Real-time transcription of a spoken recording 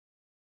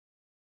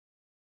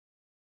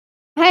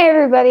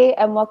everybody,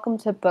 and welcome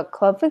to Book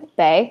Club with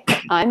Bay.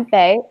 I'm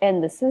Bay,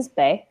 and this is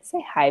Bay.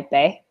 Say hi,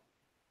 Bay.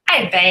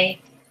 Hi, Bay.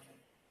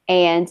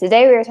 And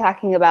today we are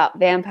talking about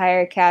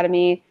Vampire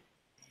Academy.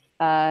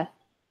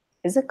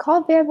 Is it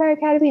called Vampire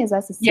Academy? Is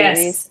that the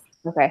series? Yes.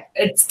 Okay.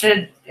 It's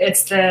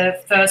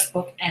the first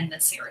book and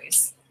the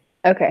series.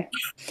 Okay.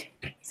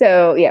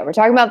 So, yeah, we're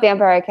talking about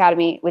Vampire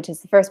Academy, which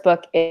is the first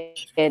book in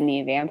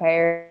the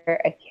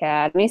Vampire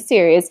Academy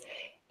series.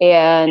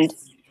 And,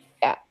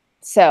 yeah,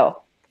 so,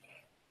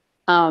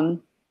 because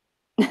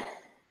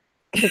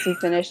we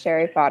finished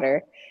Harry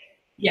Potter.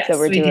 Yes, so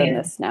we're doing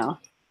this now.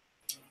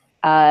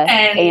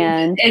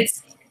 And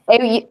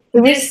it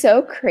was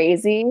so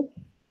crazy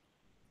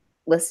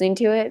listening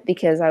to it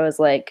because I was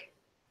like,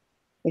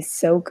 it's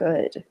so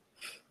good.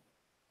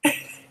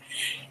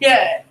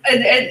 Yeah,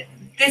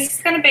 this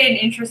is going to be an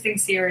interesting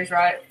series,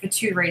 right? For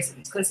two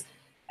reasons. Because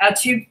our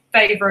two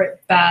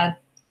favorite bad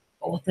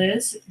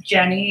authors,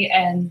 Jenny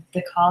and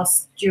the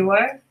cast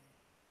duo,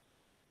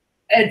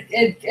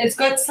 it's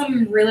got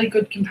some really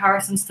good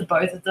comparisons to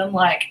both of them.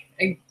 Like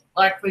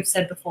we've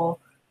said before,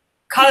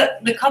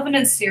 the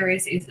Covenant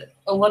series is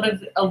a lot of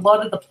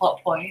the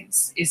plot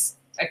points is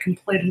a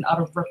complete and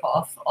utter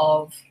ripoff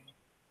of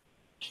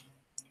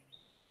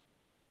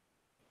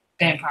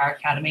Vampire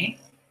Academy.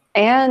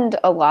 And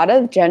a lot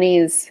of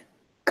Jenny's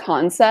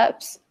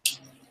concepts,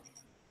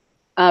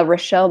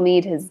 Rochelle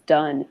Mead has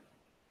done.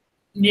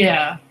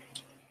 Yeah.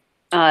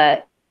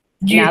 Now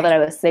that I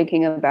was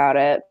thinking about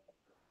it.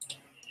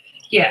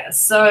 Yeah,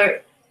 so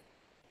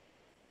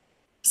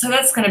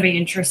that's going to be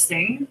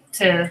interesting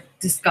to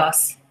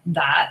discuss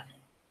that.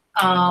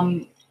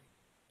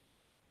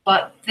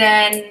 But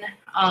then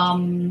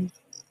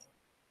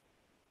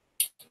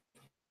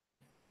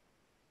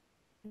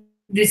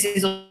this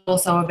is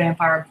also a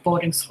vampire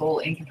boarding school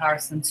in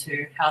comparison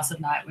to House of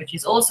Night, which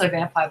is also a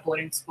vampire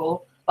boarding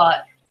school,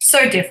 but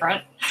so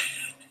different.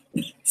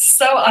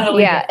 So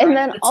utterly different. And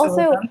then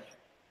also,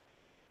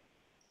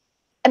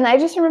 and I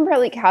just remember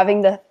like having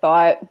the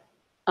thought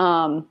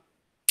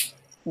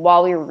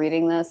while we were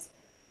reading this,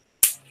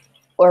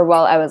 or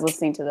while I was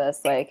listening to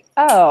this, like,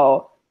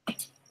 oh,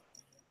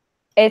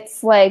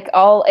 it's like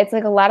a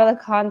lot of the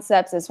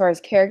concepts as far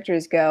as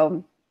characters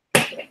go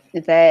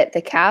that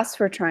the cast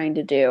were trying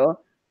to do,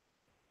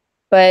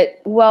 but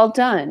well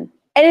done.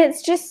 And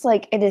it's just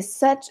like, it is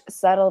such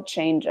subtle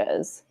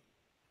changes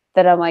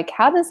that I'm like,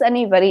 how does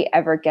anybody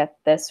ever get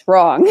this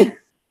wrong?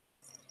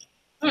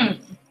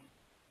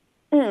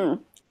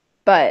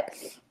 But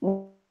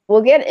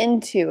we'll get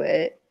into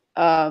it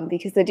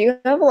because I do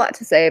have a lot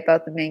to say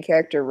about the main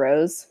character,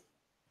 Rose.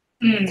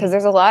 Because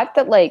there's a lot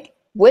that like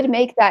would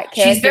make that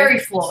character she's very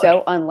flawed.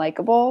 So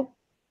unlikable.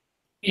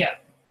 Yeah.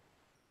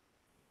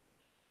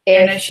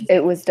 If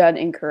it was done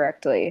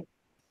incorrectly.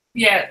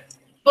 Yeah.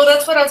 Well,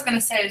 that's what I was going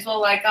to say as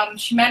well. Like,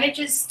 she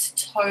manages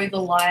to toe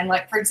the line.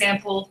 Like, for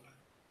example,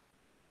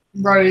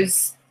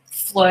 Rose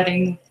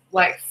flirting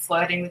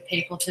with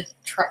people to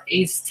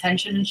ease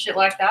tension and shit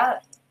like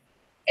that.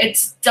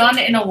 It's done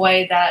in a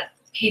way that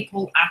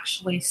people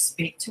actually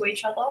speak to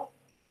each other,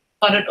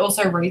 but it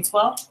also reads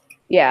well.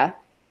 Yeah.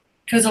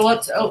 Because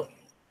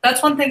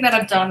that's one thing that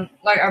I've done,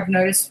 like I've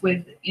noticed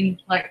in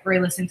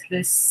re-listening to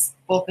this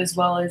book as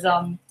well, is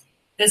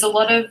there's a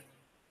lot of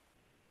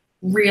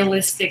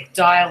realistic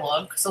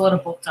dialogue, because a lot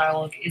of book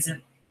dialogue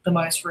isn't the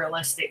most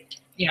realistic.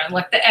 You know,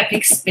 like the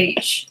epic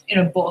speech in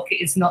a book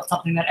is not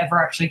something that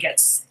ever actually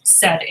gets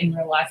said in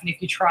real life, and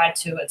if you try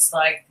to, it's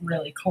like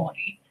really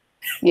corny.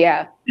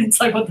 Yeah. It's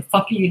like, what the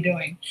fuck are you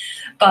doing?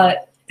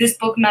 But this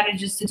book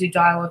manages to do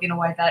dialogue in a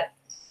way that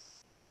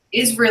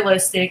is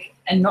realistic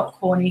and not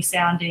corny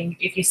sounding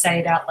if you say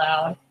it out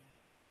loud.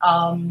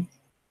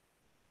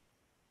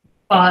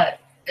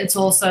 But it's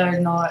also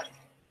not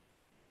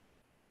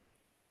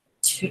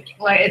too,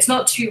 it's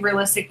not too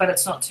realistic, but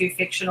it's not too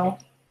fictional,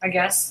 I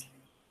guess.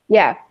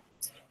 Yeah.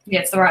 Yeah,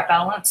 it's the right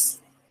balance.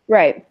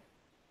 Right.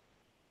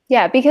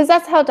 Yeah, because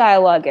that's how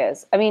dialogue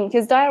is. I mean,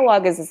 because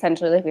dialogue is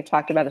essentially, like we've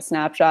talked about, a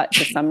snapshot,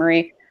 it's a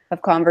summary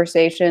of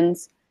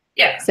conversations.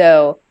 Yeah.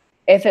 So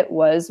if it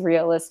was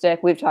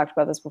realistic, we've talked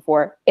about this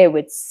before, it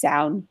would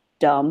sound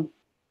dumb.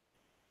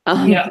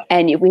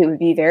 And we would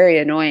be very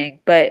annoying.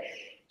 But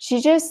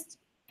she does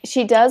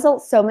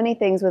so many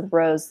things with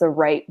Rose the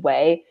right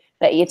way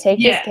that you take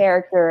this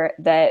character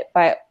that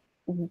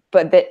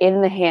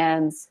in the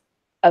hands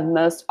of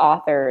most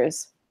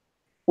authors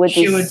would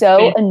be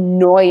so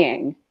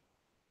annoying.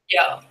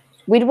 Yeah.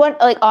 We'd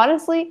want, like,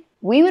 honestly,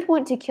 we would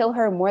want to kill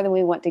her more than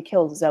we want to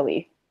kill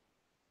Zoe.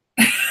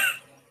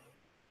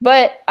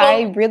 But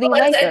I really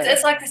like her.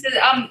 It's like this is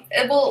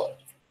we'll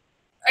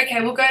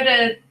go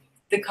to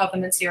the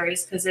Covenant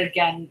series because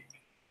again,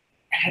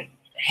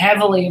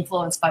 heavily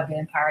influenced by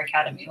Vampire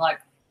Academy. Like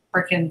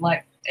freaking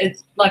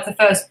it's like the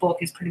first book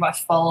is pretty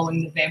much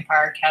following the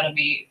Vampire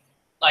Academy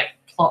like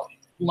plot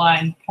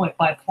line point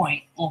by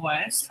point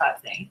almost type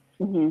thing.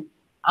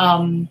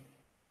 Mm-hmm.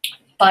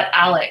 But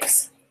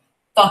Alex,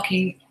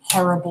 fucking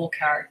horrible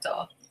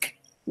character.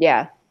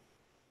 Yeah.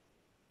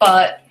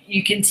 But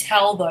you can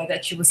tell though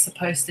that she was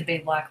supposed to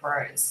be like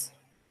Rose.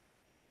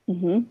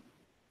 Mm-hmm.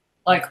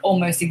 like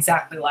almost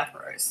exactly like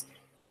Rose.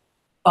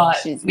 But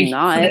She's we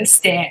not.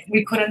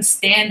 couldn't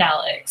stand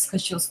Alex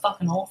because she was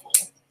fucking awful.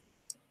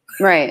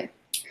 Right.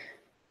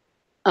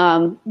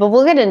 But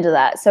we'll get into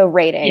that. So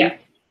rating, Yeah.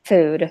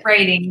 food.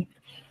 Rating.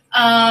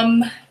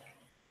 I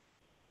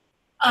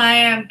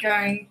am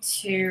going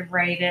to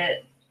rate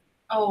it.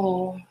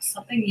 Oh,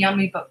 something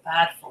yummy but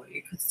bad for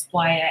you because it's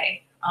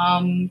YA.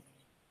 I'm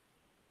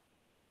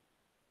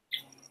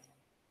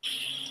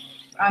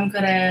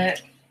gonna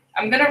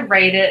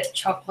rate it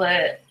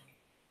chocolate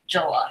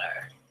gelato.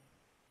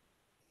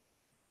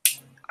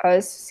 I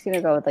was just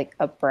gonna go with like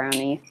a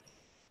brownie.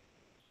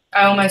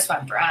 I almost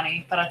went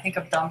brownie, but I think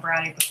I've done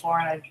brownie before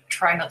and I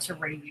try not to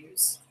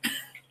reuse.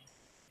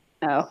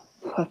 Oh,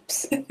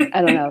 whoops.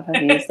 I don't know if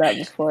I've used that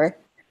before.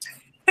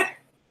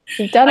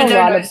 You've done a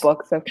lot of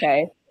books,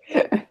 okay.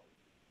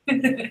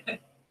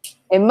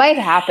 It might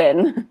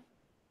happen.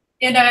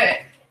 You know,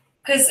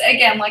 because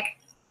again, like,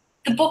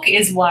 the book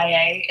is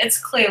YA. It's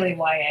clearly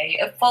YA.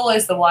 It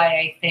follows the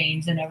YA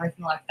themes and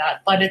everything like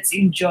that, but it's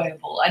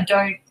enjoyable. I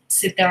don't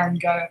sit there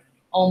and go,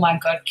 oh my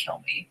God,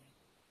 kill me.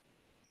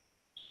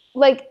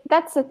 Like,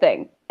 that's the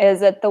thing,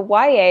 is that the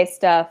YA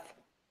stuff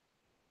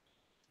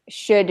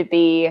should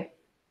be,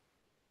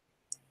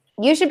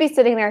 you should be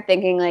sitting there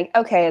thinking like,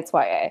 okay, it's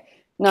YA.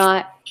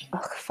 Not, oh,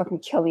 fucking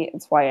kill me,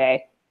 it's YA.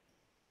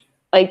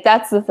 Like,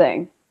 that's the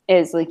thing,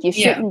 is like, you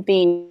shouldn't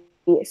be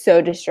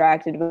so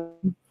distracted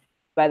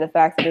by the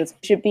fact that you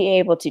should be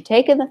able to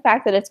take in the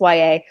fact that it's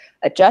YA,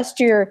 adjust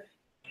your,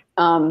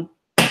 what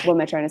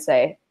am I trying to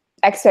say,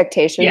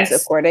 expectations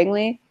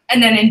accordingly.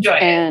 And then enjoy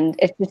it. And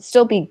it should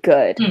still be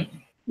good.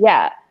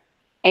 Yeah.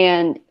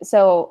 And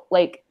so,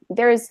 like,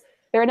 there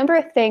are a number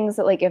of things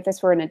that, like, if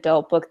this were an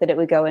adult book, that it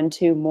would go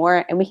into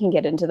more, and we can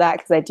get into that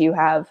because I do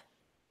have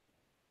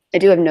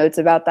notes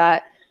about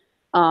that.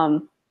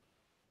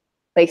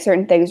 Like,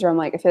 certain things where I'm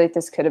like, I feel like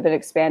this could have been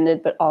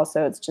expanded, but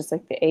also it's just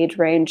like the age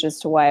range as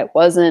to why it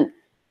wasn't.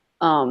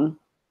 But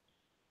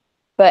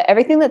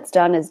everything that's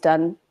done is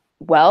done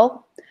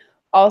well.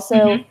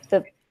 Also,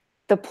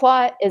 the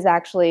plot is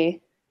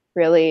actually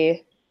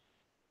really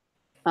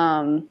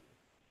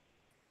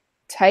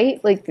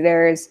tight. Like,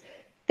 there's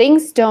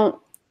things aren't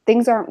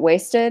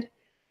wasted.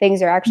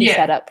 Things are actually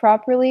set up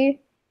properly.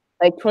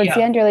 Like, towards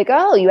the end, you're like,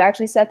 oh, you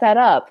actually set that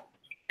up.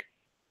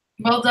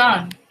 Well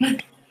done.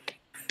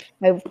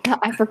 I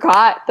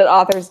forgot that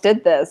authors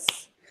did this.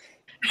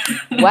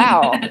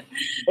 Wow.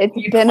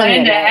 You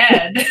planned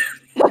ahead.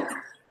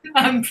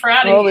 I'm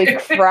proud of you. Holy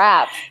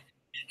crap.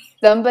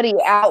 Somebody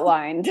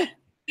outlined.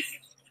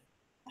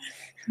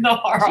 The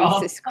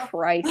horror. Jesus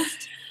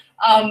Christ.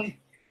 I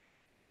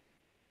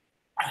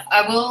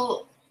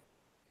will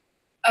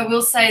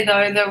say,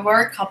 though, there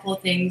were a couple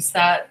of things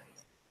that,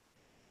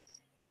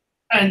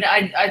 and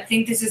I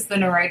think this is the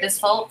narrator's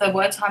fault. There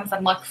were times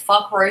I'm like,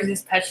 fuck, Rose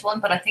is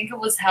petulant, but I think it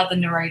was how the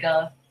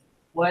narrator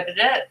worded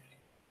it.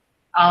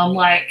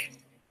 Like,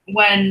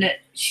 when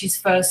she's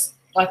first,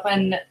 like,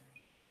 when,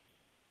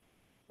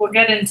 we'll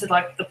get into,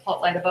 like, the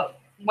plot later, but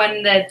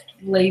when they're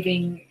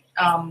leaving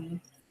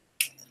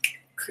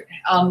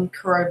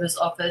Kuroba's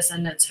office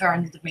and it's her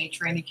and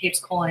Dimitri, and he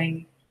keeps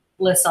calling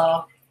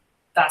Lissa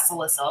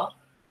Vasilissa,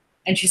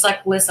 and she's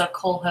like, Lissa,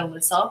 call her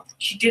Lissa.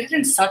 She did it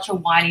in such a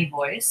whiny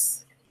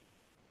voice.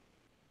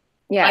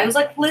 Yeah. I was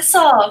like,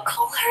 Lissa,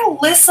 call her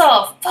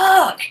Lissa.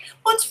 Fuck.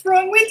 What's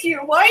wrong with you?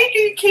 Why do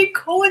you keep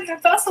calling her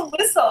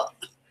Vasilissa?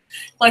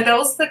 Like, that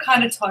was the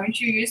kind of tone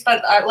she used.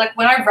 But like,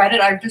 when I read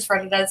it, I just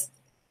read it as,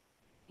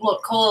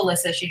 look, call her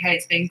Lissa. She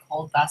hates being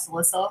called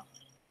Vasilissa.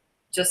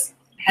 Just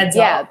heads up.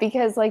 Yeah,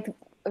 because, like,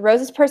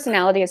 Rose's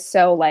personality is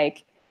so,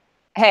 like,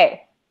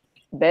 hey,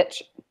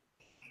 bitch.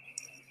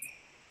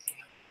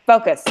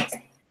 Focus.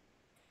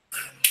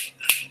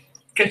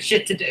 Good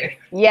shit to do.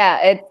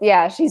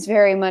 Yeah, she's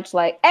very much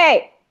like,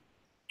 hey,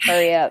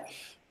 hurry up.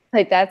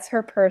 Like, that's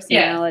her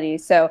personality. Yeah.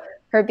 So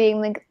her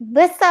being like,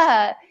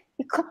 Lissa,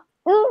 it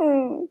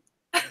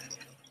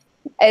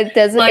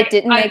doesn't. Like, it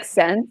didn't make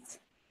sense.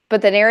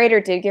 But the narrator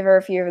did give her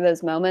a few of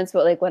those moments.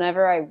 But, like,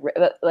 whenever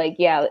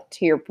to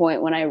your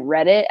point, when I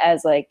read it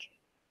as, like,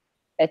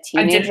 a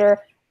teenager,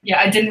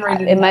 I didn't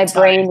read it. And my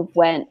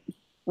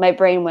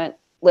brain went,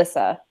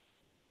 Lissa,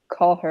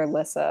 call her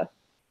Lissa.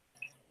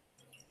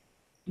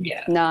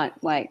 Yeah.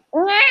 Not like,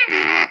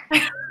 why?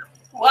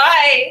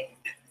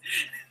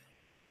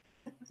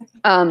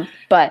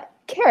 But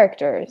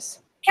characters.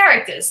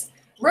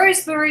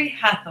 Rosemary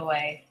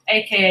Hathaway,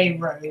 aka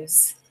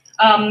Rose.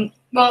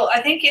 Well,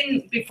 I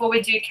think before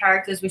we do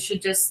characters, we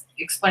should just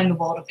explain the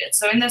world a bit.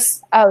 So in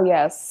this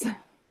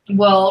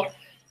world,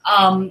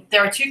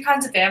 there are two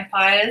kinds of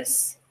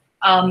vampires.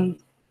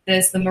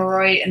 There's the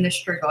Moroi and the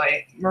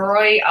Strigoi.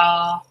 Moroi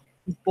are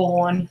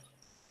born.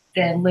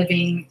 They're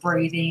living,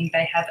 breathing.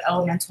 They have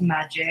elemental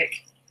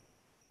magic.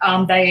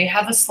 They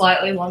have a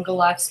slightly longer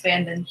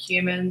lifespan than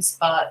humans,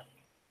 but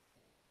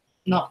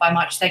not by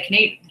much. They can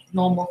eat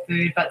normal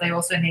food, but they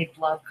also need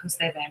blood because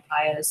they're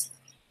vampires.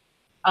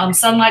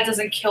 Sunlight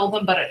doesn't kill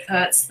them, but it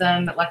hurts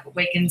them. It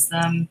weakens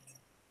them.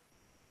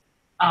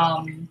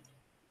 I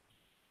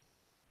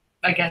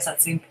guess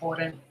that's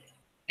important.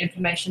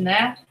 information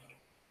there.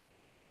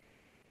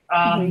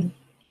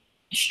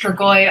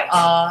 Strigoi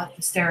are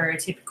the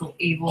stereotypical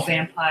evil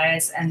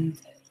vampires, and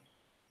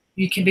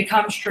you can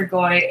become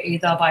Strigoi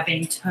either by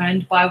being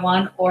turned by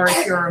one, or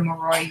if you're a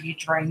Moroi, you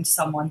drain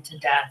someone to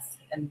death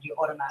and you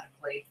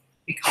automatically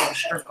become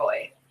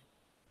Strigoi.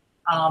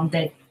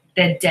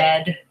 They're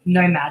dead,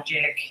 no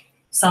magic.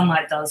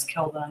 Sunlight does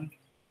kill them.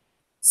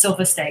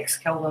 Silver stakes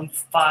kill them.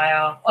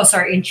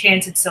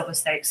 Enchanted silver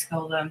stakes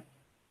kill them.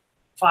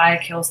 Fire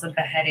kills them,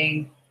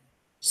 beheading.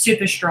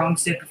 Super strong,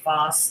 super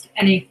fast.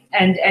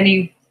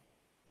 Any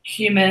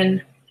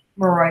human,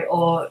 Moroi,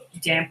 or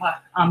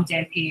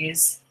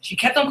Dampirs. She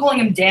kept on calling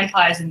them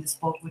Dampires in this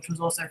book, which was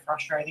also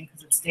frustrating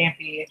because it's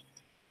Dampir.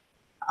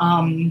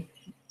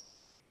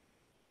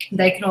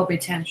 They can all be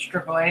turned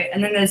Strigoi.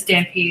 And then there's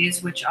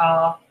Dampirs, which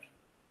are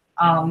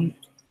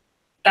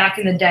back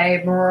in the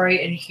day,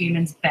 Moroi and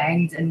humans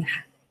banged and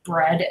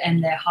bred,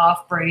 and their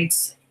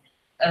half-breeds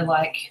are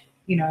like,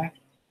 you know,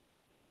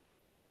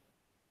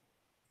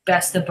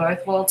 best of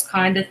both worlds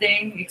kind of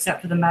thing,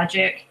 except for the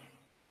magic.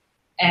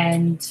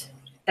 And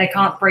they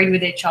can't breed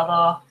with each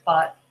other,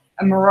 but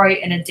a Moroi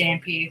and a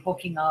Dampir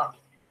hooking up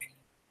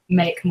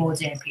make more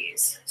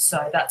Dampirs.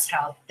 So that's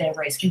how their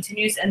race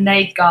continues, and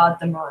they guard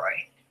the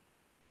Moroi.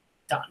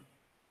 Done.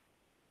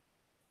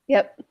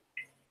 Yep.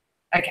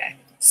 Okay,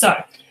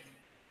 so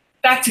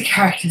back to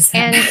characters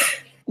then. And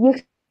you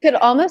could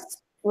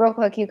almost, real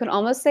quick, you could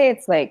almost say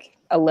it's like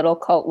a little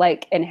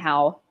cult-like in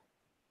how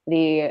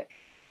the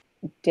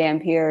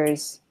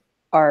Dampirs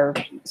are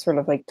sort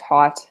of like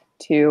taught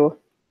to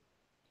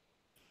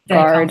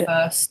guard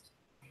first.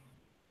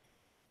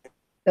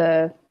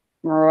 The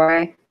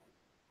Moroi.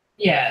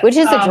 Yeah. Which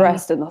is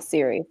addressed in the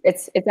series.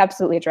 It's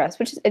absolutely addressed,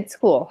 which is, it's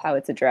cool how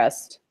it's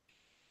addressed.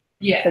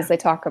 Yeah. Because they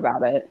talk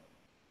about it.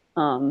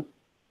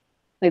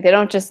 Like they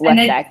don't just let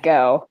that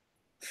go.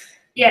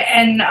 Yeah,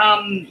 and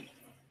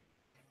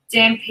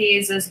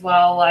Dampirs as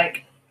well,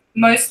 like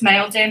most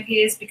male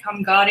Dampirs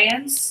become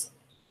guardians.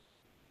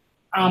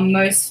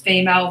 Most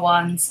female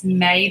ones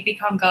may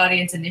become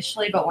guardians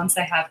initially, but once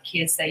they have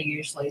kids, they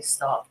usually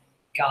stop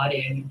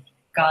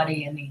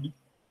guardianing.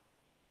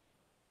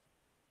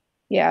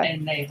 Yeah.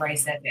 And they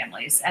raise their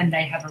families, and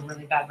they have a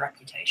really bad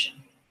reputation.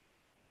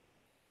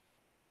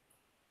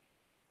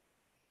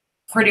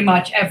 Pretty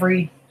much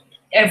every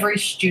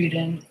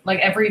student, like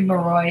every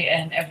Moroi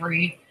and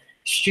every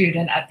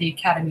student at the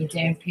Academy,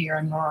 Dampir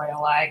and Moroi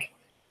alike,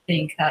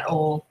 think that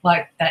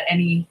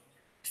any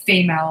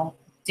female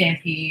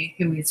Dampir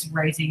who is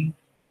raising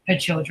her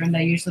children,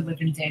 they usually live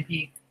in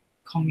Dampir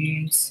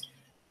communes.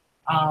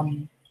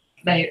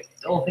 They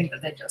all think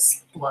that they're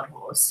just blood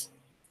whores.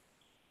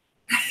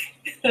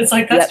 It's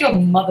like, that's your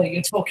mother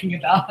you're talking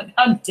about.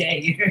 How dare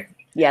you?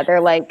 Yeah,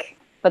 they're like,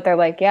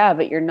 yeah,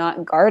 but you're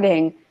not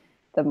guarding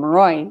the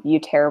Moroi, you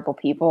terrible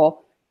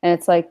people. And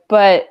it's like,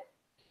 but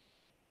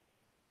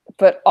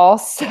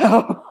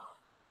also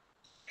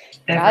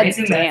they're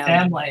raising their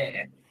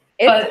family.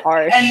 It's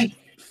harsh.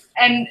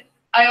 And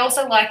I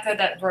also like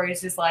that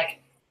Rose is like,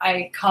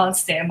 I can't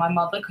stand my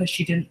mother because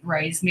she didn't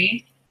raise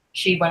me.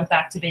 She went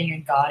back to being a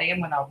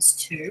guardian when I was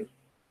 2.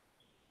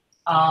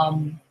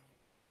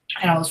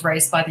 And I was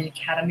raised by the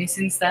Academy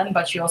since then,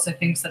 but she also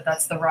thinks that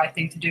that's the right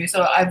thing to do.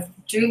 So I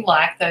do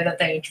like, though, that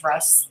they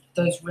address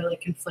those really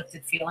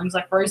conflicted feelings.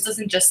 Like, Rose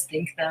doesn't just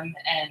think them,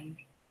 and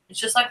it's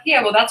just like,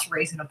 yeah, well, that's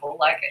reasonable.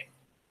 Like,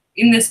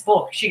 in this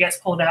book, she gets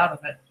pulled out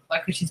of it,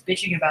 like, because she's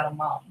bitching about her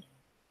mum.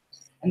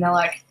 And they're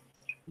like,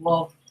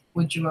 well,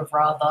 would you have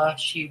rather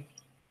she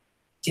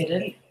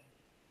didn't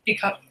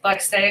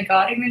stay a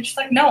guardian? And she's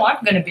like, no,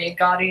 I'm going to be a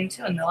guardian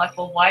too. And they're like,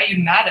 well, why are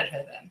you mad at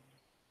her then?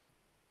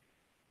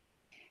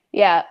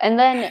 Yeah, and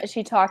then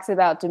she talks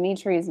about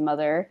Dimitri's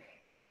mother,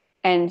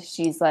 and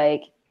she's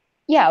like,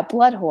 yeah,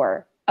 blood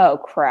whore. Oh,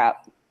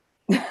 crap.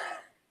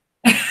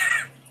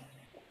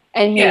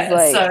 And he's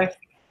like,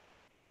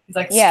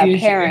 yeah,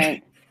 parent.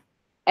 You.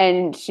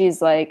 And she's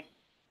like,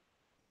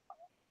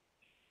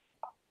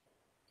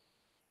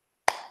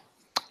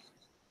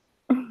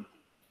 I'm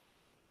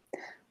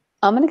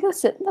going to go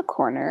sit in the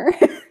corner.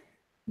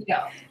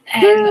 Yeah.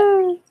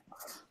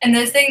 And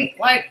there's things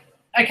like,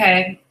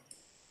 okay,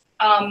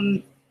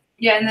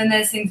 yeah, and then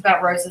there's things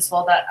about Rose as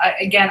well that,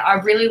 I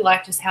really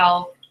like just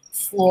how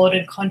flawed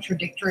and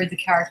contradictory the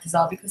characters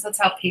are, because that's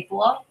how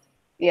people are.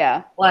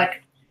 Yeah.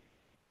 Like,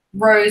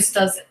 Rose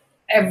does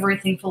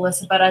everything for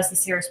Lissa, but as the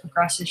series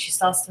progresses, she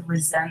starts to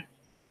resent.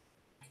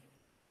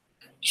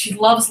 She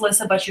loves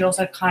Lissa, but she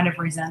also kind of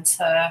resents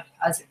her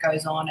as it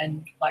goes on,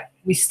 and like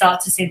we start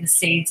to see the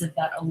seeds of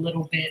that a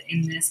little bit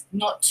in this.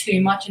 Not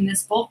too much in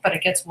this book, but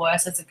it gets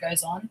worse as it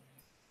goes on.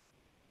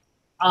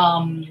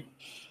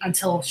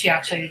 Until she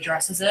actually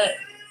addresses it.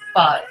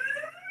 But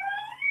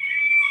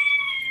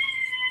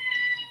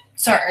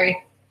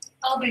sorry,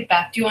 I'll be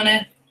back. Do you want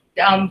to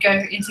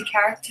go into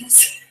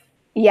characters?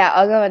 Yeah,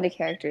 I'll go into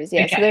characters.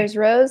 Yeah, okay. So there's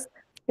Rose,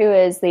 who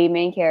is the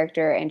main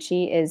character, and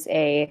she is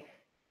a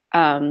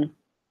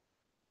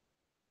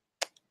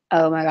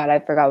oh my god, I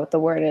forgot what the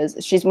word is.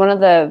 She's one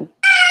of the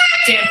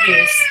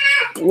Dampirs.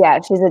 Yeah,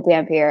 she's a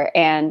Dampir,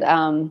 and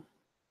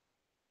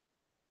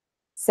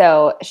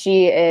So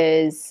she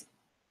is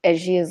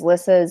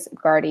Lissa's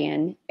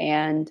guardian,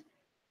 and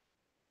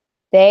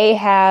they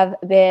have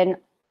been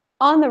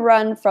on the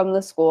run from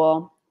the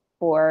school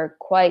for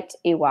quite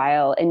a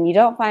while, and you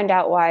don't find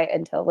out why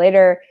until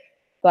later,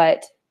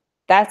 but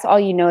that's all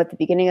you know at the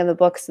beginning of the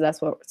book. So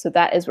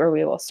that is where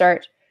we will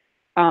start.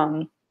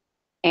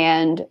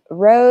 And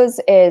Rose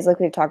is, like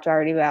we have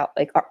already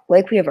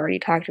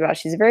talked about,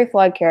 she's a very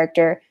flawed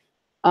character.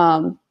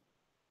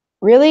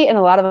 Really, in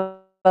a lot of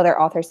other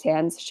authors'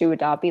 hands, she would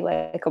not be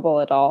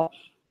likable at all.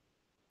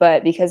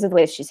 But because of the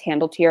way she's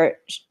handled here,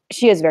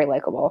 she is very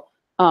likable.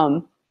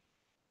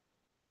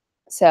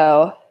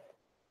 So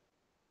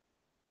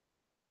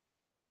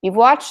you've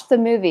watched the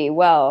movie.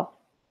 Well,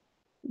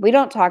 we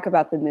don't talk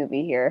about the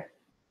movie here.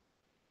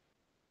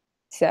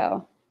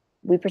 So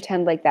we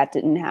pretend like that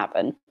didn't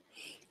happen.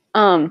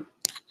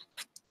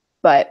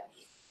 But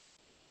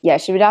yeah,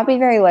 she would not be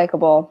very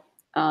likable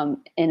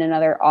in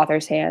another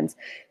author's hands,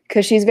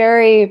 because she's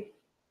very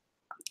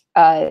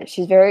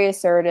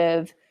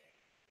assertive,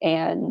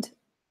 and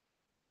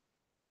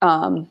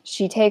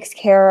she takes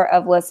care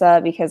of Lissa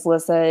because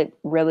Lissa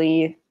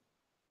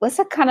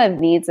kind of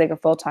needs like a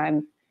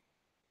full-time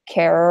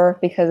carer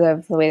because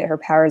of the way that her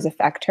powers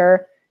affect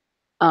her.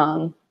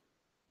 And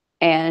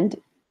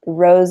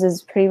Rose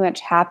is pretty much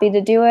happy to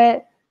do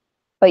it,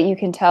 but you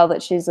can tell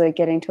that she's like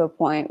getting to a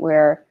point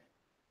where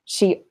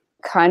she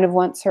kind of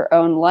wants her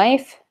own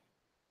life,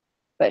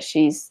 but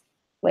she's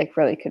like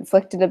really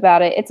conflicted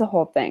about it. It's a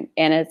whole thing,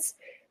 and it's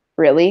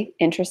really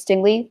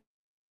interestingly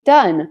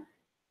done.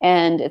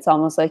 And it's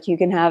almost like you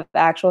can have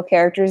actual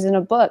characters in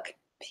a book.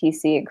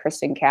 PC and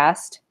Kristen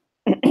Cast.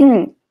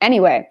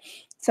 Anyway,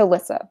 so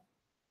Lissa.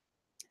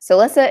 So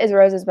Lissa is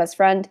Rose's best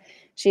friend.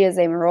 She is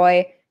a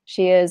Moroi.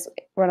 She is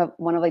one of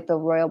like the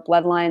royal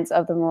bloodlines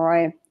of the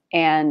Moroi,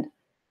 and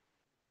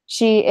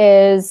she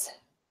is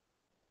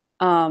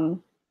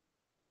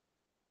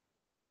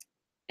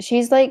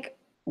she's like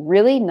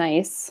really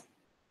nice.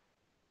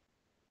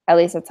 At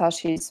least that's how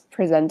she's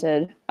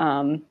presented.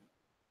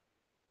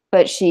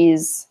 But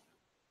she's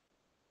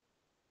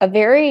a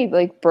very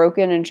like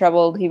broken and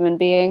troubled human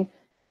being,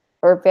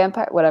 or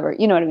vampire, whatever,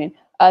 you know what I mean.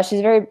 She's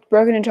a very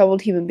broken and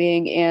troubled human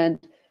being, and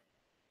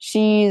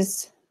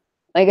she's,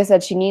 like I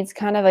said, she needs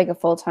kind of like a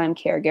full-time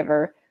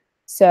caregiver.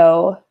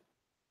 So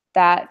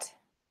that's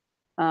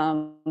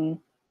kind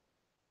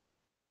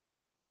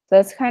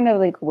of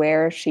like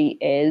where she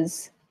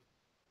is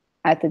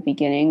at the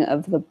beginning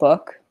of the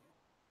book.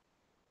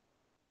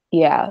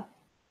 Yeah.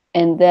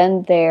 And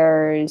then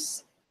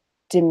there's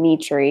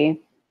Dimitri.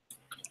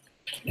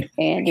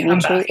 And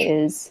Dimitri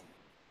is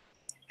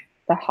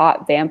the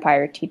hot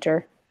vampire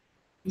teacher.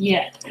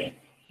 Yeah.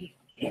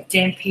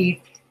 Dan P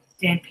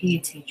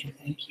teacher,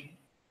 thank you.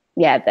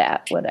 Yeah,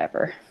 that,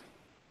 whatever.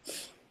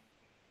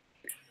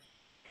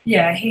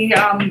 Yeah, he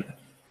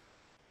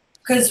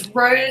because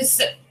Rose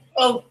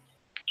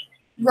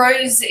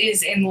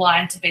is in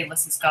line to be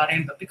Lissa's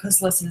guardian, but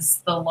because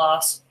Lissa's the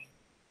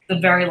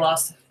very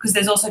last, because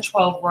there's also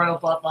 12 royal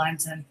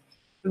bloodlines, and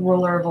the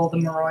ruler of all the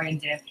Moroi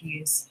and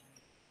Dampiers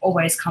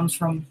always comes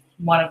from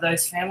one of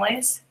those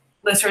families.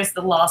 Lissa is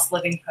the last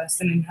living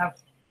person in her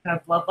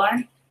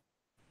bloodline.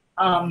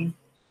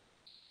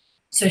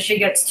 So she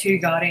gets 2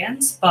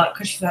 guardians, but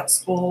because she's at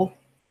school,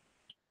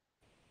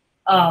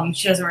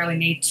 she doesn't really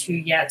need 2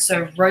 yet.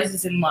 So Rose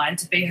is in line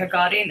to be her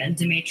guardian, and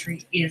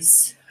Dimitri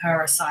is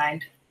her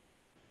assigned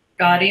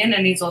guardian,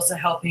 and he's also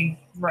helping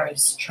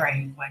Rose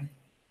train when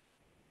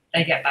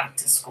they get back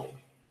to school,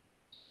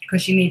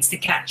 because she needs to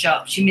catch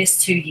up. She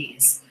missed 2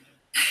 years.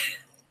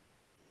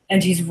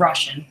 And he's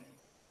Russian.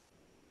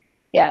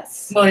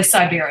 Yes. Well, he's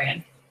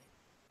Siberian.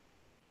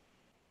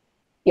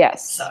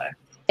 Yes. So.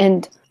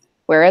 And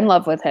we're in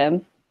love with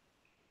him.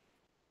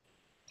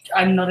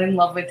 I'm not in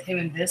love with him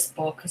in this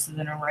book because of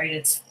the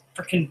narrator's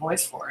freaking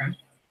voice for him.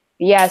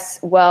 Yes.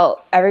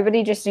 Well,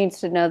 everybody just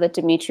needs to know that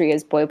Dimitri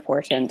is boy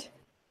portent.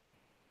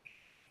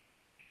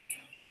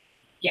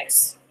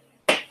 Yes.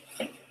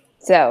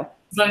 So.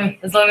 As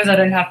long as I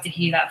don't have to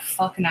hear that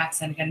fucking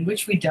accent again,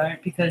 which we don't,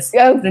 because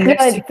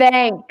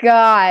thank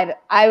God.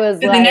 I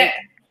was like,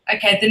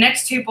 the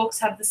next 2 books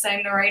have the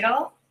same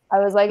narrator. I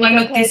was like,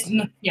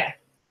 yeah.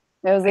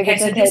 I was like, okay,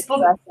 so this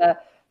book,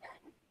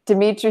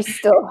 Dimitri's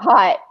still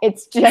hot.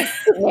 It's just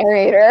the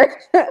narrator.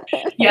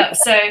 Yeah.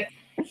 So,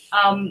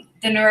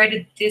 the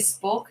narrator this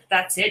book,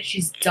 that's it.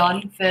 She's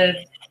done for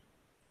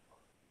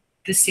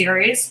the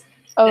series.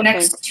 The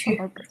next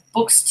 2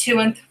 books 2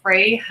 and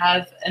 3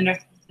 have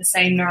the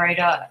same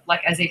narrator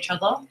like as each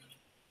other.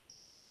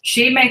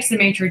 She makes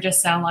Dimitri just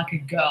sound like a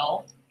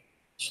girl.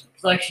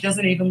 Like she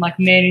doesn't even like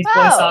man his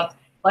voice up.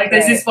 Like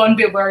there's this one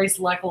bit where he's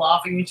like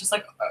laughing, he's just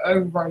like, oh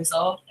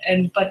Rosa,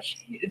 but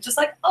it's just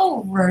like,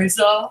 oh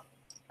Rosa,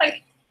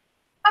 like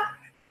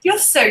you're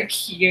so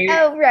cute.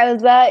 Oh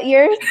Rosa,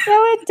 you're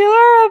so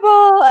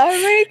adorable. Oh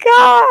my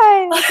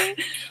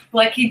God.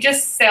 Like he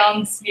just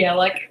sounds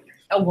like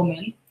a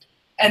woman.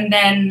 And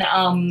then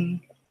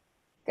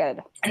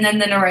good. And then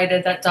the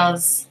narrator that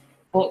does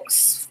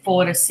books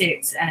 4 to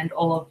 6 and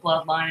all of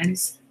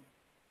Bloodlines,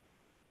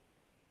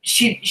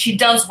 she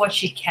does what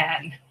she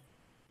can.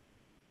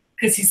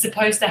 Because he's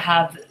supposed to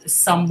have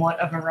somewhat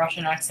of a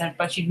Russian accent,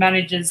 but she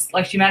manages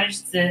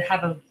to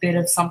have a bit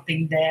of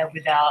something there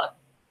without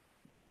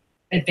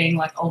it being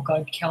like, oh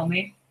God, kill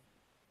me.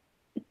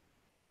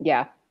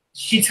 Yeah.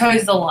 She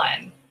toes the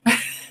line.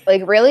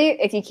 Like, really,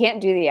 if you can't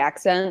do the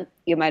accent,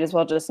 you might as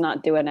well just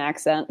not do an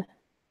accent.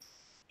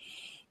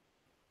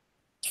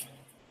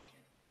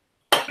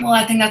 Well,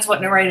 I think that's what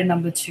narrator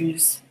number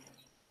 2's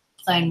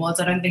plan was.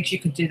 I don't think she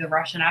could do the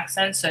Russian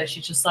accent, so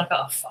she's just like,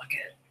 oh, fuck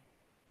it.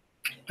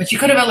 But she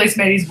could have at least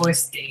made his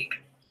voice deep.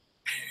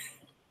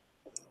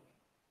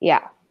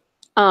 Yeah.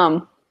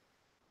 So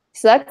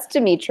that's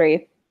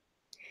Dimitri.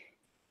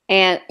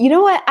 And you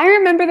know what? I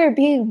remember there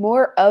being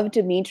more of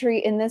Dimitri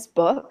in this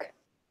book.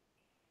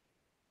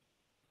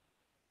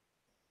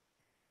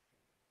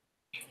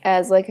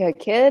 As like a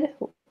kid?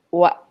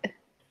 What?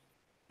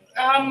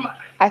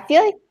 I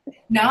feel like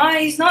no,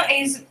 he's not.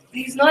 I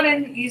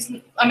mean,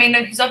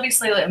 he's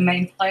obviously like a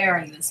main player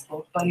in this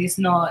book, but he's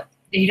not.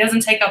 He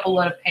doesn't take up a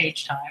lot of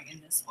page time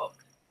in this book.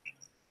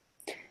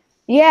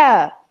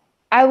 Yeah,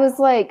 I was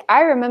like,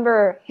 I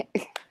remember,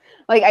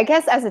 like, I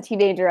guess as a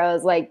teenager, I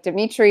was like,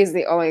 Dimitri is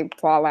the only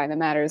plot line that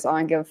matters. I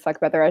don't give a fuck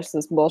about the rest of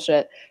this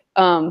bullshit.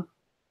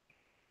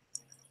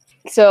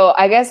 So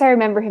I guess I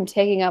remember him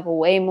taking up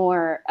way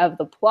more of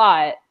the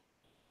plot.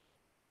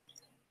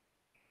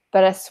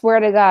 But I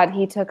swear to God,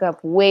 he took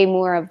up way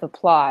more of the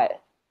plot.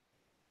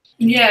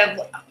 Yeah,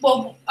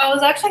 well, I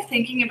was actually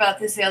thinking about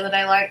this the other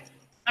day. Like,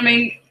 I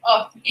mean,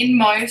 in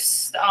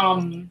most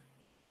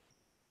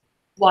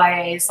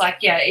YAs, like,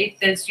 yeah,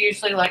 there's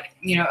usually like,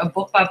 you know, a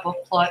book by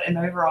book plot, an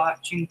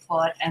overarching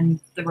plot, and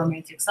the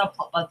romantic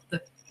subplot.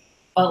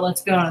 But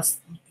let's be honest,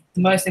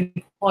 the most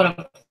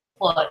important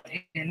plot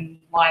in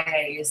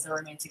YA is the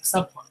romantic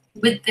subplot.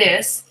 With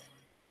this,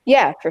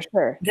 yeah, for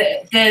sure.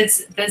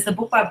 There's the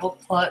book by book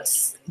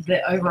plots,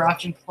 the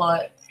overarching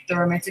plot, the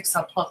romantic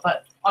subplot.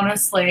 But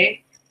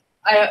honestly,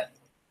 I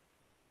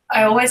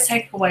always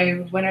take away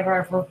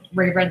whenever I've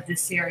reread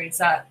this series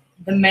that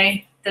the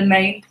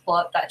main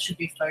plot that should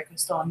be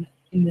focused on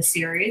in the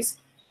series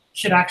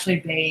should actually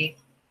be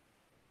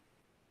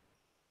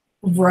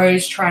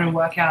Rose trying to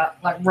work out,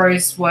 like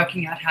Rose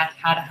working out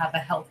how to have a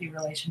healthy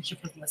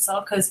relationship with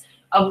Lissa. Because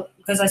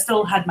I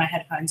still had my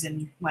headphones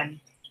in when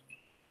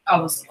I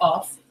was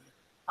off.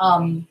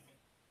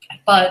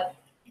 But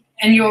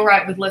you're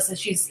right with Lissa,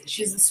 she's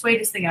the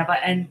sweetest thing ever,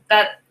 and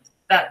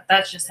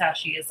that's just how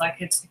she is. Like,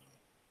 it's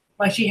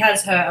like she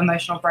has her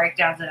emotional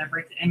breakdowns and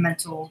everything, and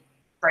mental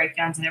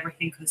breakdowns and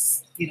everything,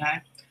 because, you know,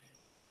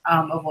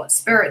 of what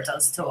Spirit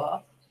does to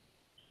her.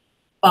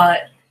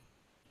 But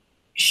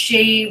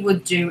she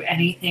would do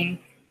anything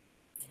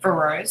for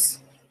Rose.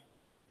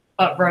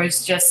 But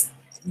Rose,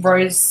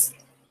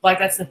 like,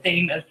 that's the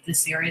theme of the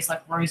series.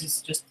 Like, Rose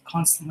is just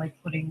constantly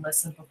putting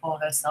Lissa before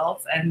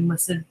herself, and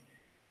Lissa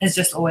has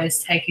just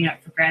always taken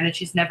it for granted.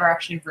 She's never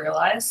actually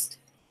realized.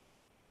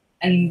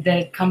 And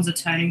there comes a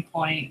turning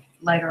point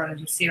later on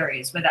in the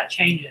series where that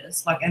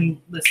changes. Like,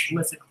 and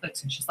Lissa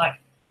clicks, and she's like,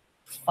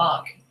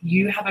 fuck,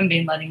 you haven't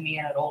been letting me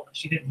in at all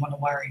because you didn't want to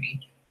worry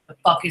me. The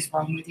fuck is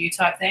wrong with you,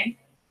 type thing.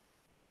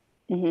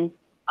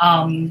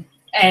 Mm-hmm.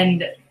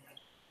 And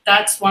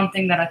that's one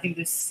thing that I think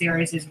this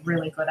series is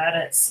really good at.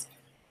 It's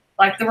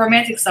like the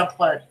romantic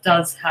subplot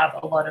does have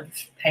a lot of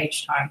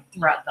page time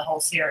throughout the whole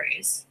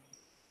series.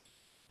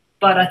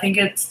 But I think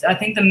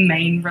the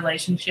main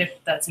relationship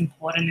that's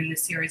important in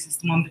this series is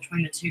the one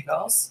between the two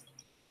girls.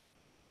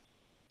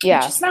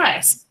 Yeah. Which is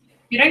nice.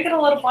 You don't get a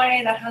lot of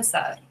YA that has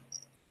that.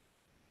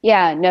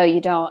 Yeah, no,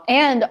 you don't.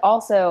 And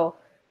also,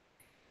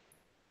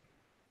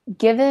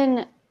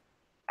 given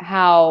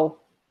how,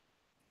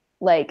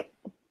 I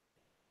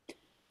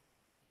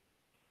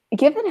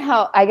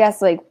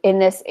guess, like, in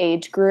this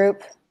age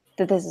group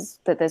that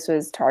this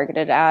was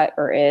targeted at,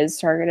 or is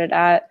targeted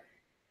at,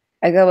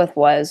 I go with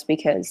was,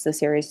 because the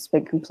series has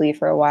been complete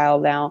for a while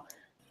now.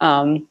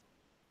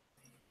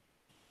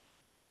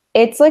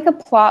 It's like a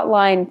plot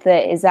line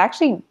that is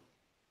actually,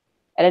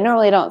 and I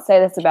normally don't say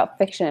this about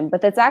fiction,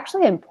 but that's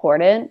actually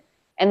important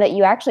and that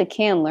you actually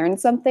can learn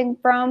something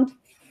from.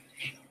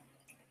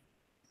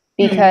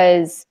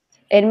 Because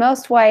in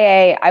most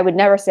YA, I would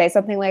never say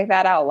something like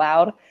that out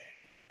loud,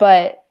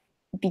 but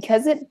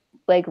because it,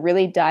 like,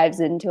 really dives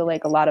into,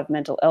 like, a lot of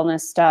mental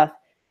illness stuff,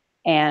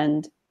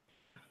 and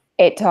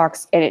it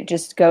talks, and it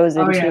just goes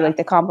into like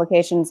the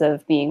complications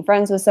of being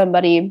friends with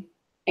somebody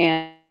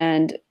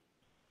and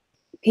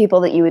people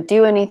that you would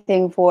do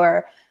anything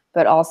for,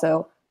 but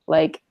also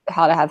like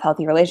how to have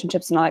healthy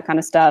relationships and all that kind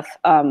of stuff.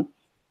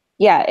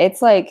 Yeah,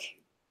 it's like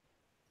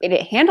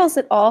it handles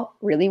it all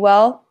really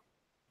well,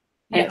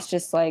 and it's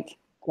just like,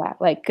 wow,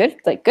 like good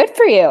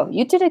for you.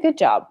 You did a good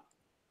job.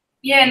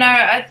 Yeah,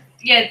 no,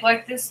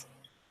 like this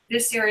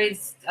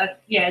series,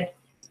 yeah,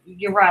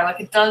 you're right.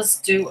 Like, it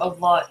does do a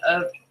lot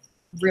of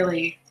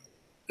really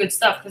good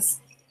stuff,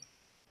 because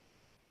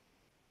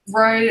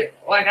Rose,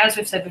 like, as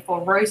we've said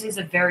before, Rose is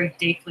a very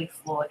deeply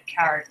flawed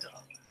character.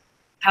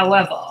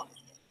 However,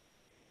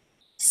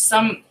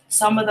 some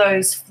of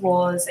those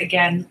flaws,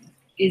 again,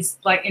 is,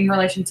 like, in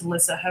relation to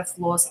Lissa, her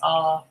flaws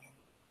are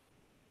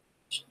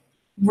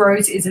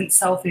Rose isn't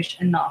selfish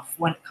enough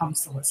when it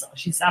comes to Lissa.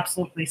 She's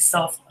absolutely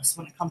selfless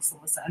when it comes to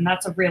Lissa, and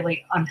that's a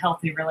really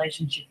unhealthy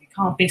relationship. You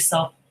can't be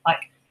 100%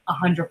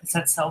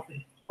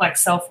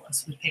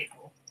 selfless with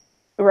people.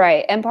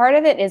 Right. And part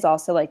of it is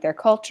also like their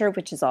culture,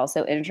 which is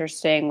also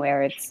interesting,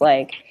 where it's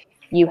like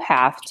you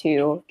have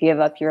to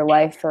give up your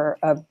life for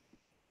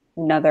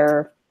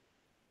another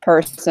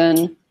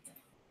person.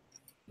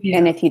 Yeah.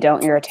 And if you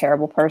don't, you're a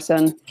terrible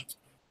person.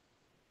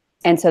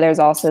 And so there's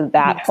also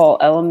that whole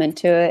element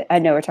to it. I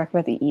know we're talking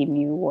about the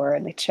Emu War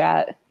in the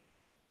chat.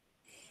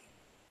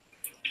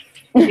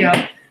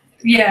 Yeah.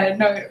 Yeah,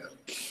 no.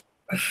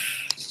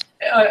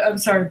 I'm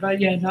sorry,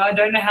 but yeah, no, I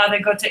don't know how they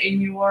got to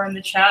Emu War in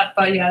the chat,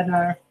 but yeah,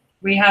 no.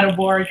 We had a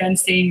war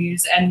against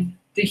emus and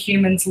the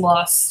humans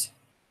lost.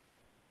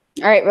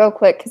 All right, real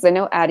quick, because I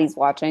know Addie's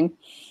watching.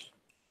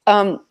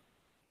 My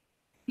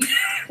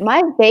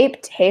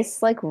vape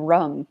tastes like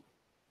rum.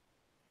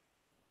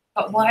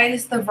 But why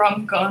is the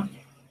rum gone?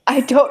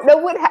 I don't know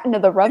what happened. No,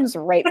 the rum's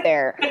right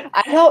there.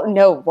 I don't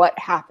know what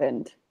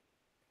happened.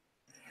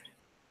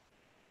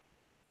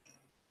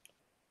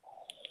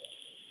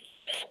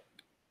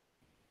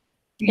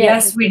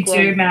 Yes, we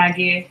do,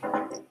 Maggie.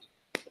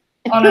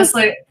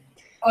 Honestly,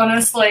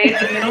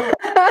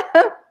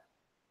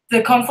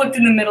 the conflict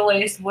in the Middle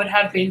East would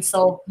have been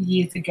solved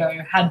years ago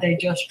had they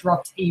just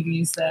dropped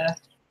emus there.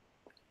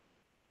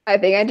 I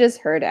think I just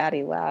heard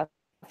Addie laugh.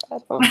 I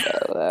don't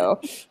know,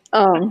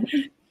 though.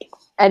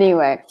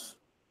 Anyway.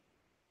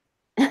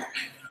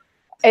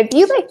 If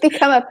you like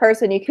become a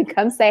person, you can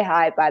come say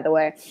hi, by the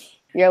way.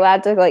 You're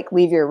allowed to like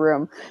leave your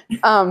room.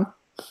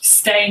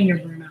 Stay in your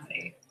room,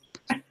 Addie.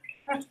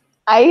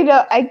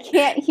 I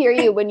can't hear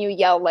you when you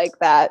yell like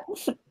that.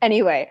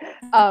 Anyway,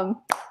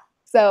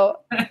 so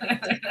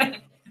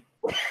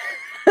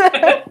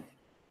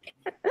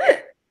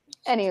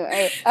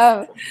anyway,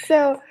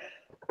 so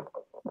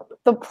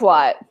the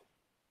plot.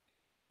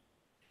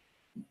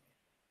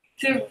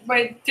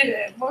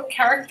 What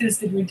characters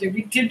did we do?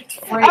 We did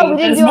 3. Oh, we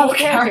didn't do all the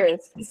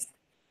characters.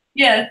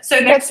 Yeah, so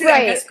next to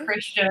I guess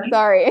Christian.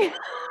 Sorry.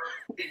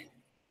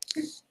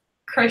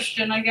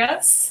 Christian, I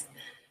guess.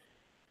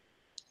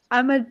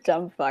 I'm a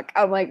dumb fuck.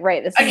 I'm like,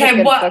 right, this is okay, a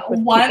good book with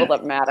people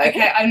that matter.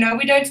 Okay, I know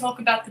we don't talk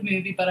about the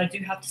movie, but I do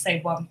have to say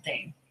one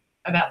thing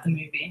about the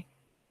movie.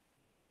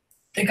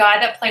 The guy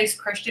that plays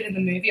Christian in the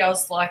movie, I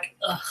was like,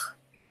 ugh.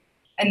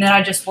 And then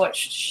I just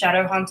watched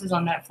Shadowhunters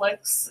on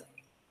Netflix,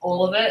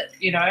 all of it,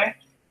 you know.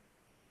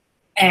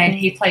 And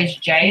he plays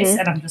Jace,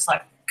 and I'm just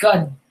like,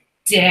 God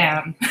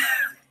damn.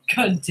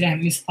 God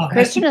damn, he's fine.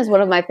 Christian is one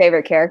of my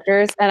favorite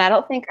characters, and I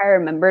don't think I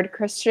remembered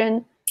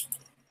Christian.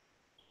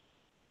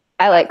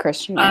 I like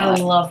Christian. I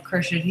love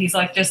Christian. He's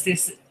like just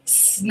this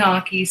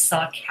snarky,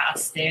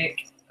 sarcastic,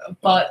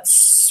 but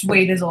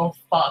sweet as all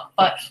fuck.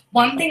 But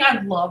one thing I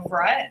love,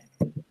 right?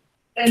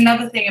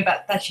 Another thing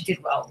about that she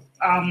did well.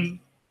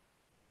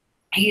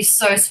 He's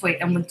so sweet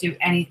and would do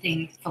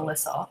anything for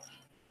Lissa.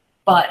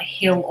 But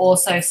he'll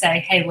also say,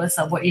 hey,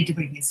 Lissa, what you're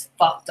doing is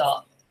fucked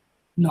up.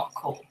 Not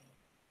cool.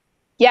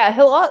 Yeah,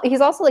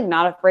 he's also like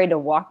not afraid to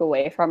walk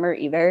away from her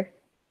either.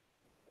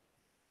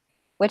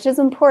 Which is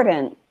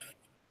important.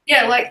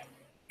 Yeah, like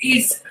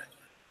he's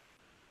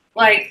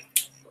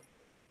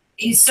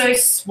so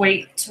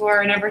sweet to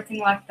her and everything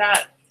like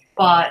that.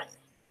 But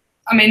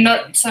I mean,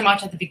 not so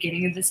much at the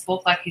beginning of this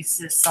book, like he's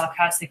this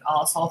sarcastic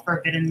asshole for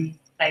a bit and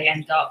they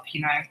end up,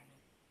 you know,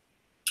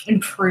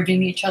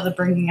 improving each other,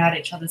 bringing out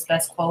each other's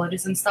best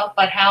qualities and stuff.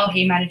 But how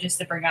he manages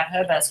to bring out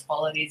her best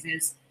qualities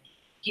is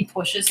he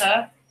pushes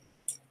her.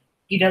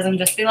 He doesn't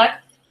just be like,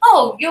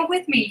 oh, you're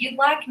with me, you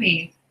like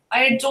me,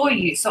 I adore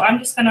you, so I'm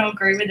just going to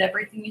agree with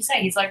everything you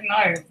say. He's like,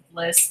 no,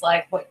 Liz,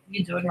 like what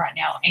you're doing right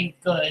now ain't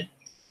good.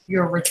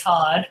 You're a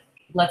retard.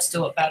 Let's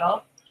do it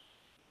better.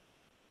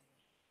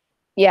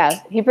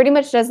 Yeah, he pretty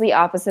much does the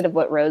opposite of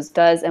what Rose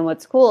does. And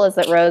what's cool is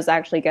that Rose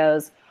actually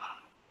goes,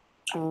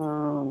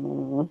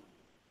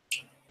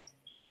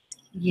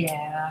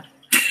 yeah.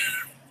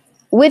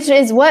 Which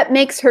is what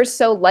makes her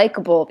so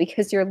likable,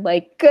 because you're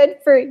like, good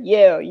for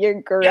you.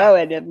 You're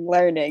growing and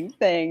learning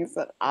things.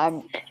 And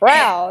I'm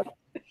proud.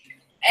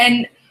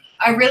 And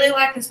I really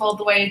like as well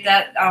the way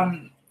that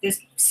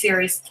this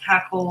series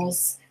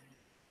tackles.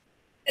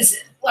 It's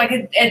like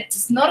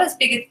it's not as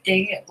big a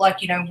thing,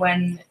 like, you know,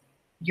 when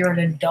you're an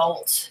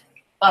adult,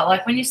 but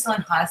like when you're still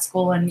in high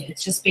school and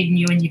it's just been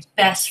you and your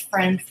best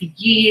friend for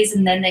years,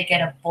 and then they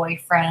get a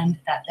boyfriend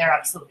that they're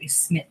absolutely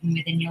smitten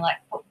with, and you're like,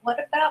 but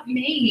what about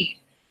me?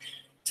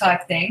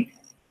 Type thing.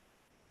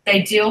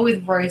 They deal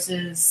with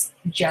Rose's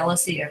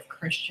jealousy of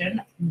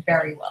Christian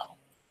very well.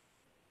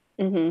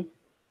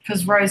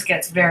 Because Rose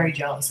gets very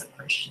jealous of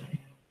Christian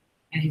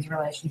and his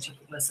relationship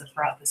with Lissa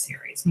throughout the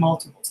series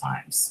multiple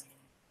times.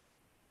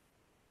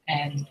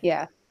 And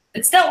yeah,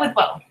 it's dealt with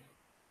well.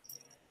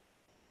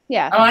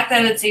 Yeah. I like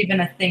that it's even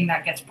a thing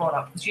that gets brought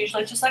up, because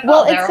usually it's just like,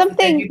 well, oh, they're it's off with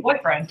their something. new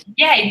boyfriend.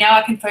 Yay, now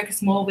I can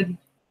focus more with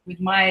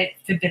my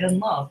forbidden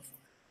love.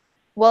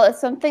 Well, it's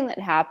something that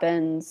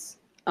happens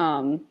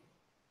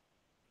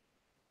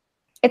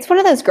It's one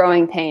of those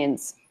growing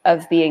pains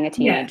of being a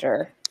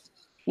teenager,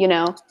 you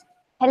know?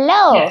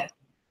 Hello. Yeah.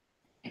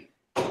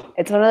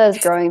 It's one of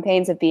those growing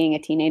pains of being a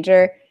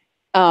teenager.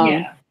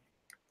 Yeah.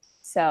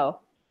 So,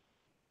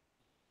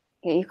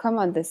 yeah, you come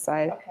on this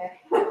side. Okay.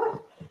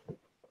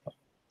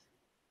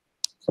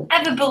 I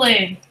have a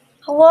balloon.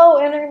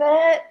 Hello,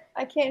 internet.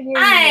 I can't hear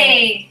you.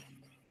 Hi.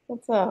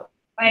 What's up?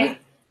 Wait.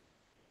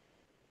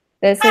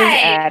 This is Hi.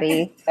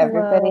 Addie.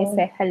 Everybody Hello.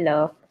 say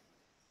hello.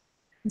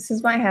 This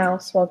is my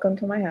house. Welcome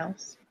to my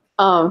house.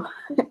 For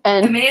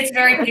And me, it's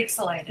very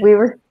pixelated. we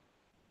were.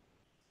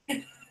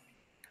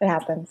 It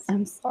happens.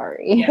 I'm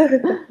sorry. Yeah.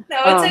 No,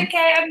 it's Um,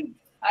 okay.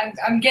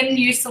 I'm getting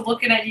used to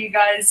looking at you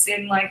guys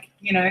in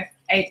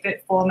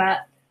 8-bit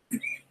format.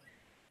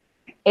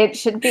 It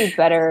should be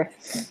better,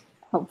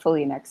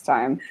 hopefully next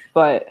time.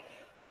 But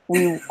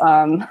we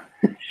Again,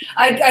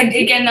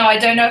 though, I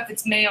don't know if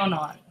it's me or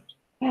not.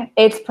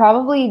 it's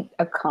probably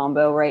a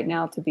combo right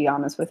now, to be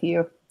honest with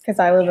you. Because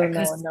I live Yeah, in the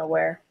middle of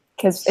nowhere.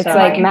 Because it's So-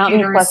 like My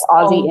Mountain computer plus is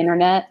Aussie old.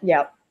 internet.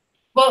 Yep.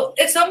 Well,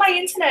 it's not my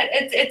internet.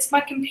 It's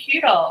my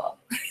computer.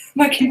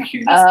 My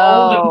computer's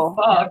Oh. old and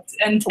fucked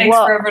and takes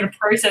Well- forever to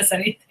process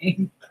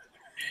anything.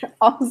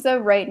 Also,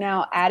 right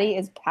now, Addie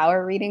is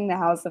power reading the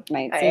House of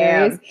Night I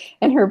series, am.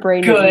 and her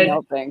brain Good. is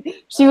melting.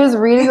 She was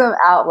reading them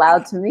out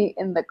loud to me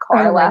in the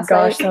car Oh my last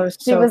gosh, night. that was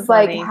She so was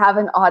funny. like, have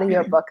an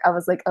audiobook. I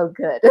was like, oh,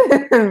 good.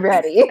 I'm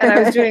ready. And I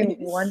was doing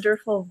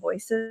wonderful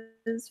voices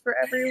for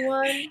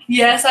everyone.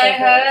 Yes, I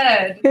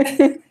heard.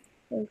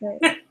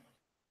 Okay.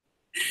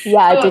 Yeah,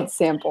 I Oh. did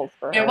samples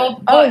for Yeah, her.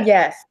 well, Oh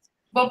yes.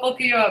 what book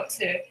are you up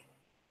to?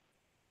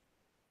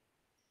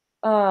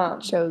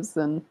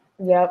 Chosen.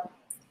 Yep.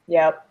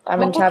 I'm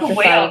What in book are chapter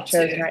we 5 up of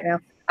Chosen to? right now.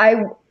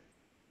 I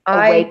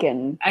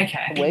Awaken.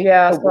 Okay.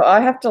 yeah, so I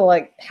have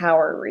to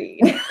power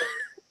read.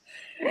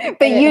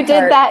 But And you it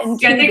did that hurts. in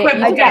 2 Yeah, I think days. we're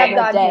You I did okay.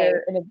 that got in a done day.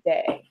 here in a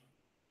day.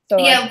 So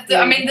Yeah, I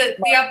I mean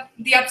read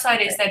the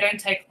upside is they don't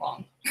take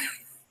long.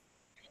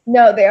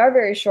 No, they are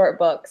very short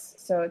books,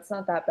 so it's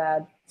not that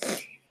bad.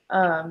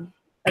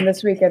 And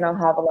this weekend I'll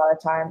have a lot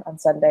of time on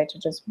Sunday to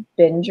just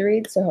binge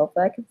read, so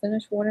hopefully I can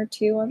finish 1 or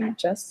 2 on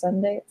just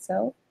Sunday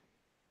itself.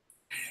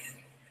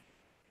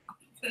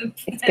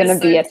 It's gonna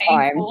be a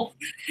time. painful.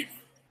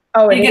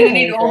 Oh, it You're is gonna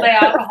need all painful.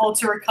 the alcohol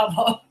to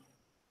recover.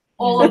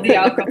 All of the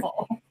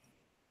alcohol.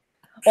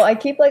 Well, I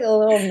keep a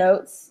little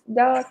notes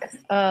doc.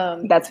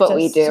 That's what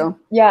we do.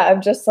 Yeah, of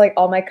just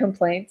all my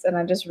complaints, and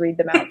I just read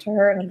them out to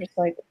her, and I'm just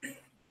like,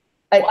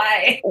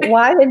 Why?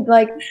 why did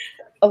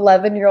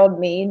 11-year-old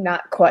me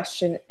not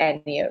question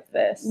any of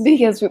this?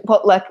 Because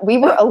we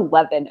were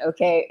 11,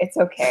 okay? It's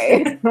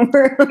okay.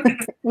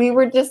 We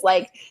were just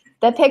like,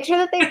 the picture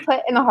that they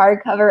put in the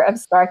hardcover of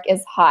Stark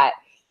is hot.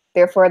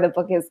 Therefore, the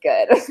book is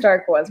good.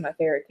 Stark was my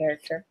favorite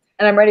character,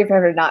 and I'm ready for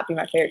her to not be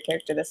my favorite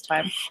character this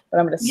time. But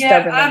I'm going to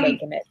Yeah, stubbornly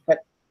making it.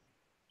 But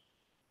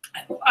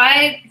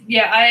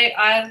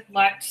I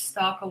liked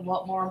Stark a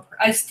lot more.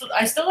 I still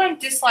don't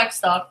dislike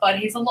Stark, but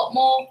he's a lot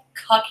more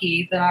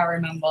cucky than I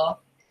remember.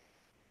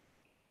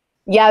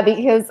 Yeah,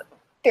 because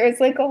there's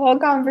a whole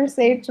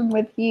conversation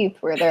with Heath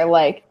where they're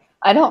like,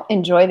 I don't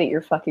enjoy that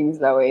you're fucking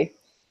Zoe.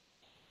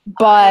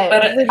 But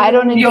I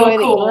don't You're enjoy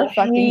that cool. you're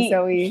fucking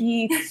Zoe.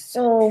 He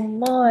so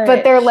much.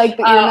 But they're like,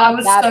 but you're I not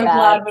was that so bad.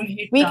 glad when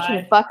he We died.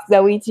 can fuck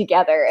Zoe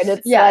together. And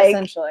it's yeah, like,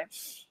 essentially.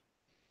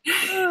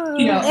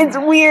 Yeah. it's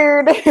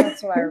weird.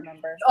 That's what I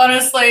remember.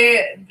 Honestly,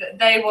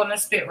 they want to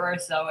spit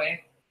roast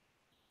Zoe.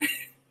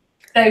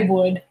 They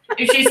would.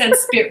 If she said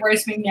spit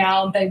roast me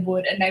now, they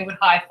would, and they would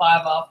high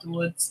five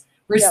afterwards.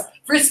 Yep.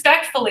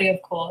 Respectfully, of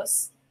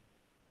course.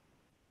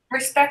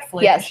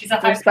 Respectfully, Yes, she's a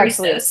high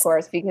respectfully, of priestess.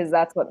 course, because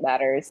that's what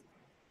matters.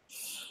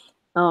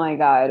 Oh my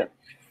god.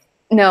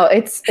 No,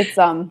 it's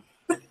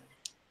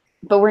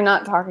but we're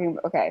not talking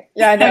okay.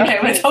 Yeah, I know. Okay,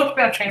 we're talking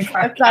about train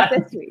That's not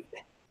this week.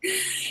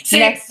 See,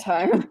 Next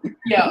time.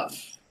 yeah.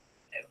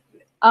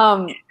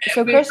 So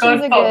We've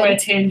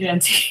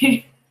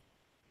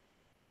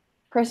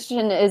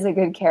Christian is a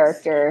good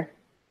character.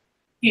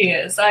 He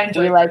is. I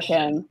enjoy We like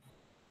Christian.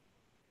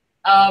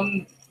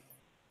 him.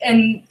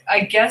 And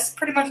I guess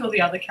pretty much all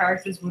the other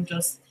characters will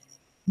just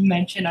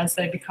mention as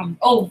they become.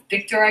 Oh,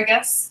 Victor, I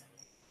guess.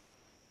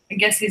 I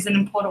guess he's an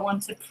important one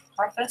to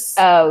preface.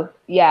 Oh,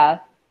 yeah.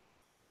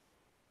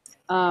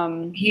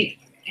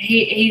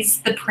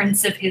 He's the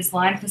prince of his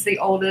line because the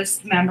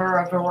oldest member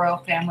of a royal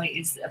family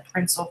is a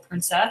prince or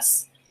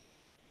princess.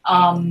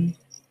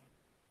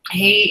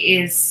 He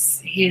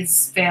is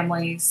his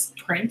family's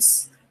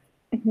prince,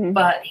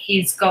 but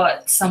he's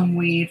got some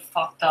weird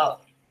fucked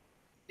up.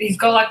 He's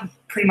got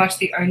pretty much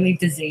the only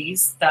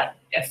disease that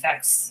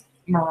affects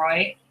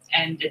Moroi,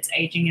 and it's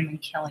aging him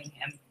and killing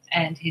him.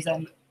 And he's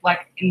in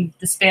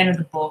the span of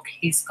the book,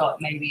 he's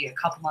got maybe a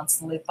couple months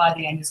to live. By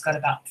the end, he's got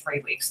about 3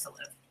 weeks to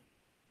live.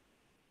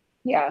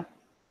 Yeah.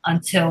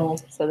 Until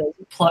So the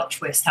plot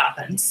twist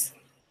happens.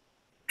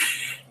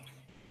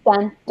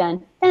 dun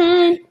dun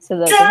dun. So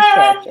those are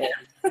Dun! the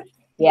characters.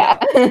 Yeah.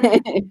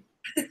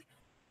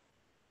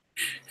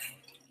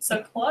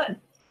 So plot.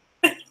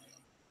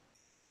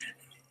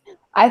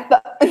 I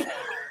thought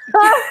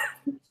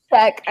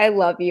Beck, I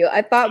love you.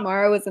 I thought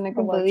Mara was in a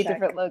completely check.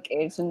 different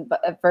location,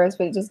 but at first,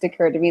 it just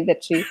occurred to me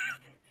that she's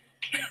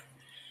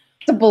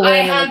a balloon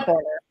in the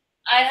corner.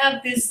 I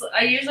have this.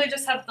 I usually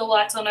just have the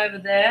lights on over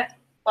there,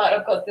 but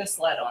I've got this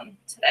light on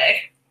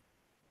today.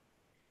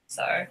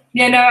 So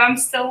yeah, no, I'm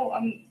still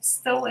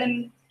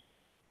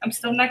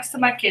next to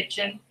my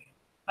kitchen.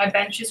 My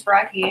bench is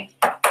right here,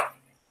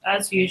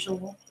 as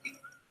usual.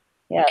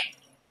 Yeah.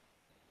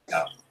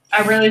 Oh,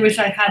 I really wish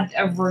I had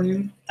a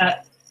room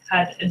that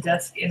had a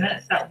desk in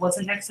it that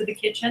wasn't next to the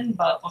kitchen,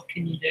 but what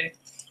can you do?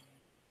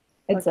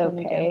 It's What can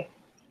we okay.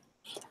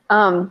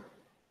 The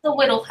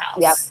little house.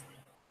 Yep.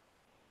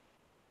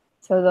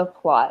 So the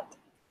plot.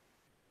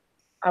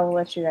 I will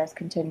let you guys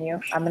continue.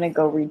 I'm gonna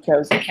go read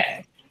Cozy.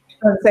 Okay.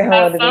 Say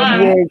hello Have to fun.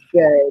 them.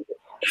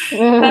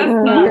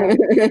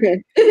 You're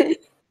good.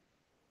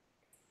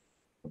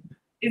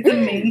 Is it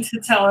mean to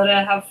tell her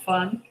to have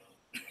fun?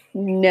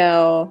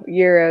 No,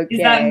 you're okay.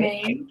 Is that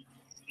mean?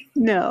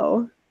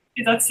 No.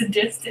 Is that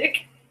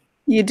sadistic?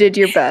 You did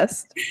your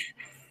best.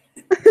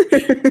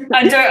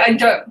 I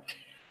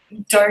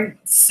don't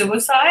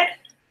suicide.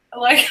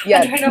 Like,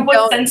 Yes, I don't know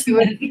what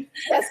sentiment.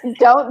 Yes,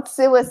 don't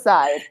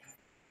suicide.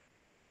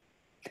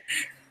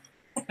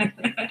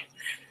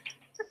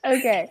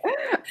 Okay.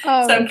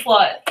 So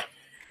plot.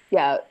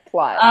 Yeah,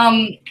 plot.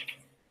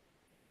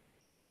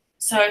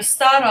 So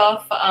start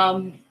off,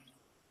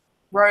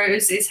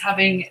 Rose is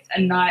having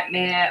a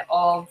nightmare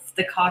of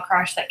the car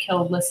crash that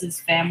killed Liz's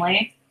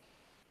family.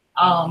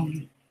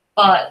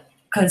 But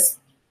because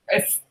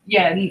if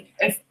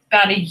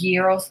about a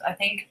year or I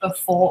think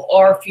before,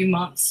 or a few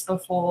months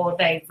before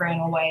they ran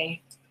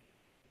away,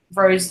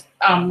 Rose,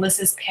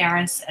 Liz's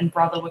parents and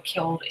brother were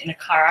killed in a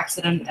car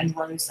accident, and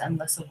Rose and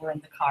Lisa were in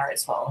the car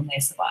as well, and they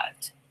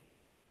survived.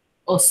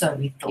 Or so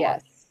we thought.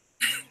 Yes.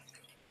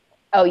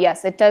 Oh,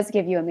 yes, it does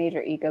give you a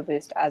major ego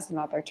boost as an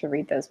author to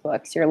read those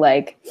books. You're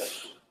like,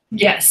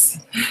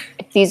 yes,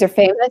 if these are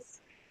famous,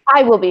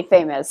 I will be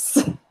famous.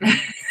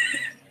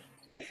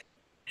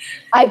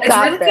 I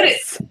got really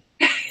this.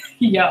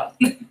 Yeah.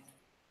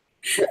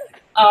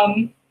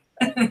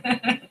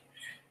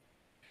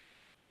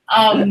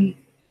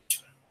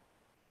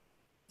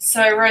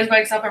 So Rose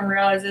wakes up and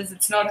realizes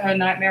it's not her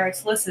nightmare,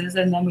 it's Lys's,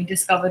 and then we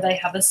discover they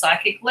have a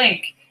psychic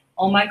link.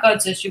 Oh my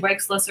god, so she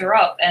wakes Lyssa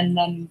up, and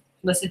then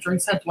Lyssa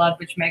drinks her blood,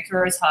 which makes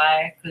Rose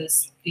high,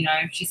 because, you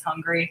know, she's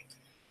hungry.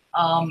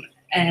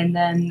 And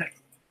then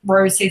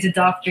Rose sees a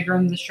dark figure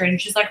in the street, and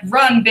she's like,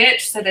 run,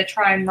 bitch! So they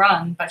try and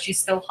run, but she's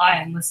still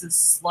high, and Lyssa's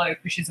slow,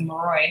 because she's a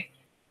Moroi.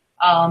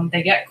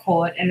 They get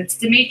caught, and it's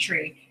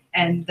Dimitri,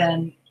 and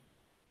then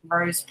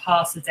Rose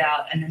passes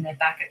out, and then they're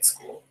back at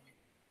school.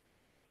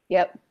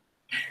 Yep.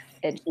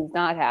 And she's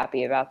not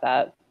happy about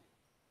that.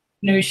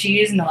 No, she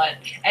is not.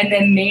 And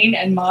then mean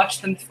and march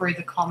them through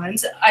the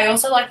commons. I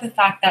also like the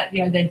fact that,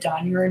 you know, their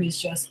dining room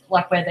is just,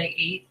 like, where they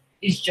eat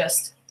is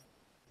just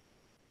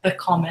the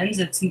commons.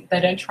 They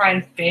don't try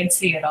and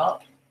fancy it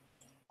up,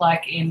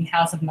 like in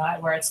House of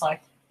Night, where it's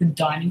like the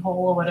dining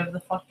hall or whatever the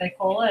fuck they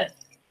call it.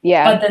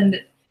 Yeah.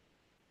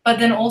 But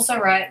then also,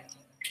 right,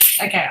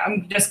 okay,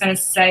 I'm just going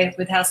to say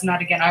with House of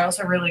Night again, I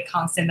also really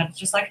can't stand that. It's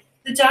just like,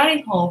 the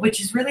dining hall, which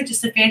is really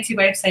just a fancy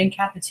way of saying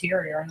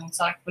cafeteria. And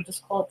it's like, we'll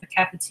just call it the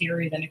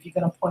cafeteria then if you're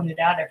going to point it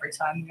out every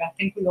time. I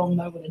think we all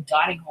know what a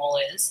dining hall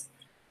is.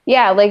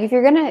 Yeah, like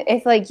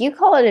if like you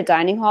call it a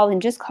dining hall, then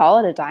just call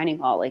it a dining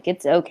hall. Like,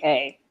 it's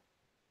okay.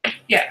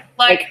 Yeah,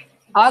 look,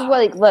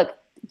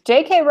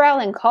 J.K.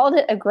 Rowling called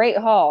it a great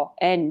hall,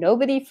 and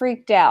nobody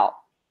freaked out.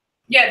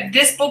 Yeah,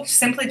 this book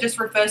simply just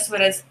refers to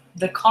it as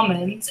the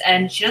commons,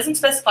 and she doesn't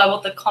specify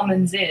what the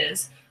commons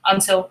is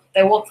until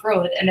they walk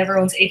through it and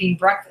everyone's eating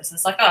breakfast.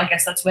 It's like, oh, I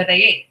guess that's where they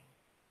eat.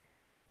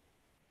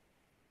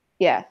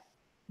 Yeah.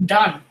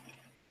 Done.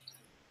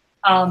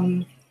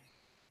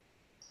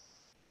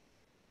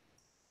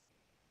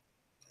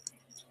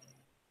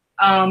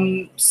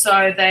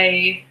 So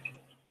they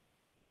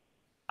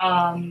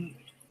oh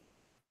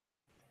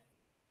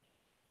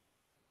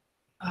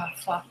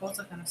fuck, what was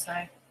I gonna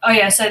say? Oh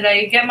yeah, so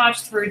they get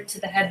marched through to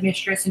the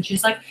headmistress, and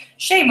she's like,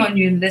 shame on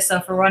you,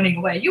 Lyssa, for running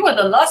away. You are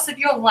the last of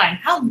your line.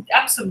 How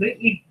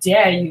absolutely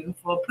dare you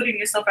for putting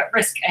yourself at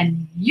risk,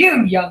 and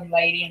you, young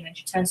lady. And then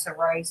she turns to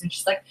Rose, and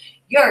she's like,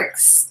 you're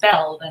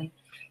expelled. And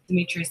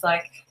Dimitri's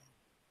like,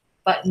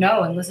 but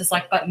no. And Lyssa's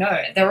like, but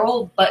no. They're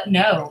all but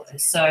no.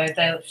 So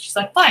she's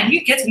like, fine,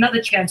 you get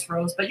another chance,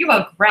 Rose, but you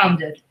are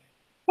grounded.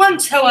 One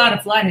toe out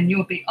of line and you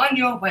will be on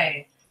your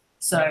way.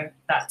 So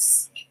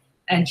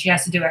and she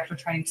has to do extra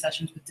training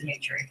sessions with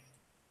Dimitri.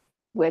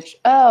 Which,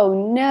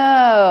 oh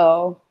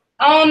no.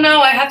 Oh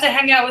no, I have to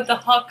hang out with the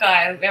hot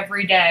guy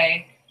every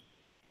day.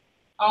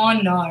 Oh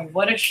no,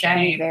 what a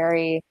shame.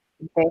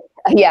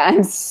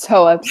 I'm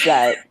so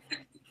upset.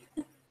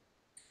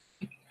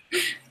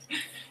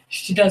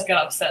 She does get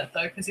upset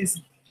though, because he's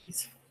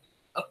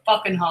a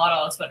fucking hard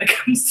ass when it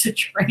comes to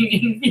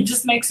training. He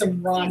just makes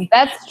him run.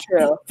 That's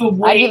true. For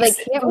weeks.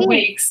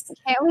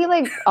 Can't we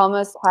like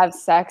almost have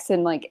sex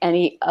in like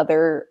any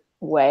other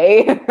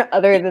way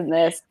other than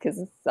this? Because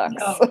it sucks.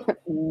 No.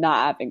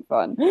 Not having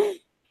fun.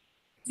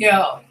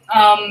 Yeah.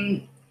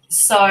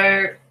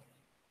 So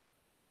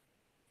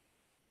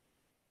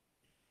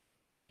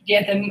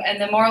yeah,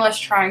 they're more or less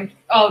trying.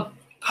 A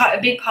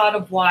big part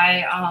of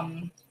why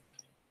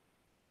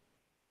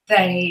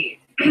they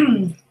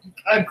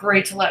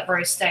agree to let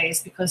Rose stay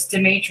is because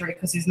Dimitri,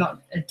 because he's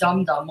not a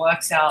dum-dum,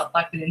 works out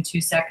like within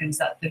 2 seconds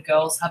that the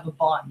girls have a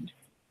bond,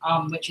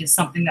 which is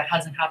something that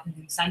hasn't happened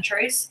in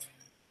centuries,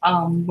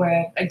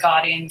 where a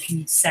guardian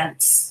can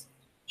sense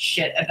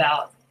shit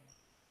about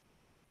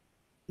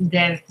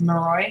Dev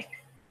Moroi.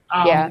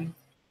 Yeah.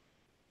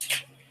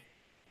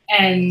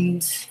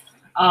 And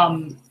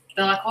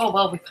they're like, oh,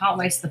 well, we can't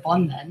waste the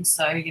bond then.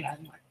 So,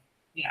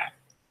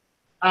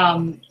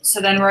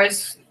 so then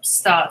Rose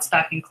starts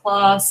back in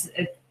class.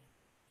 It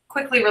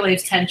quickly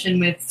relieves tension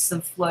with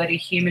some flirty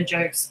humor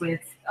jokes with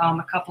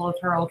a couple of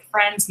her old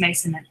friends,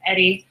 Mason and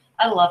Eddie.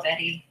 I love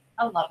Eddie.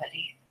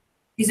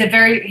 He's He's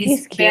barely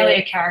cute.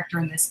 a character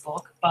in this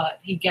book, but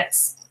he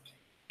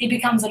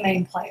becomes a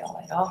main player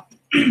later.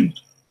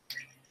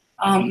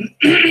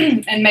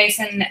 And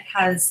Mason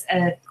has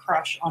a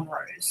crush on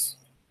Rose.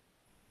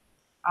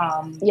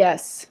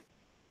 Yes.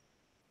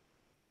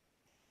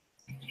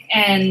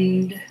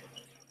 And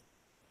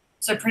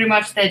so pretty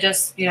much they're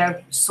just,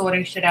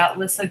 sorting shit out.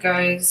 Lissa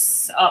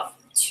goes up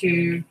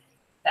to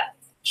that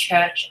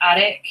church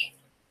attic,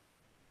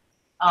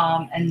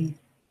 and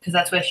because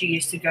that's where she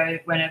used to go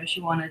whenever she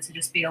wanted to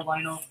just be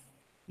alone or,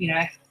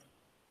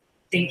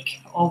 think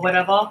or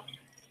whatever.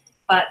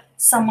 But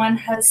someone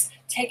has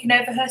taken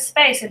over her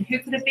space, and who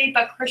could it be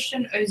but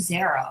Christian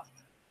Ozera?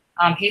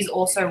 He's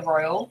also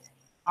royal,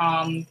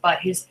 but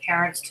his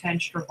parents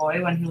turned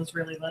Stravoy when he was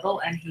really little,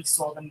 and he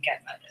saw them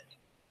get murdered.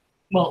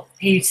 Well,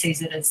 he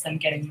sees it as them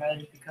getting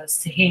murdered because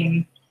to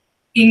him,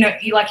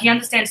 he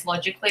understands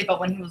logically, but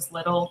when he was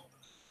little,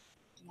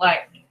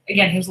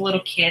 he was a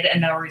little kid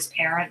and they were his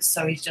parents,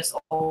 so he's just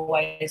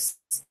always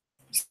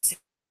seen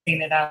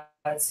it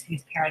as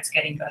his parents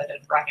getting murdered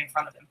right in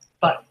front of him.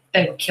 But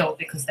they were killed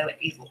because they were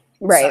evil.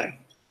 Right.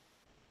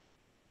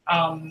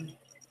 So,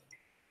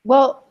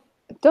 well,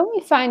 don't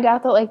we find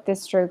out that the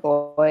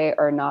Strigoi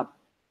are not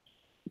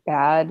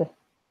bad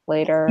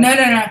later? No,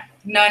 they're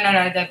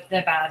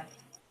bad.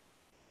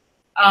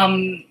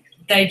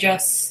 They're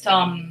just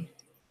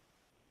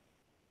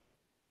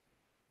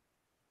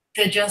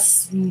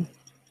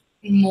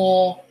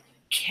more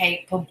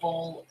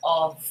capable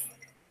of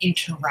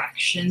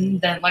interaction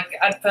than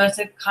at first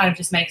it kind of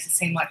just makes it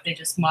seem like they're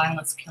just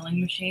mindless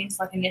killing machines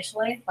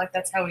initially.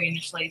 That's how we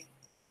initially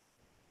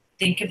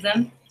think of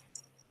them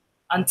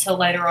until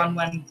later on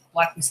when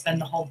we spend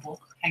the whole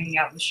book hanging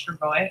out with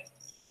Strigoi.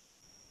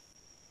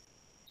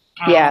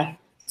 Yeah.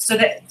 So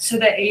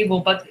they're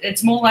evil, but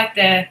it's more like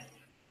they're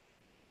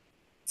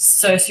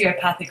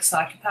sociopathic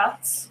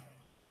psychopaths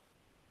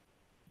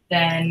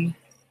than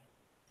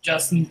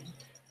just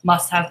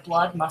must have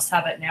blood, must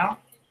have it now.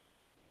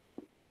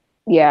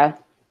 Yeah.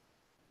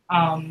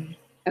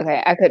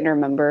 Okay, I couldn't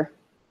remember.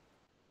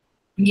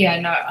 Yeah,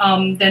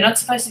 no. They're not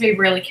supposed to be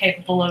really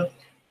capable of.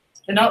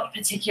 They're not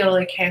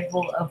particularly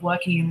capable of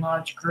working in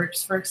large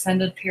groups for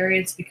extended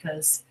periods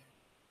because,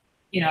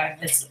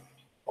 it's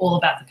all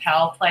about the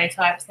power play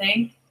type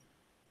thing.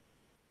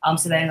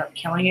 So they end up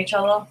killing each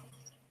other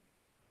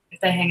if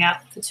they hang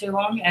out for too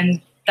long,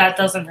 and that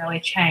doesn't really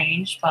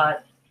change.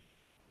 But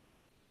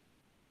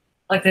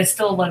there's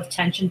still a lot of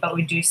tension, but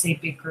we do see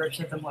big groups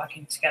of them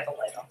working together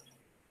later.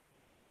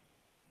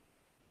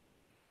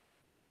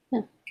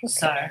 Okay.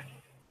 So,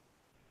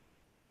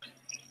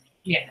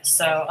 yeah.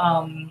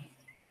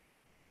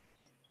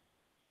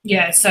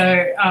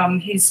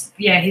 His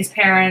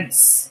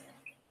parents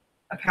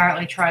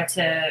apparently tried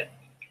to,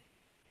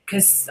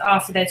 because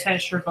after they turned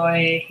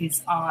Strigoi,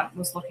 his aunt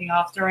was looking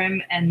after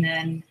him, and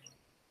then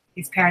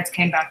his parents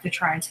came back to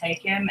try and take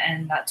him,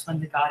 and that's when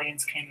the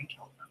Guardians came and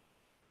killed him.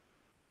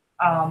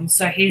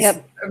 So he's,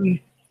 Yep.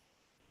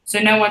 so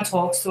no one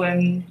talks to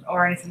him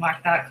or anything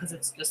like that because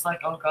it's just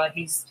oh god,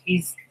 he's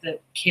the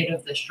kid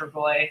of the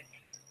Strigoi.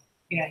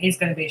 He's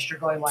going to be a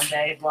Strigoi one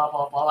day. Blah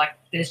blah blah.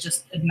 There's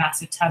just a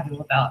massive taboo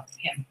about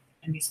him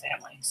and his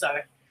family.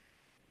 So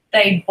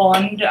they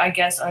bond, I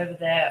guess, over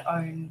their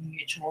own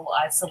mutual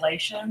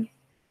isolation.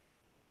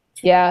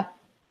 Yeah.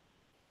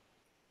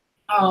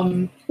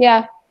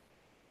 Yeah.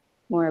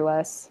 More or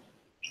less.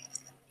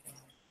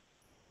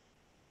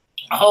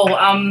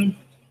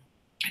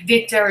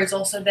 Victor is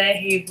also there.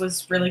 He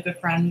was really good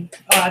friend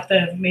at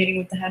the meeting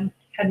with the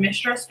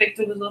headmistress.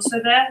 Victor was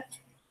also there.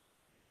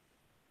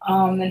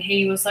 And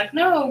he was like,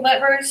 no,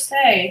 let Rose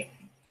stay.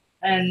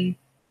 And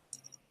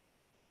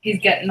he's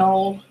getting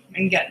old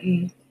and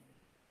getting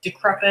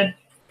decrepit.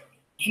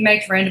 He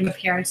makes random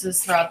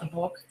appearances throughout the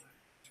book.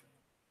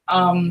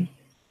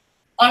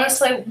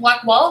 Honestly,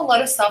 while a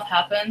lot of stuff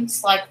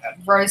happens,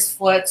 Rose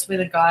flirts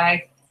with a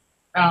guy,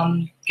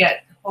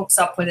 hooks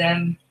up with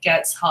him,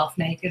 gets half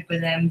naked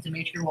with him.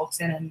 Dimitri walks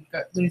in and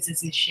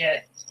loses his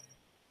shit.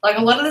 A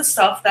lot of the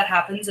stuff that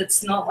happens,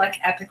 it's not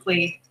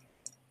epically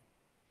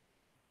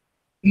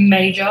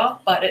major,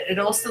 but it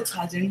all still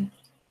ties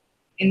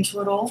into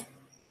it all.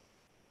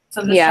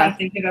 So I'm just trying to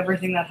think of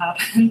everything that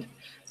happened.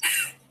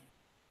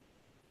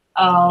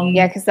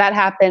 Yeah, because that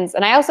happens.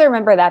 And I also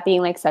remember that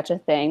being like such a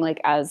thing,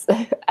 like as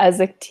as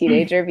a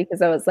teenager,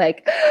 because I was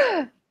like,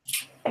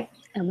 oh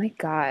my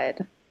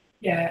God.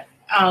 Yeah.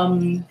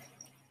 And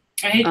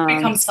he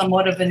becomes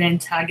somewhat of an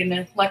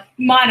antagonist, like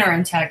minor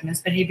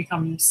antagonist, but he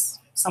becomes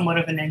somewhat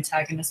of an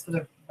antagonist for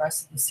the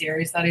rest of the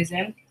series that he's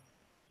in.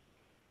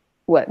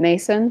 What,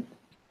 Mason?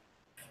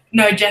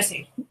 No,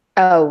 Jesse.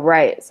 Oh,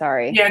 right.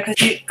 Sorry. Yeah,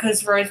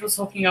 because Rose was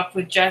hooking up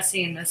with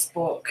Jesse in this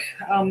book.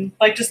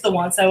 Like just the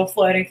once they were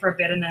flirting for a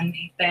bit, and then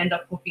they end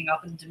up hooking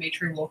up, and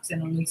Dimitri walks in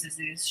and loses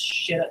his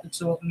shit at the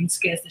two of them and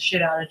scares the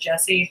shit out of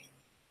Jesse.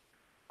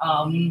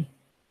 But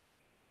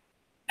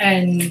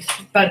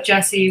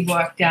Jesse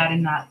worked out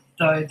in that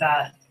though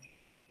that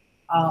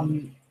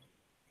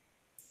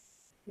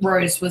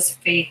Rose was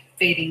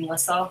feeding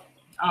Lissa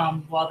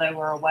while they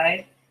were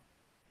away,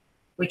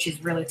 which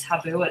is really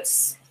taboo.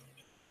 It's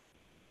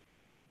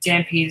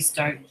Dampies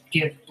don't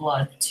give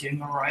blood to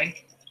Moroi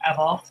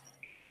ever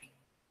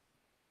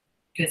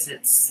because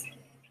it's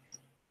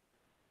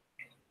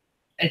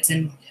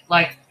in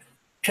like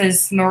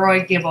because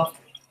Moroi give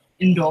off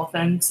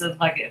endorphins, so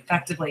like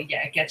effectively,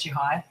 yeah, it gets you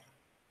high.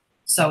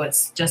 So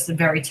it's just a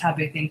very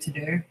taboo thing to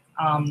do.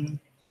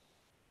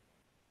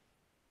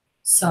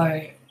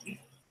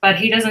 But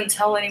he doesn't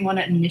tell anyone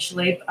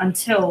initially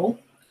until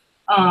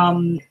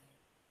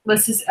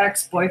Lissa's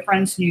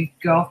ex-boyfriend's new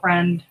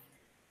girlfriend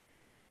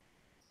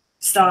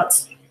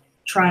starts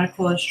trying to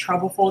cause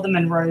trouble for them,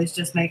 and Rose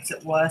just makes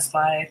it worse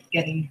by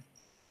getting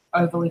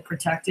overly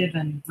protective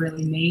and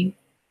really mean.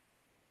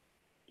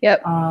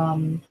 Yep.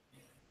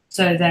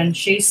 So then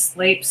she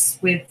sleeps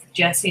with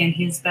Jesse and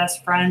his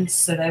best friend,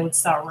 so they would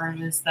start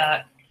rumors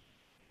that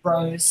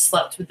Rose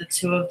slept with the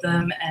two of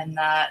them and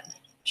that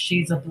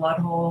she's a blood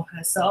whore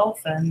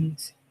herself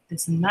and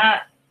this and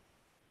that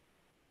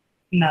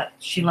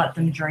she let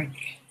them drink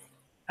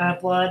her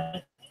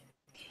blood.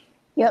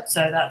 Yep.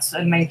 So that's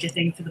a major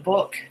thing for the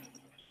book.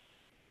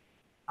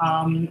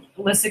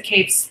 Lissa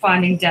keeps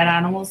finding dead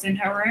animals in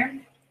her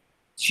room.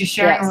 She's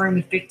sharing a room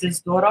with Victor's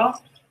daughter.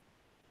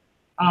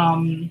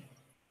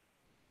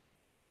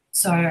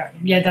 So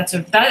yeah, that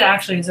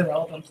actually is a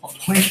relevant plot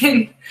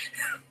point.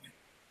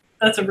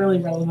 That's a really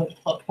relevant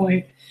plot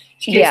point.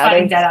 She keeps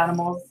finding dead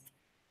animals.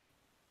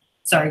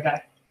 Sorry, go.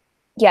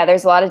 Yeah,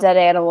 there's a lot of dead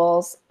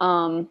animals.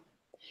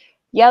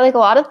 Yeah, like a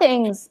lot of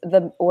things,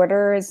 the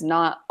order is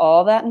not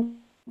all that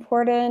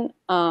important.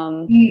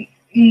 No,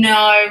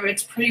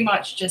 it's pretty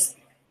much just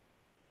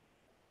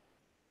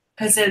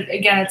because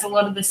again, it's a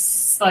lot of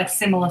this like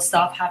similar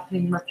stuff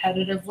happening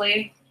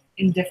repetitively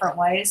in different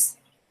ways.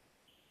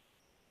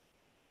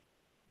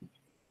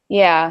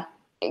 Yeah,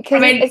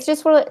 because it's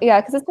just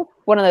because it's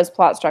one of those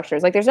plot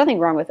structures. Like, there's nothing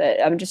wrong with it.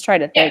 I'm just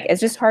trying to think. Yeah.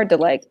 It's just hard to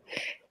like.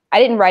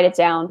 I didn't write it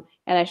down,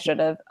 and I should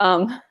have.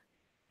 But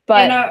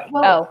I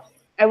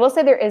will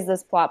say there is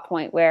this plot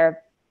point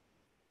where,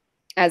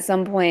 at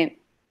some point,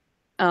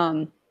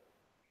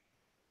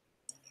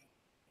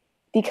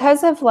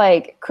 because of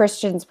like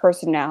Christian's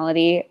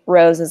personality,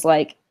 Rose is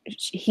like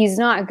he's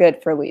not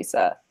good for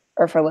Lisa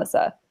or for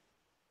Lissa.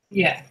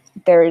 Yeah,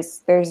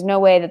 there's no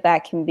way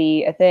that can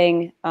be a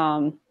thing.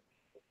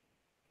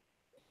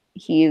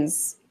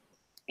 He's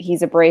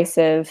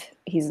abrasive.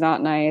 He's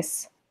not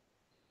nice.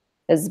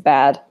 This is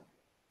bad.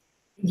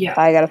 Yeah,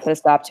 I gotta put a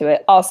stop to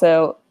it.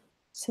 Also,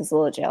 she's a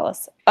little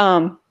jealous.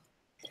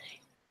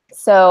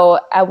 So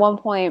at one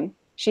point,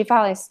 she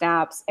finally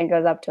snaps and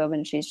goes up to him,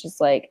 and she's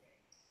just like,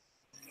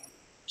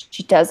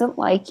 she doesn't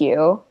like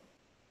you,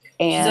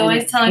 and she's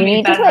always telling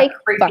me about how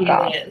creepy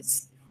it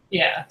is.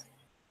 Yeah,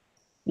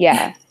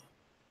 yeah,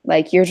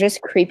 like you're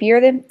just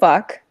creepier than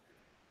fuck,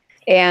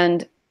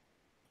 and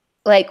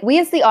like we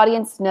as the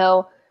audience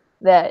know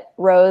that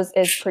Rose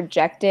is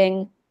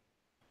projecting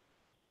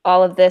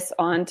all of this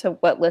onto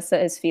what Lissa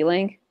is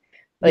feeling.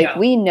 Like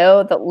we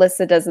know that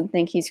Lissa doesn't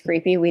think he's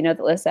creepy. We know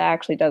that Lissa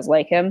actually does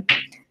like him.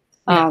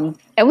 And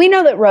we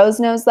know that Rose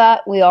knows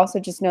that. We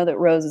also just know that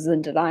Rose is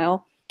in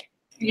denial.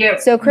 Yeah.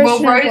 So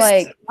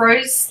Christian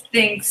Rose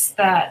thinks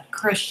that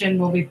Christian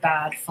will be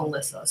bad for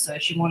Lissa. So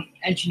she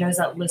knows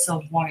that Lissa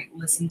won't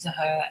listen to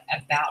her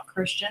about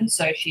Christian.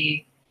 So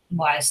she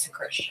lies to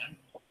Christian.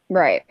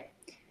 Right.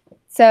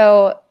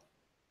 So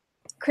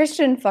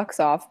Christian fucks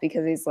off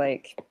because he's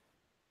like,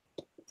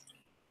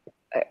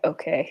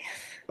 okay,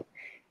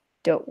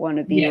 don't want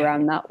to be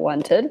around not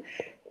wanted.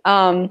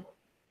 And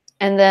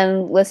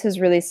then Lissa's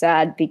really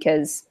sad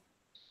because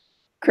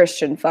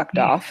Christian fucked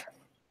off.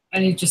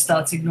 And he just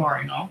starts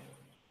ignoring her.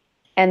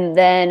 And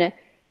then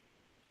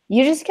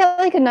you just get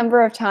like a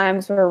number of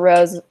times where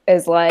Rose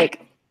is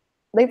like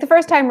the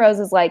first time Rose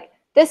is like,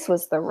 this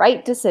was the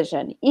right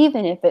decision,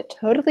 even if it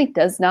totally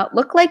does not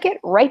look like it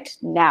right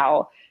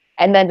now.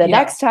 And then the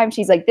next time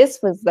she's like, this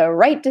was the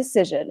right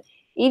decision,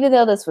 even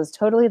though this was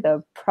totally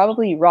the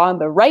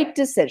right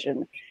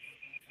decision.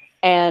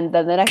 And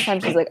then the next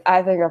time she's like,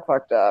 I think I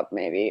fucked up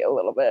maybe a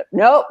little bit.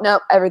 Nope,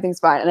 everything's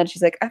fine. And then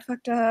she's like, I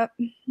fucked up.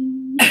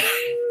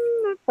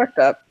 I fucked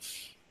up.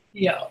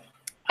 Yeah.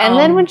 And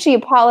then when she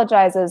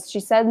apologizes, she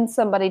sends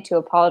somebody to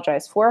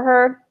apologize for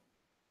her.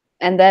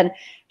 And then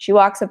she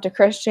walks up to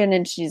Christian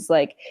and she's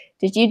like,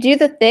 did you do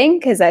the thing?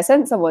 Because I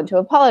sent someone to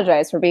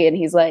apologize for me. And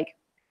he's like,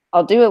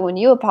 I'll do it when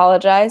you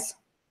apologize.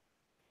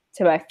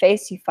 To my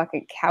face, you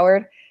fucking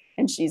coward.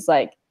 And she's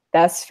like,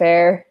 that's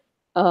fair.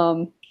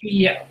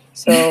 Yeah.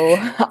 So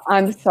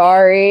I'm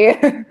sorry.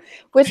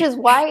 Which is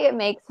why it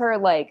makes her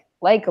like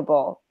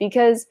likable.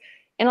 Because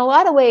in a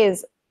lot of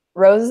ways,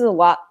 Rose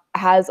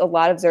has a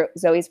lot of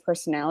Zoe's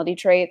personality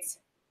traits.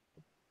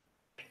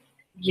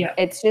 Yeah.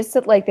 It's just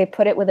that like they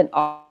put it with an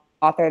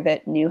author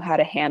that knew how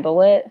to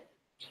handle it.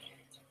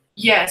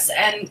 Yes,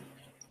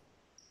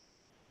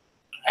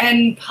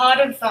 and part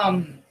of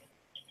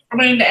I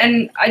mean,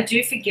 and I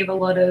do forgive a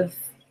lot of,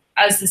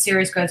 as the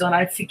series goes on,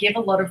 I forgive a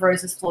lot of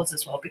Rose's flaws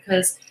as well,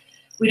 because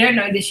we don't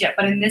know this yet,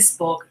 but in this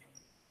book,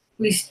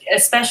 we,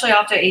 especially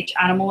after each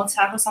animal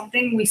attack or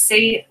something, we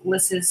see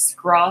Lys's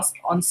grasp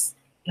on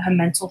her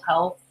mental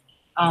health,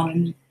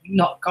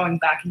 not going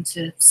back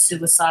into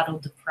suicidal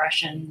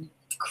depression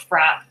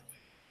crap.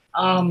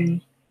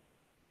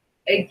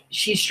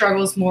 She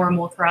struggles more and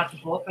more throughout the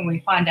book, and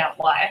we find out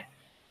why.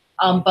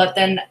 But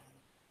then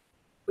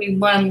we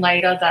learn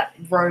later that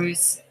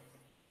Rose,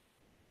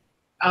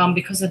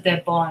 because of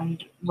their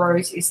bond,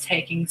 Rose is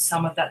taking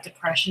some of that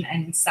depression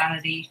and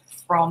insanity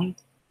from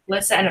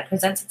Lyssa, and it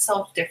presents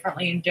itself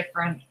differently in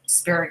different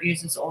spirit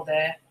users or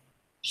their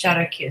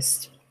shadow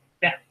kissed,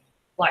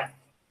 like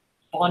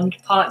bond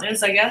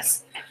partners, I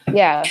guess.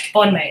 Yeah.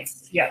 Bond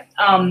mates. Yeah.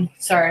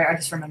 Sorry, I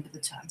just remembered the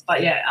term.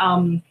 But yeah.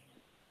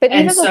 But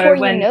even before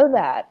you know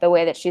that, the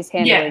way that she's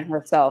handling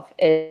herself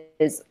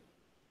is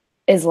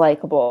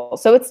likable.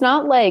 So it's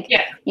not like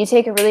you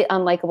take a really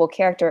unlikable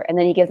character and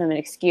then you give them an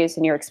excuse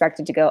and you're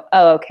expected to go,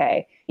 oh,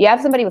 okay. You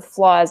have somebody with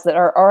flaws that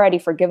are already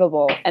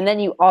forgivable, and then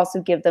you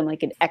also give them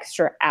like an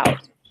extra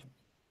out.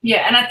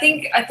 Yeah, and I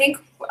think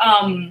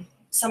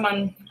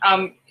someone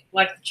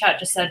like the chat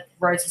just said,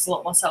 Rose is a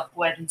lot more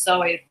self-aware than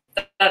Zoe.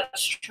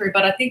 That's true,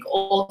 but I think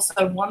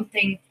also one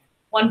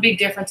big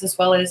difference as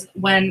well is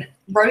when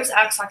Rose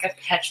acts like a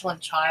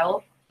petulant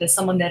child, there's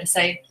someone there to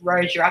say,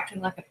 Rose, you're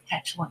acting like a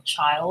petulant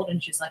child.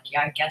 And she's like,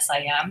 yeah, I guess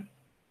I am.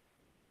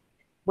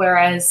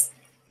 Whereas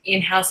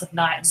in House of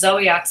Night,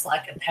 Zoe acts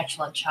like a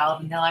petulant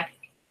child. And they're like,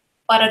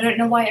 but I don't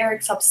know why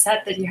Eric's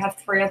upset that you have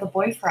 3 other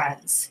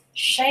boyfriends.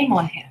 Shame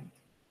on him.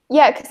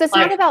 Yeah, because it's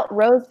not about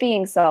Rose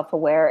being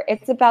self-aware.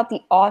 It's about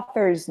the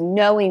authors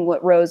knowing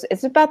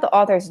it's about the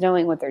authors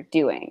knowing what they're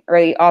doing,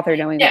 or the author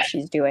knowing what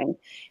she's doing.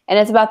 And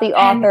it's about the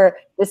author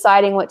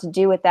deciding what to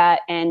do with that.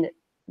 And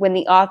when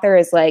the author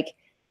is like,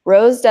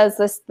 Rose does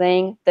this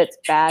thing that's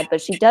bad, but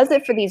she does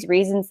it for these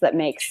reasons that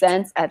make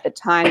sense at the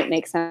time. It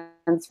makes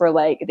sense for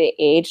like the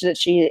age that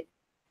she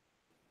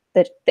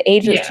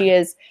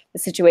is, the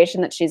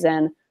situation that she's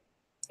in,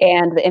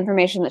 and the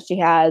information that she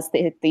has,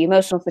 the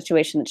emotional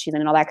situation that she's in,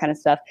 and all that kind of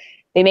stuff.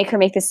 They make her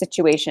make this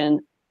decision.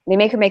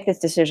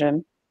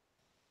 And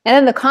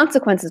then the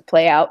consequences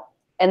play out.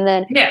 And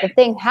then the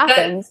thing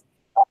happens.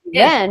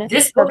 Then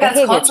this book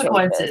has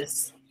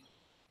consequences.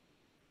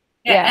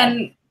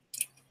 And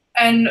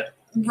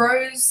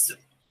Rose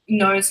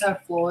knows her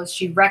flaws.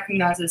 She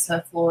recognizes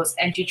her flaws,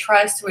 and she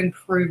tries to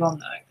improve on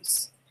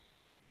those.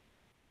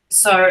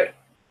 So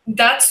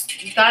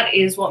that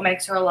is what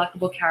makes her a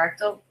likable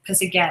character.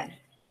 Because again,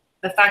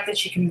 the fact that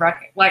she can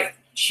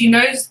she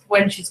knows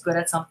when she's good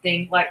at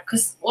something.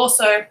 Because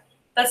also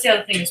that's the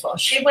other thing as well.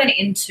 She went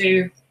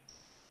into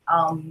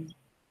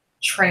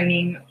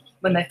training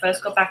when they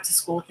first got back to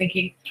school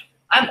thinking,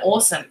 I'm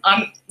awesome.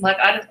 I'm like,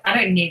 I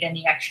don't need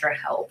any extra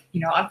help.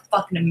 You know, I'm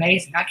fucking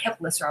amazing. I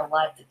kept Lyssa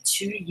alive for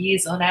 2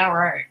 years on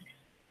our own.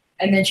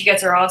 And then she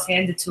gets her ass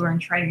handed to her in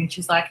training, and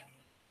she's like,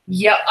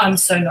 yep, I'm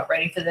so not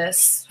ready for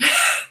this.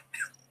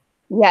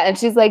 Yeah, and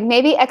she's like,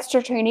 maybe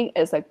extra training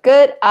is a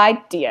good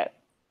idea.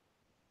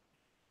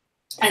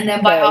 And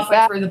then by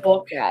halfway through the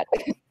book,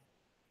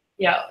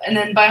 and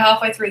then by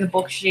halfway through the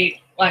book,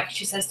 she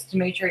says to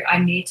Dimitri, I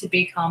need to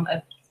become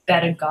a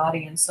better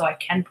guardian so I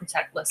can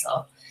protect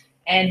Lyssa.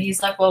 And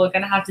he's like, well, we're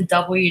going to have to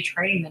double your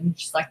training. And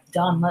she's like,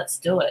 done, let's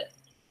do it.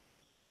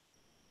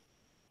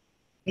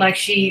 Like,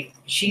 she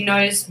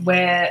knows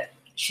where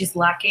she's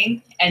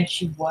lacking, and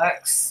she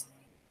works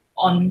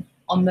on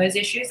those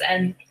issues.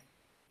 And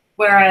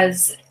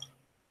whereas,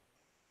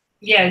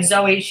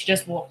 Zoe,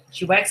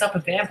 she wakes up a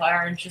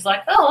vampire, and she's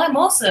like, oh, I'm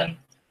awesome,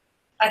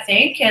 I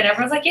think. And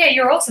everyone's like, yeah,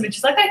 you're awesome. And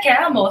she's like, okay,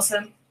 I'm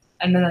awesome.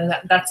 And then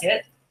that's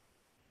it.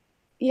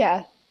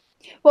 Yeah.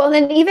 Well, and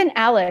then even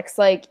Alex,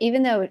 like,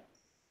 even though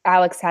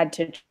Alex had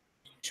to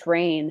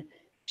train,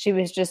 she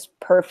was just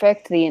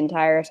perfect the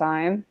entire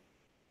time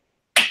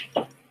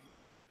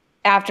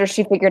after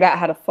she figured out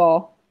how to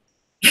fall.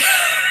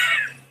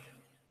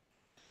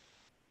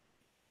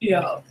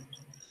 Yeah.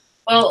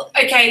 Well,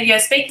 okay, yeah,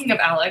 speaking of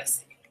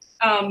Alex,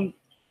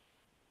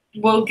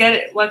 we'll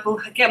get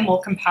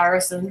more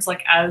comparisons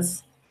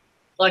as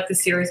the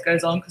series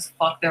goes on, because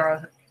there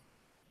are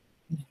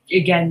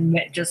again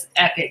just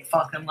epic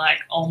fucking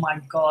oh my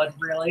god,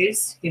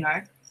 reallys, you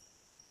know.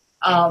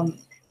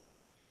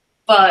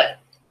 But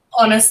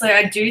honestly,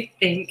 I do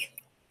think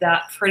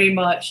that pretty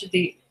much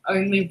the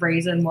only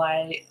reason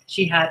why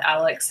she had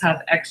Alex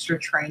have extra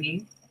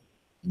training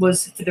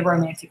was for the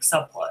romantic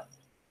subplot.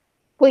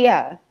 Well,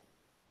 yeah.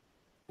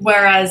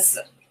 Whereas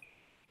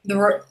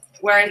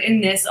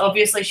in this,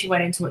 obviously she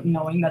went into it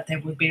knowing that there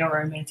would be a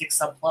romantic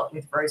subplot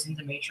with Rose and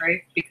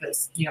Dimitri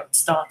because, you know, it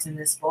starts in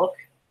this book.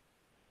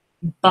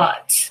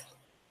 But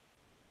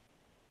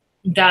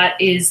that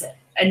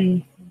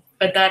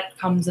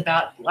comes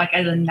about like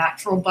as a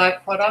natural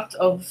byproduct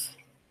of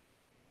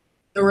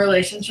the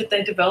relationship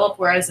they develop,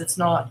 whereas it's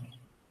not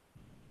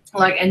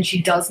like, and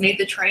she does need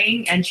the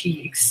training and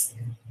she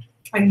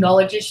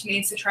acknowledges she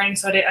needs the training,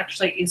 so it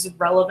actually is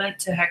relevant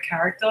to her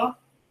character.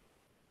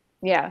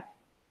 Yeah.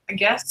 I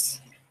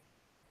guess.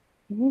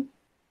 Mm-hmm.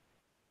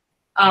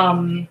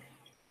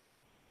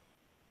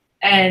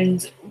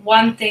 And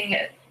one thing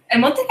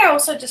I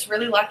also just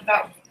really like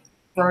about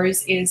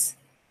Rose is,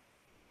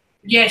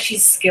 yeah,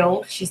 she's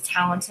skilled, she's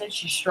talented,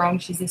 she's strong,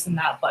 she's this and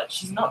that, but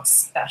she's not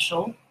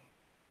special.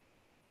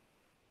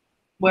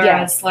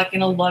 Whereas, like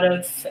in a lot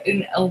of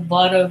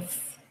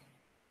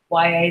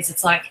YAs,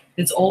 it's like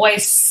there's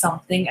always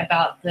something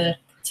about the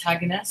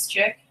protagonist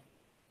chick.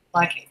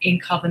 Like in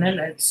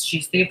Covenant,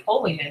 she's the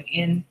Apollyon.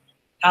 In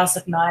House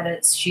of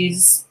Night,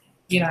 she's,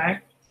 you know,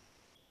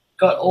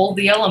 got all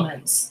the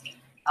elements.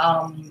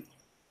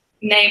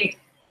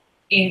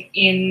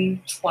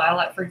 In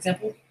Twilight, for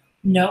example,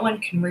 no one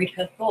can read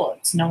her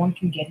thoughts. No one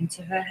can get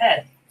into her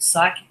head.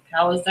 Psychic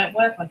powers don't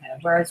work on her.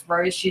 Whereas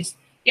Rose, she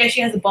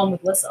has a bond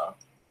with Lyssa,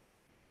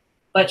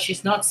 but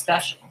she's not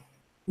special.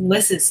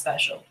 Lyssa's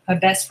special. Her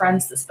best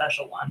friend's the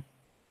special one.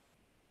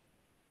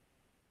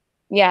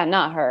 Yeah,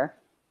 not her.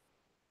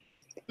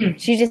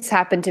 She just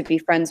happened to be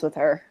friends with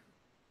her.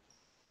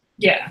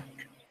 Yeah.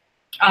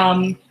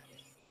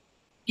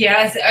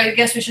 Yeah, I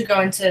guess we should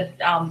go into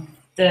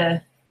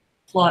the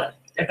plot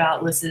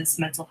about Lyssa's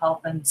mental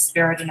health and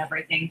spirit and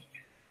everything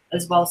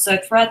as well. So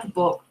throughout the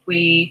book,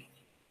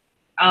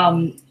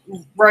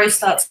 Rose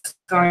starts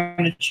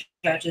going to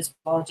church as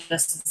well,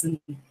 just as a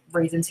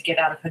reason to get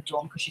out of her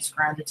dorm because she's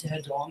grounded to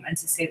her dorm, and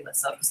to see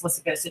Lyssa because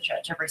Lyssa goes to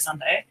church every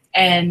Sunday.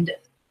 And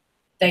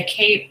they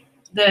keep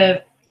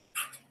the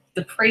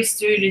priest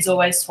dude is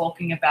always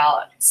talking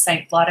about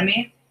Saint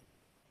Vladimir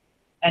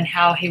and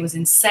how he was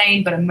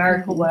insane but a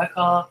miracle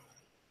worker.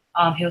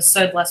 He was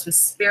so blessed with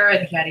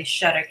spirit. He had his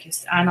shadow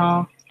kissed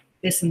Anna,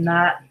 this and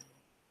that.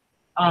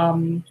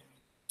 And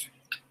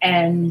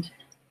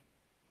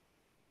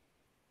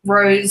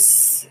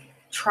Rose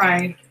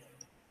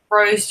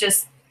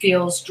just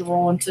feels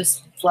drawn to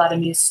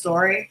Vladimir's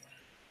story.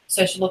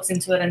 So she looks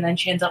into it, and then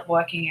she ends up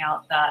working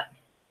out that,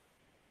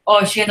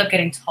 she ends up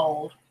getting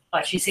told,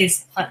 but she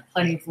sees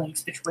plenty of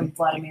links between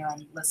Vladimir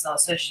and Lyssa.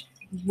 So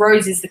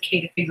Rose is the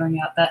key to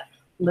figuring out that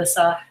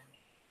Lyssa,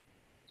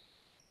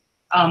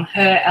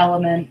 her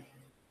element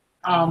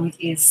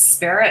is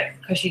spirit,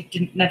 because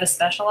she never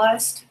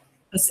specialized,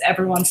 because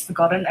everyone's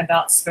forgotten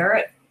about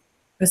spirit,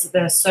 because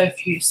there are so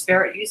few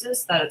spirit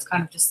users that it's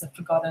kind of just the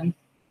forgotten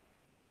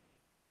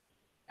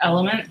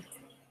element.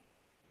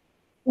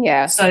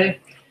 Yeah. So,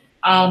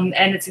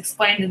 and it's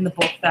explained in the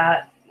book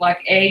that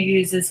like air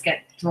users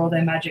draw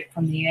their magic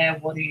from the air,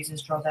 water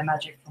users draw their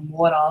magic from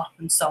water,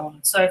 and so on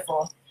and so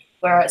forth.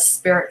 Whereas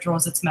spirit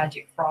draws its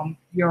magic from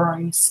your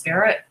own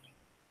spirit,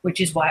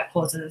 which is why it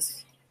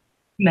causes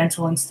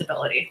mental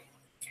instability.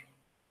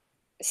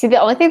 See, the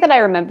only thing that I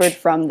remembered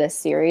from this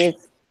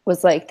series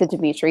was like the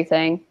Dimitri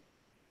thing.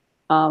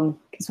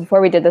 Because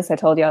before we did this, I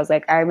told you, I was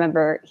like, I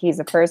remember he's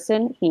a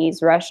person,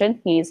 he's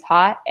Russian, he's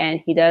hot, and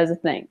he does a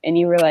thing. And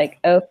you were like,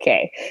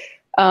 okay.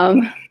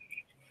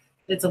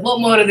 It's a lot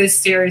more to this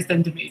series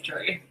than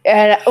Dimitri.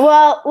 And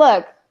well,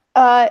 look,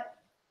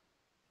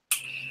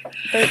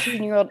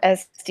 13-year-old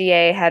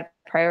SDA had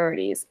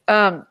priorities.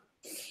 I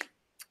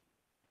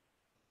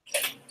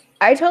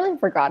totally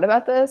forgot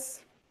about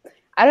this.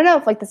 I don't know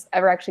if like this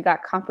ever actually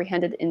got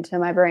comprehended into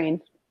my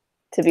brain,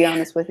 to be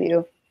honest with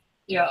you.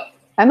 Yeah.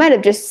 I might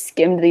have just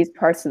skimmed these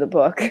parts of the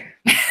book.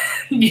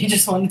 You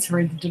just wanted to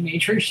read the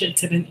Dimitri shit,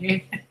 didn't you?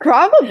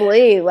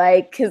 Probably,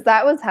 like, because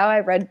that was how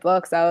I read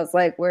books. I was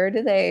like, where's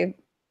the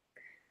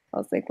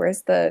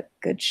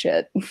good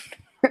shit?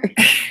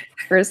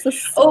 Where's the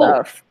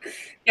stuff?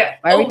 Yeah.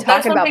 Why are we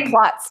talking about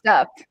plot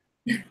stuff?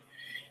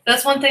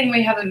 That's one thing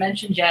we haven't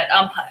mentioned yet.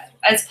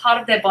 As part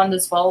of their bond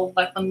as well,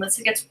 like when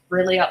Lyssa gets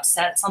really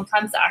upset,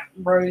 sometimes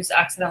Rose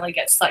accidentally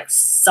gets like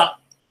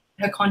sucked.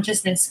 Her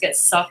consciousness gets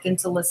sucked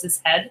into Lyssa's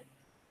head.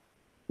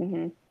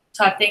 Mm-hmm.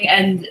 Type thing.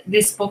 And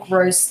this book,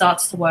 Rose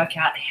starts to work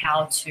out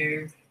how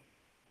to,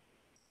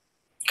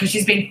 because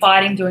she's been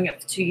fighting doing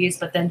it for 2 years,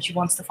 but then she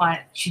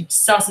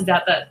susses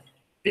out that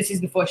this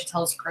is before she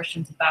tells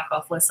Christian to back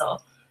off Lyssa,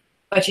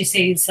 but she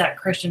sees that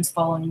Christian's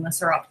following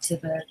Lyssa up to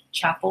the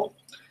chapel,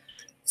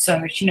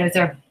 so she knows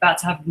they're about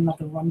to have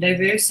another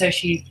rendezvous, so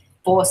she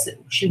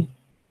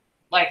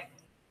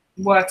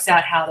works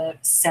out how to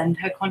send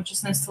her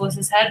consciousness to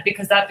Lyssa's head,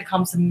 because that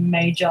becomes a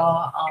major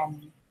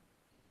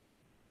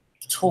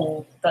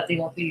tool that the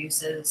author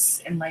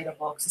uses in later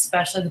books,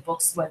 especially the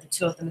books where the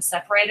two of them are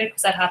separated,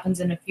 because that happens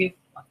in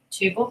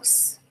two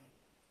books.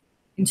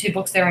 In 2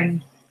 books, they're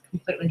in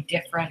completely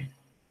different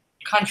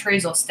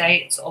countries or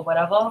states or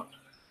whatever.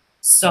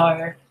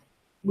 So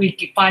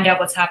we find out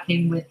what's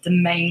happening with the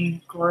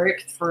main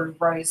group through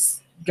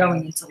Rose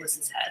going into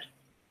Liz's head.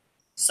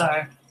 So,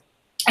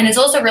 and it's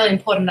also really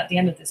important at the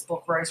end of this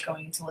book, Rose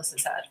going into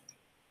Liz's head.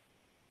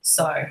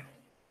 So,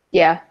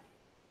 yeah.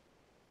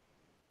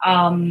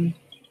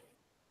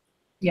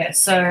 Yeah,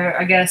 so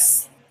I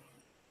guess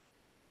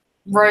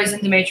Rose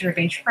and Dimitri have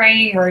been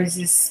training. Rose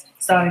is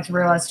starting to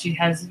realize she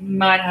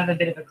might have a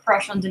bit of a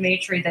crush on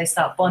Dimitri. They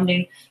start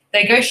bonding.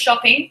 They go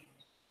shopping.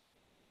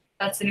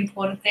 That's an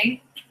important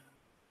thing.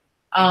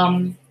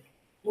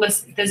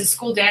 There's a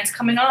school dance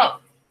coming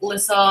up.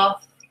 Lissa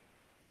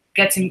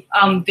gets him.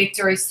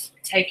 Victor is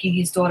taking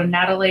his daughter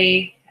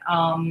Natalie.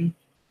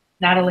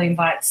 Natalie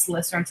invites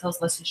Lissa and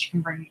tells Lissa she can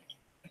bring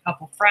a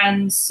couple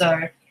friends.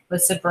 So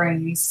Lissa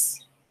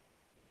brings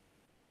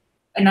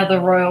another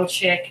royal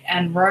chick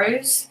and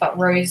Rose, but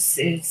Rose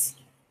is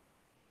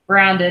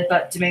grounded,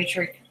 but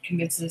Dimitri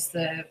convinces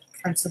the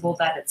principal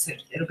that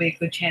it'll be a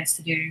good chance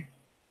to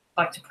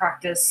to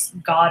practice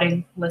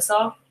guarding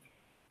Lissa.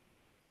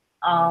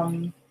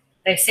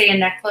 They see a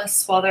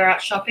necklace while they're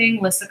out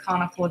shopping. Lissa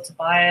can't afford to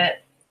buy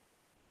it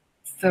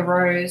for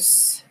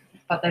Rose,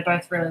 but they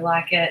both really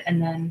like it.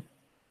 And then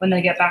when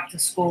they get back to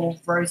school,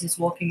 Rose is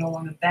walking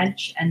along a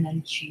bench and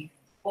then she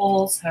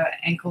falls, her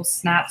ankle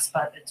snaps,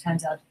 but it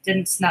turns out it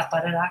didn't snap,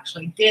 but it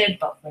actually did,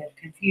 but we're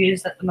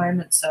confused at the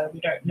moment, so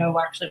we don't know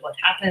actually what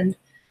happened.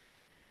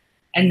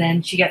 And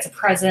then she gets a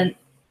present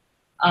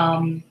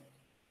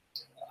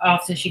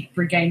after she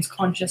regains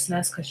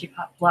consciousness because she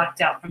blacked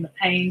out from the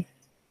pain,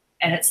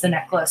 and it's the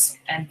necklace,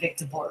 and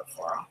Victor bought it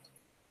for her.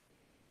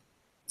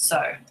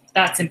 So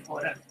that's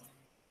important.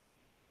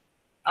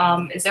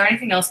 Is there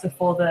anything else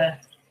before the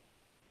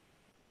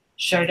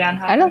showdown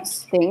happens? I don't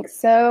think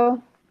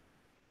so.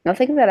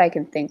 Nothing that I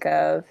can think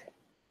of.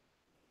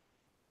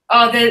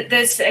 Oh,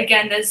 there's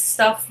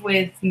stuff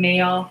with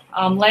Mia.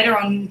 Later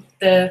on,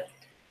 the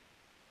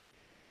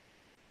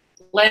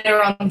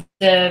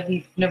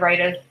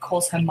narrator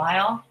calls her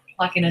Maya,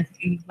 like in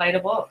later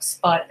books,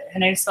 but her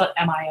name's spelled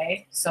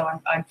MIA, so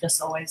I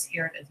just always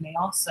hear it as Mia,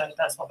 so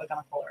that's what we're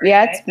gonna call her.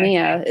 Yeah, it's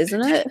Mia,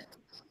 isn't it?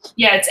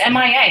 Yeah, it's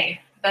MIA.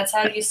 That's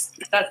how it's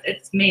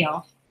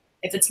Mia.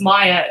 If it's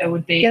Maya, it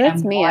would be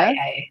that's MYA.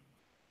 Mia.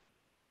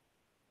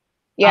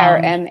 Yeah,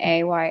 or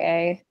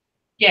MAYA.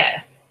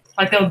 Yeah,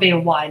 like there would be a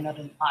Y, not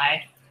an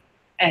I,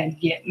 and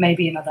yeah,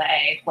 maybe another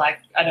A. Like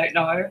I don't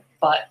know,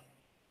 but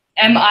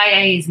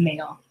MIA is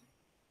Mia.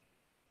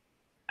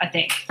 I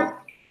think.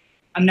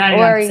 I'm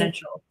 99%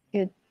 sure.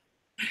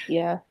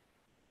 Yeah.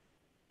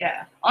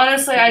 Yeah.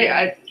 Honestly,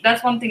 I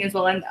that's one thing as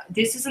well. And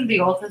this isn't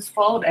the author's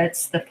fault;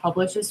 it's the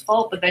publisher's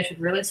fault. But they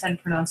should really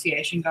send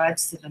pronunciation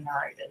guides to the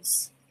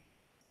narrators.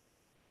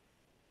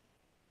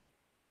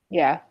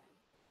 Yeah.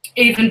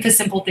 Even for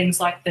simple things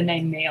like the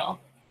name Mia,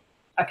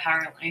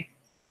 apparently.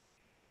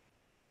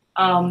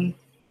 And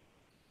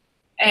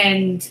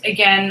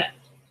again,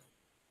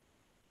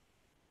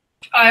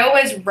 I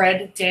always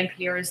read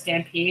Dampier as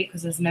Dampier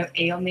because there's no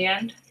E on the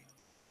end.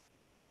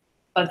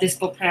 But this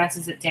book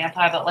pronounces it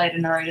Dampire, but later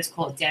narrators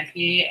call it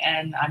Dampier,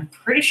 and I'm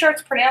pretty sure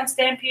it's pronounced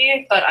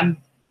Dampier, but I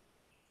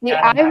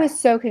was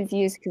so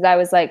confused because I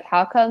was like,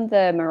 how come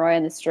the Moroi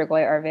and the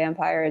Strigoi are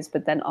vampires,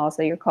 but then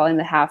also you're calling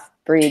the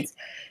half-breeds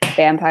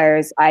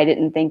vampires? I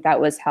didn't think that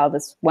was how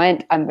this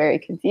went. I'm very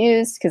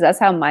confused because that's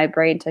how my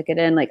brain took it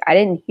in. Like, I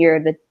didn't hear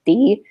the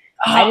D.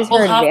 I just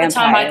heard half vampire. the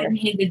time I didn't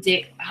hear the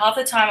D. Half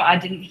the time I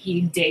didn't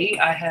hear D.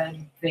 I heard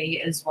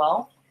V as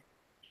well.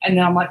 And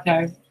then I'm like,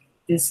 no,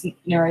 this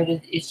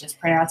narrator is just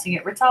pronouncing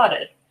it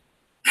retarded.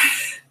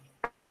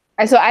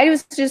 So I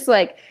was just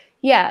like,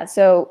 yeah,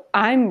 so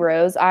I'm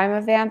Rose, I'm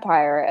a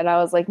vampire. And I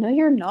was like, no,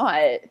 you're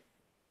not.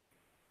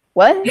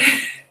 What?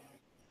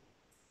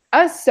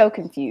 I was so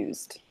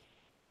confused.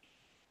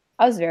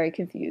 I was very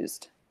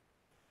confused.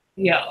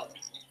 Yeah.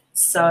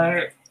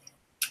 So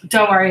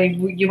don't worry,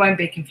 you won't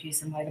be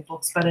confused in later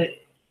books, but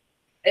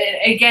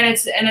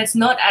it's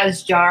not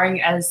as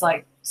jarring as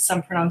like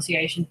some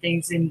pronunciation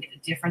things in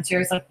different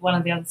series, like one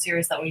of the other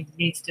series that we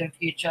need to do in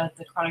future,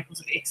 the Chronicles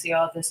of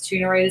Ixia. There's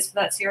 2 narrators for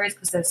that series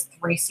because there's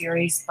 3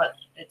 series, but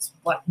it's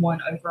like one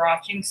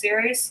overarching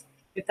series,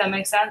 if that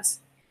makes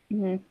sense.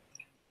 Mm-hmm.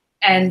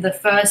 And the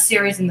first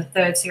series and the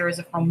third series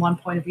are from one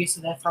point of view,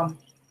 so they're from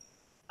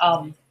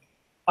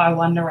by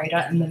one narrator,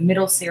 and the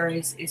middle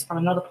series is from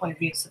another point of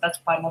view, so that's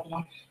by another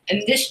one.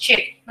 And this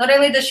chick, not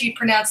only does she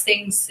pronounce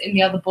things in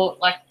the other book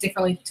like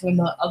differently to in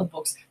the other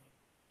books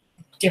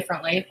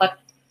differently, but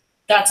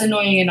that's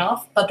annoying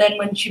enough. But then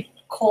when she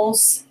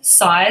calls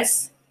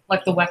sais,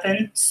 like the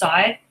weapon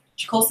sai,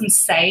 she calls them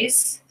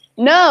says.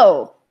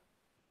 No.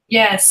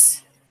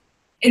 Yes.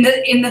 In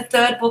the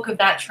third book of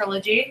that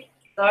trilogy,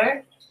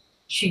 though,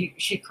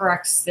 she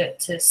corrects it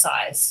to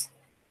sais.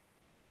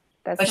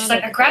 But she's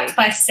like, I grabbed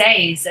my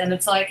says, and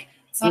it's like,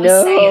 it's not a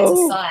say, it's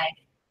a sigh.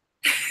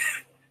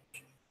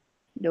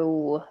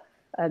 No,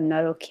 I'm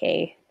not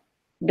okay.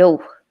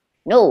 No.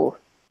 No.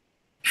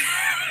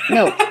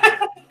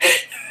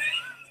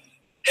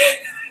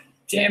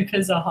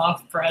 Dampers are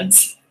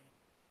half-breds.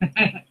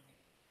 I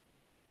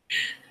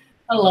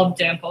love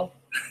damper.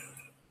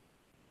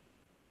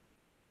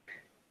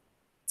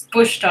 It's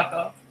bush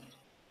taco.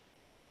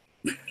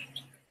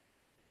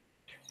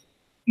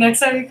 Next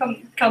time you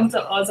come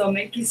to Oz, I'll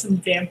make you some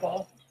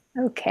damper.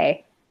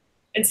 Okay.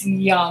 It's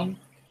yum,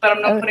 but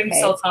I'm not putting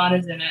Okay.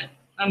 sultanas in it.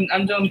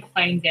 I'm doing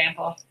plain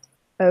damper.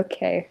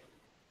 Okay.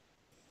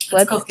 It's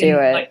Let's cooking, do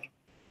it. like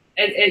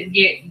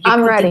you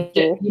I'm put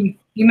ready.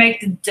 You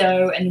make the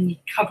dough and then you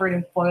cover it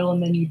in foil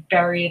and then you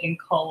bury it in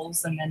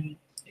coals and then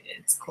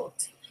it's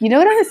cooked. You know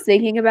what I was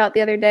thinking about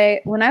the other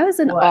day? When I was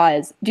in What?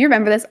 Oz, do you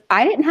remember this?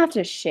 I didn't have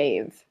to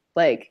shave.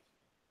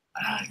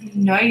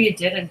 No, you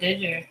didn't, did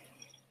you?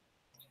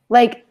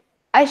 Like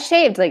I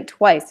shaved like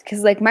twice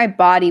because like my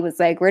body was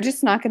like, we're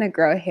just not gonna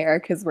grow hair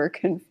because we're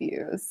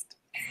confused.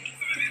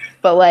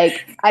 But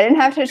like I didn't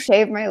have to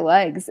shave my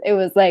legs. It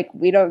was like,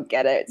 we don't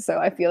get it. So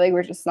I feel like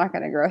we're just not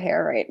gonna grow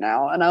hair right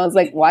now. And I was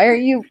like, why are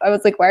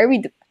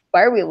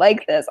we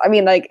like this? I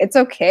mean, like it's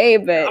okay,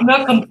 but I'm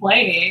not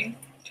complaining.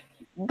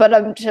 But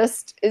I'm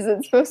just, is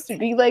it supposed to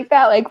be like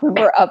that? Like when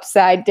we're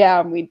upside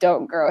down, we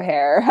don't grow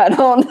hair. I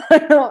don't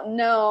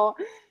know.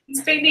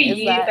 It's been a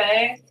year,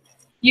 babe.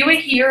 You were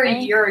here a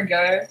year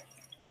ago.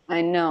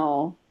 I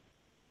know.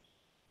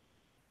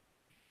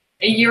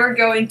 A year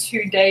ago in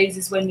 2 days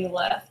is when you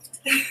left.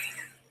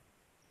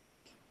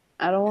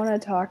 I don't want to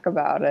talk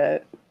about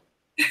it.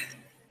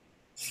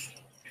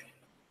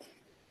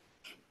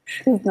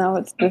 Because now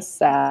it's just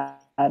sad.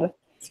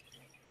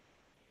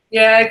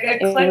 Yeah,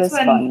 it was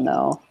fun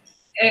though.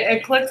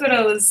 It clicked when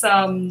it was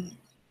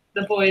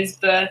the boy's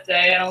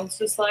birthday, and I was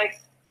just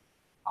like,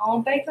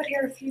 oh, Babe got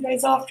here a few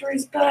days after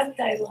his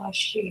birthday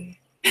last year.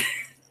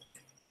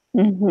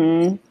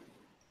 Mm-hmm.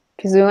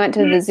 Because we went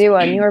to the zoo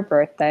on your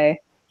birthday.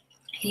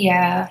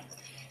 Yeah.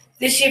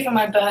 This year for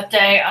my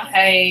birthday,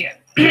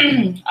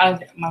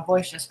 my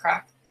voice just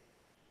cracked.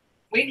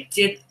 We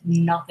did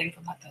nothing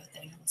for my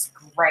birthday. It was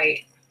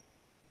great.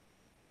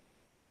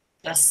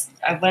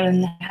 I went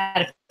and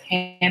had a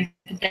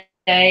pamper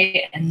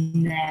day,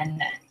 and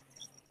then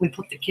we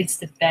put the kids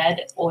to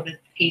bed, ordered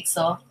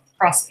pizza,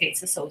 crust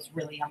pizza, so it was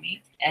really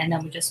yummy. And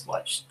then we just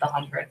watched The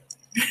 100.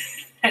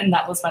 And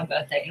that was my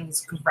birthday. It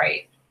was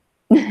great.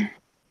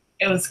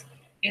 It was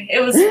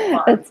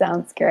fun. That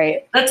sounds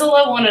great. That's all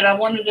I wanted. I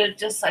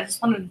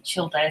just wanted a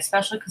chill day,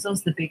 especially because it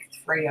was the big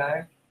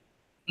 3-0.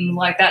 And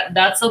like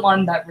that's the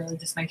one that really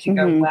just makes you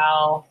go,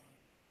 wow,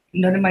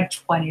 I'm not in my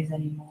 20s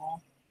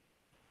anymore.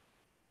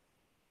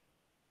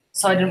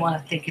 So I didn't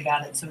want to think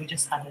about it, so we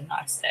just had a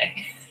nice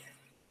day.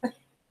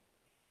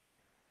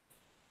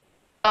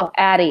 Oh,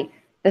 Addie,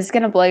 this is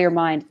going to blow your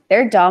mind.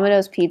 Their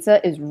Domino's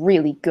pizza is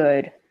really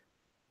good.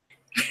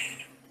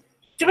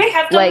 Did we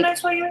have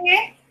Domino's while you were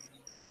here?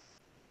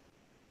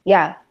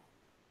 Yeah.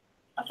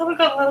 I thought we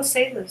got Little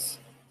Caesars.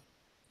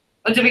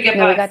 Or did we get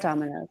No, both? we got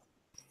Domino's.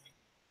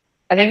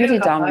 I think we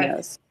did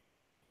Domino's.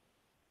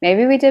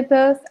 Maybe we did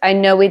both. I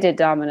know we did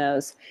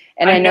Domino's.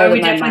 And I know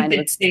that my mind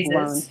was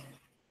blown.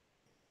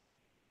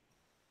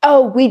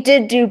 Oh, we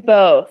did do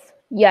both.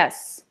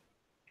 Yes.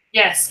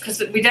 Yes, because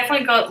we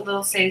definitely got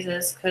Little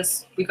Caesars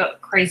because we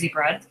got crazy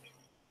bread.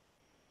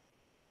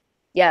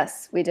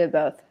 Yes, we did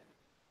both.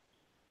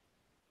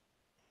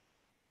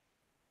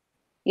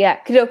 Yeah,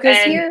 because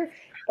here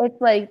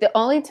it's like the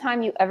only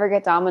time you ever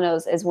get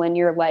Domino's is when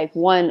you're like,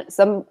 one,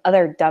 some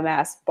other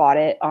dumbass bought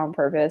it on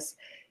purpose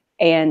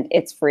and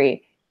it's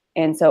free.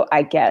 And so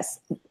I guess.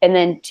 And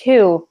then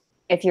two,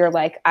 if you're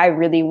like, I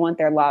really want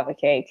their lava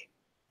cake.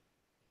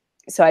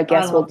 So I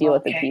guess we'll deal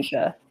with the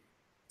pizza.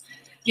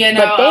 Yeah,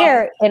 no. But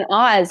there in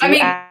Oz,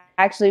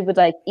 actually would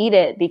like eat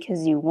it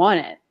because you want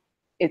it.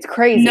 It's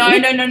crazy. No.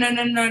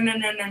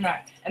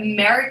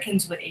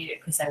 Americans would eat it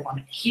because they want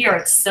it. Here,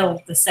 it's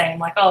still the same.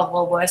 Like, oh,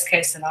 well, worst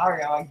case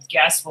scenario, I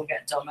guess we'll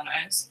get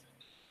Domino's.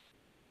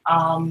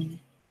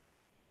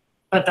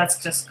 But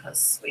that's just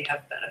because we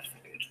have better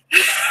food.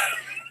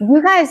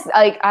 You guys,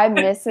 like, I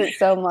miss it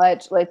so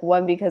much. Like,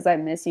 one, because I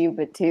miss you,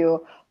 but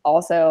two,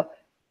 also,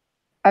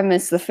 I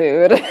miss the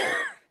food.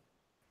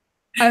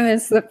 I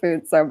miss the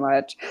food so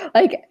much.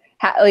 Like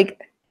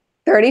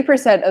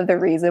 30% of the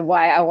reason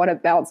why I want to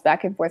bounce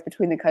back and forth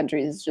between the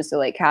countries is just so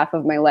like half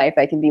of my life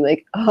I can be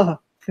like, oh,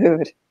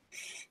 food.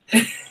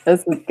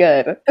 This is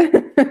good.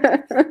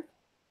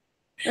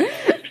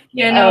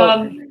 Yeah, no,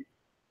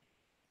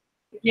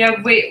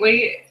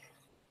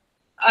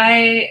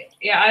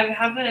 I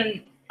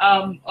haven't,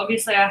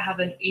 obviously I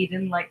haven't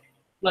eaten like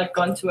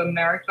gone to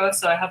America,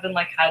 so I haven't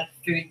like had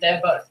food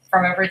there, but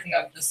from everything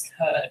I've just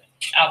heard,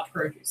 our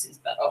produce is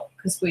better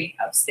because we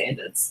have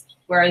standards.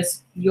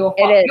 Whereas your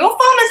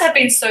farmers have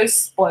been so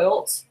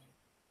spoilt.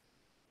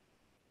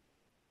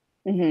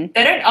 Mm-hmm.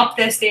 They don't up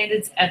their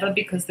standards ever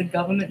because the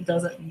government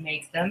doesn't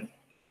make them.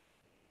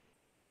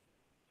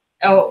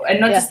 Oh,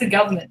 and not just the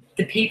government,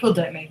 the people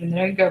don't make them. They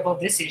don't go, well,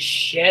 this is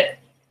shit.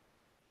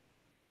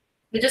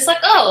 They're just like,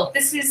 oh,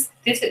 this is,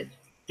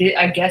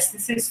 I guess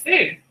this is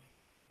food.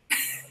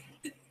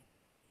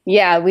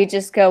 Yeah, we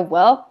just go,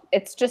 well,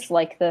 it's just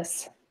like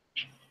this.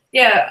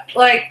 Yeah,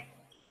 like,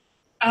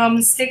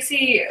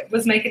 Stixie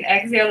was making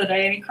eggs the other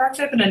day, and he cracked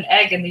open an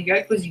egg, and the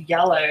yolk was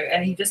yellow,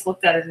 and he just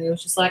looked at it, and he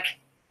was just like,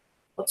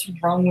 "What's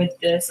wrong with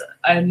this?"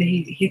 And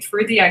he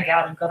threw the egg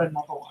out and got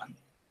another one.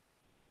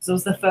 So it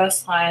was the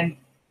first time,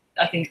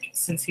 I think,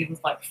 since he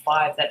was like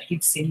 5 that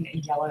he'd seen a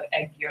yellow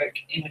egg yolk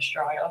in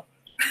Australia.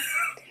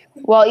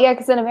 Well, yeah,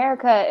 because in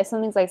America, if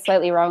something's like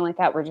slightly wrong like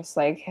that, we're just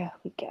like, yeah,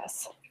 we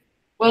guess.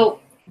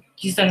 Well,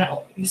 you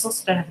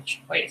also don't have a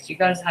choice. You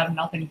guys have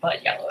nothing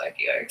but yellow egg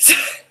yolks.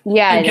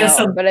 Yeah, I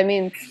know. But I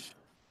mean,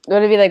 it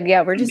would be like,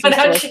 yeah, we're just but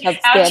our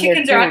substandard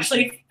chickens food. are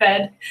actually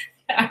fed.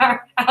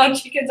 Our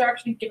chickens are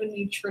actually given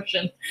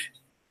nutrition.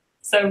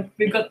 So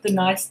we've got the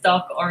nice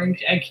dark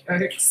orange egg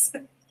yolks.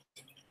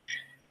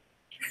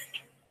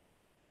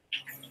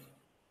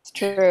 It's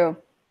true.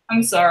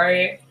 I'm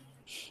sorry.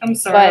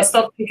 But I'll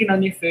stop picking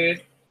on your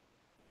food.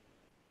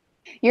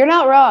 You're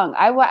not wrong.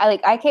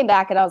 I came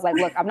back and I was like,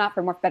 look, I'm not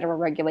for more federal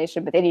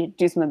regulation, but they need to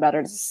do something about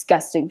our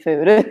disgusting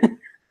food.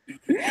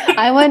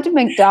 I went to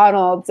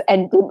McDonald's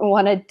and didn't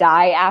want to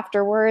die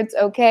afterwards.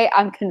 Okay,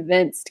 I'm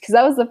convinced, because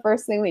that was the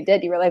first thing we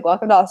did. You were like,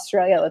 "Welcome to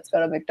Australia. Let's go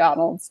to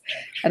McDonald's."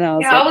 And I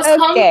was like, I was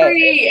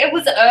hungry. It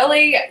was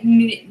early.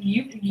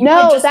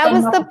 No, that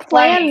was the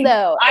plan,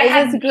 though.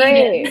 It was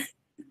great.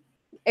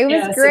 It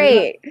was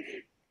great.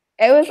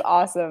 It was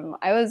awesome.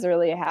 I was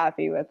really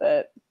happy with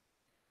it.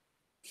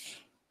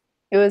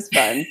 It was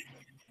fun.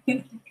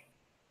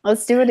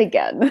 Let's do it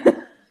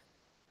again.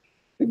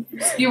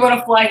 You want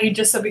to fly here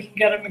just so we can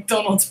get a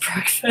McDonald's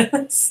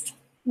breakfast?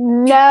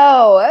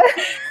 No.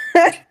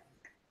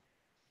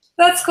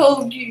 That's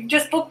cool. You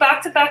just book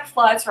back-to-back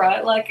flights,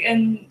 right? Like,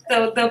 and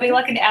there'll be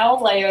like an hour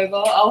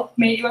layover. I'll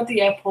meet you at the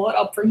airport.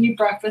 I'll bring you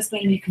breakfast,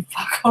 then you can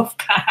fuck off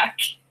back.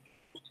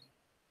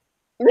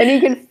 Then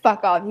you can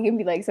fuck off. You can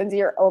be like, since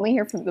you're only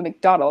here from the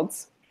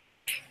McDonald's.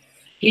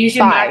 Here's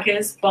your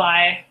Macca's.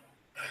 Bye.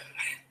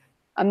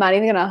 I'm not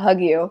even gonna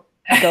hug you.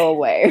 Go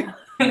away.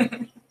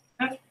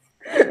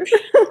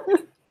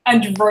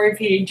 And drove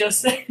here.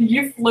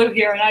 You flew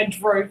here, and I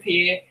drove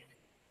here.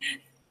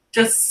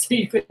 Just so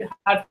you could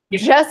have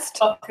just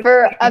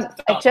for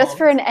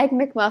an egg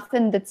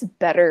McMuffin that's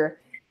better.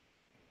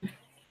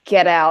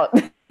 Get out.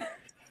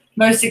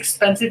 Most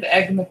expensive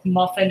egg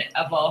McMuffin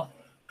ever.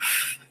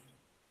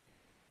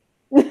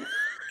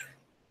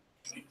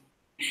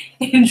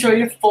 Enjoy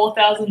your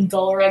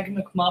 $4,000 egg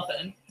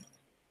McMuffin.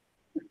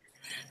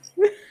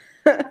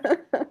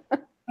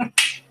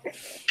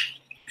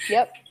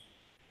 Yep.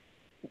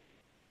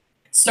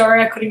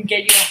 Sorry I couldn't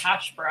get you a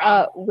hash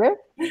brown. Where?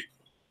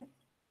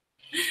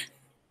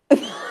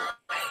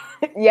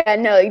 Yeah,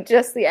 no,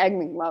 just the egg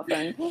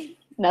McMuffin.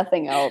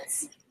 Nothing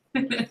else.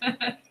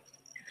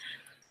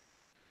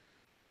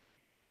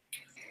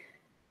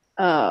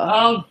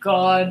 Oh,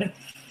 God.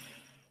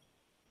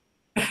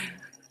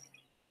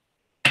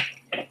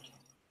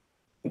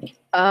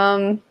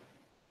 I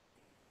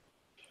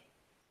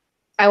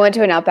went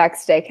to an Outback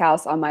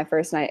Steakhouse on my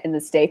first night in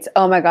the States.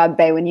 Oh my God,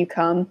 Bae, when you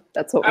come,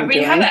 that's what we're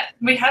doing.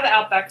 We have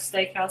Outback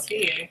Steakhouse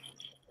here.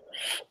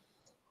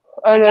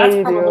 Oh, no, that's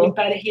probably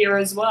better here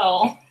as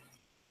well.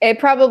 It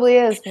probably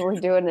is, but we're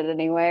doing it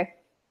anyway.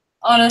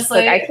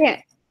 Honestly, like,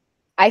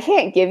 I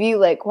can't give you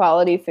like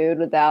quality food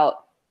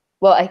without.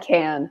 Well, I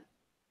can,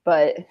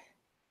 but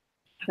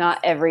not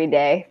every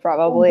day.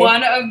 Probably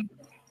one of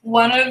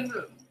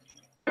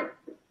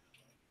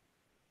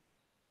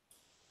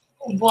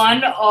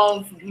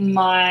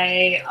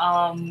my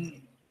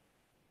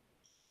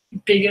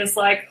biggest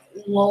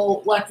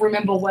lol,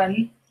 remember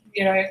when,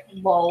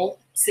 lol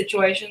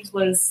situations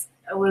was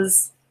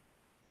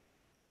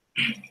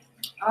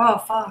oh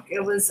fuck,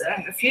 it was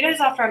a few days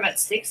after I met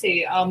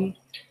Stixie,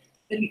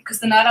 because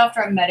the night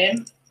after I met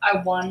him I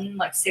won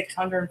like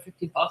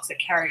 $650 at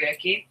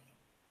karaoke,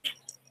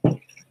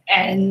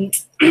 and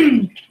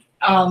Amy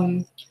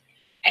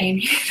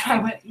and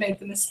I made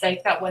the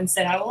mistake that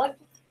Wednesday night. We're like,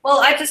 well,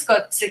 I just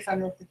got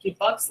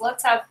 $650.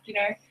 Let's have,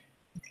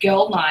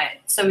 girl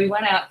night. So we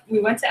went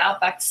to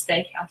Outback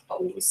Steakhouse,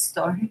 but we were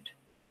stoned.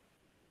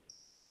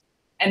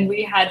 And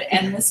we had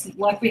endless,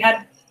 we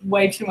had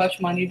way too much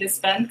money to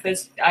spend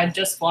because I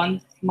just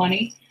won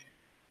money.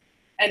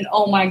 And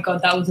oh my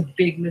God, that was a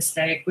big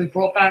mistake. We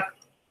brought back,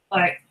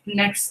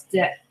 next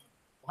day,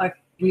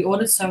 we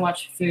ordered so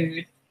much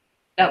food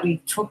that we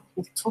took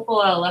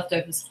all our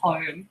leftovers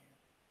home.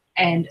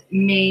 And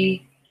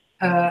me,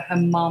 her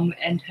mum,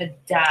 and her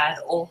dad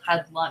all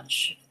had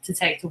lunch to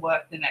take to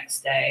work the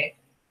next day,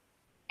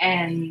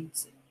 and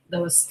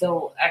there was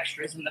still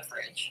extras in the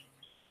fridge.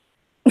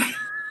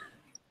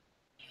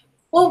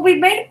 Well, we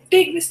made a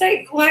big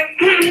mistake,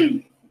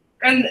 and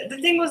the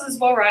thing was as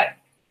well, right?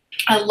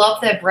 I love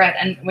their bread,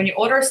 and when you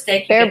order a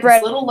steak, you get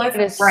this little loaf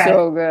of bread.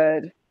 So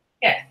good.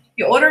 Yeah,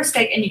 you order a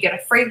steak and you get a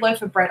free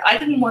loaf of bread.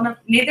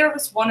 Neither of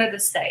us wanted a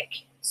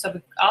steak. So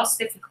we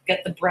asked if we could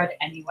get the bread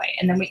anyway.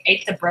 And then we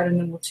ate the bread and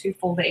then we're too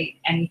full to eat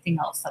anything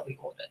else that we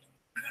ordered.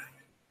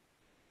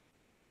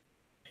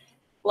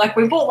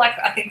 We bought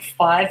I think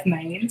 5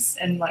 mains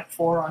and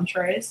 4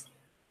 entrees.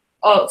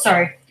 Oh,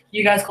 sorry.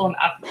 You guys call them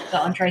the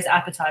entrees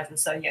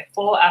appetizers. So yeah,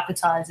 4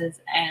 appetizers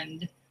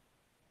and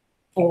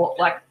 4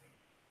 like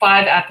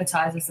 5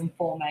 appetizers and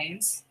 4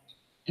 mains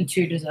and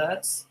 2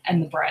 desserts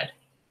and the bread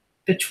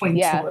between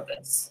 2 of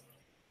us.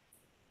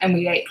 And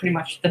we ate pretty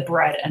much the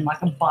bread and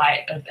like a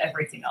bite of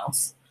everything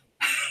else.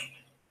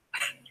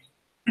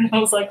 And I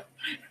was like,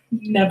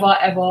 never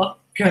ever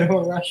go to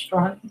a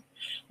restaurant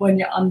when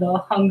you're under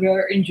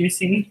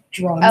hunger-inducing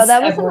drugs. Oh,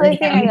 that was another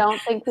thing I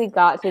don't think we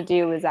got to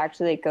do, was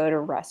actually go to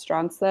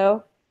restaurants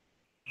though.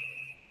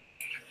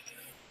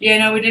 Yeah,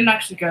 no, we didn't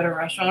actually go to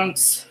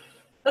restaurants.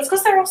 That's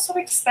because they're all so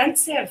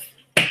expensive.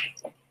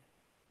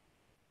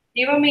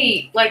 Even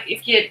me, like,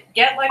 if you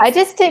get like... I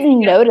just didn't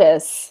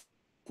notice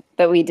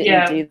that we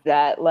didn't do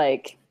that,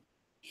 like...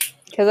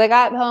 Because I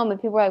got home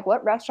and people were like,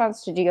 what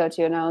restaurants did you go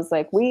to? And I was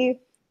like, we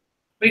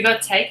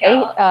got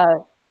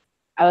takeout.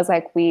 I was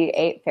like, we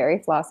ate fairy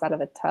floss out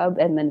of a tub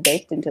and then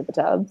baked into the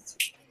tubs.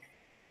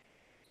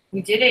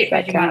 We did eat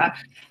Vegemite.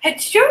 Hey,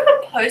 did you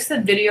ever post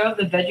the video of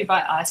the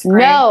Vegemite ice cream?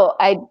 No,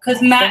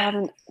 because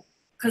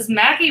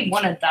Maggie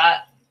wanted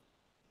that.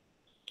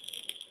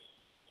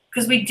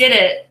 Because we did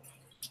it.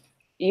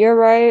 You're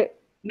right.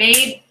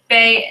 Me,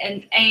 Bay,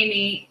 and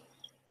Amy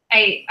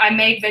ate. I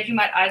made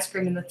Vegemite ice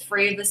cream, and the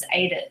 3 of us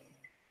ate it.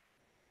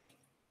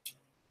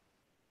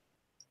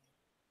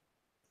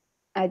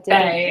 I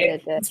didn't eat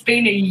it. It's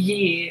been a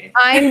year.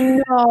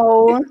 I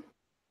know.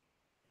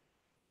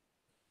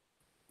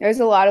 There's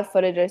a lot of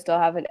footage I still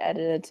haven't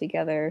edited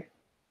together.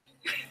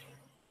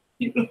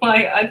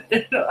 Like,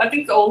 I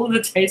think all of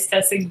the taste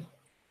testing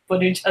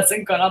footage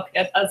hasn't gone up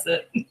yet, has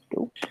it?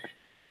 Nope.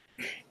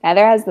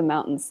 Heather has the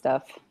mountain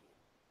stuff.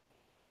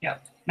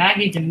 Yep.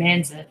 Maggie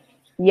demands it.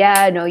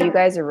 Yeah, no, you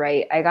guys are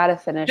right. I gotta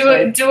finish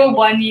it. Do a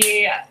 1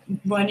 year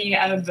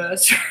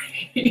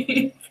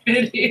anniversary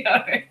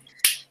video.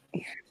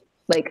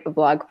 Like a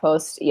blog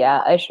post.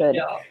 Yeah, I should.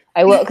 Yeah.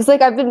 I will, because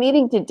like I've been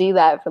needing to do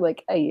that for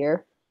like a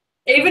year.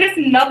 Even if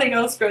nothing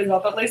else goes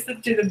up, at least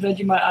let's do the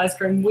Vegemite ice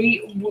cream.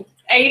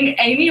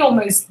 Amy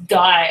almost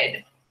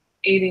died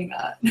eating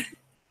that.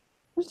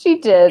 She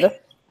did.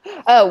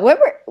 Oh, where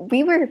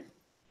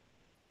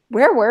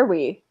were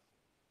we?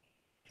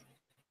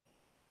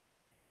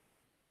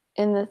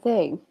 In the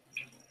thing.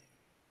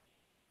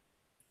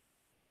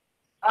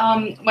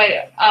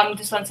 Wait,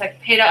 just 1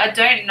 sec. Peter, I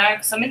don't know,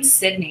 because I'm in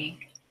Sydney.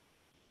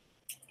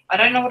 I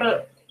don't know I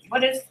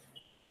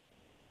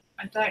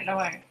don't know.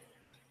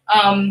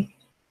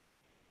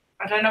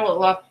 I don't know what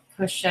La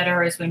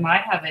Pochetta is. We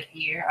might have it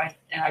here.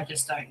 I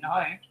just don't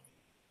know.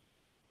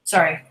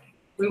 Sorry.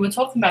 We were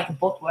talking about the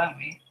book, weren't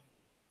we?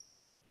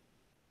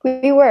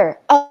 We were.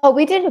 Oh,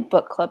 we did a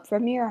book club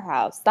from your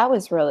house. That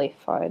was really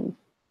fun.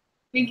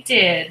 We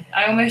did.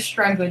 I almost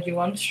strangled you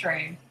on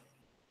stream.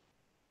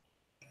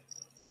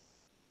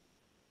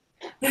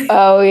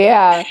 Oh,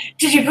 yeah.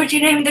 Did you put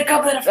your name in the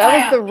goblet of fire?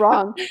 That was the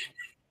wrong...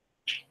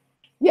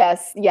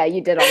 Yes, yeah,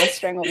 you did almost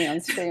strangle me on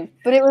stream.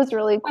 But it was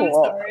really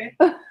cool.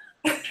 I'm sorry.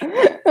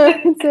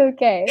 It's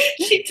okay.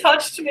 She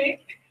touched me.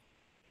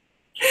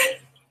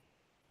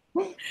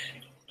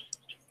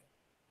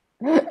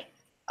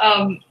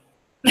 I'm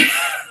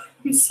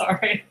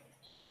sorry.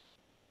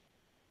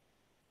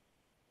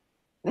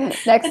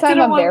 Next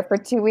time I'm there for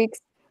 2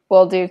 weeks,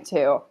 we'll do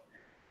 2.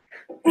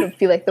 It'll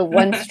be like the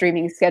one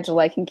streaming schedule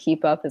I can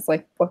keep up is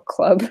like book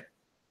club.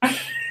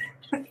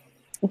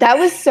 That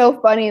was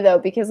so funny though,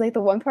 because like the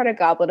one part of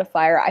Goblet of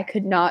Fire I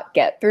could not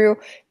get through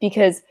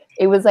because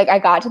it was like I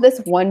got to this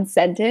one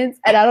sentence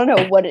and I don't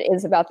know what it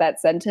is about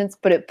that sentence,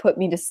 but it put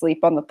me to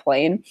sleep on the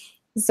plane.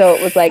 So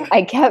it was like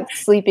I kept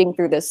sleeping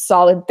through this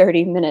solid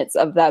 30 minutes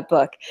of that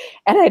book,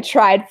 and I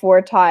tried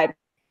 4 times.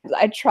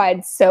 I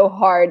tried so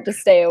hard to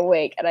stay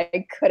awake and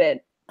I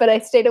couldn't, but I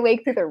stayed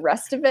awake through the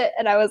rest of it.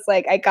 And I was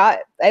like, I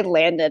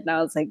landed and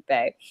I was like,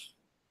 babe,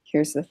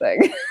 here's the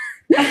thing.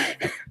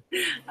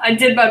 I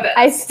did my best.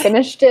 I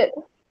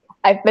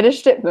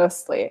finished it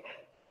mostly,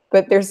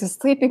 but there's a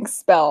sleeping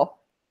spell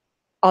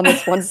on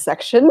this one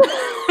section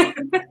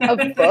of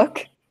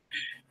book,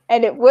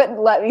 and it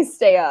wouldn't let me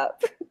stay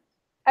up.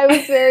 I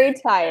was very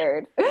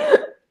tired.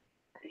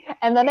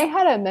 And then I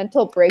had a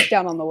mental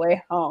breakdown on the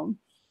way home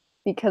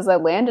because I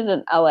landed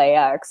in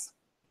LAX.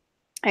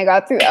 I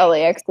got through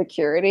LAX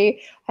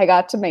security. I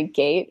got to my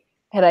gate,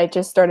 and I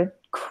just started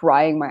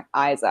crying my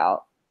eyes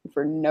out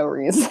for no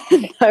reason.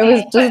 I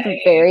was just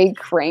very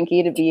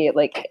cranky to be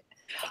like,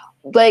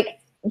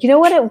 you know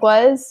what it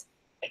was?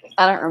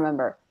 I don't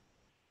remember.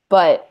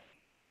 But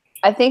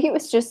I think it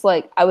was just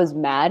like I was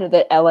mad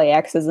that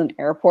LAX is an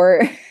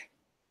airport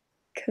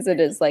because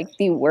it is like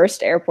the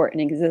worst airport in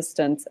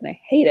existence and I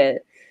hate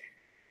it.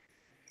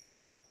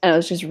 And I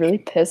was just really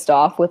pissed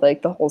off with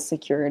like the whole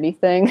security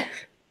thing.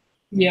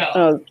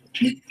 Yeah.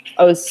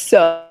 I was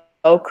so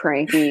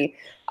cranky.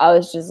 I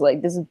was just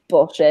like, this is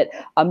bullshit.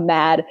 I'm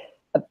mad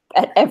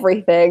at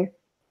everything.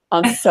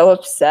 I'm so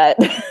upset.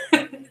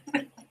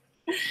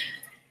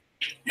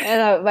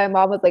 And my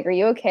mom was like, are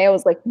you okay? I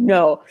was like,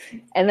 no.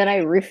 And then I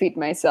roofied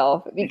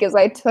myself because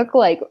I took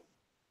like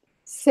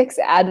 6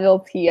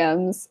 Advil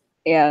PMs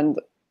and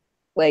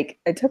like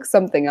I took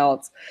something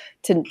else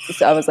so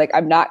I was like,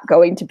 I'm not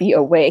going to be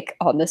awake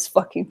on this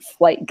fucking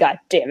flight, god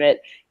damn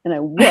it. and I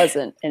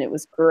wasn't, and it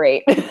was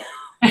great.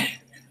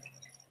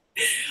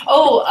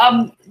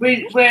 Oh,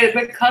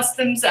 were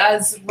customs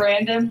as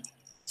random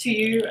to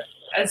you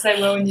as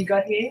they were when you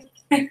got here?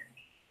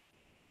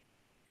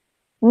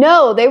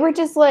 No, they were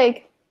just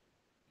like,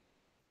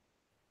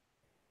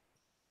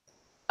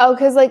 oh,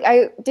 because like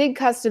I did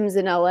customs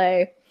in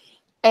LA,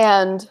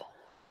 and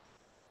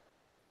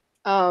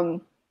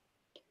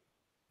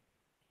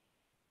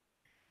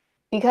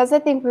because I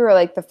think we were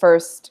like the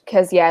first,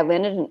 because I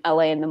landed in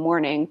LA in the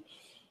morning,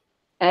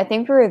 and I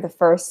think we were the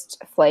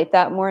first flight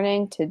that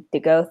morning to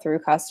go through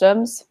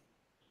customs.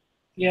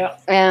 Yeah.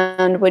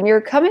 And when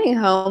you're coming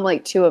home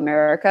like to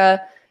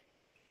America,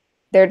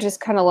 they're just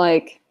kind of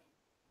like,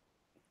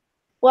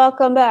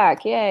 welcome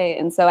back, yay.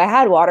 And so I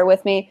had water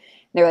with me.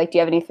 They were like, do you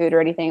have any food or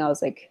anything? I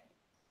was like,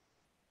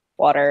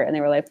 water. And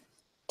they were like,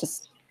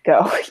 just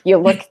go. You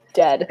look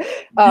dead.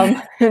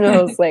 And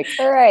I was like,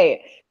 all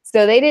right.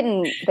 So they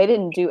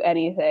didn't do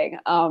anything.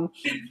 And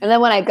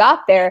then when I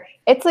got there,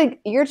 it's like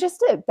you're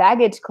just a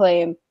baggage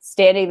claim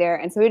standing there,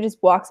 and somebody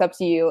just walks up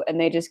to you and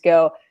they just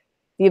go,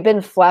 "You've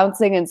been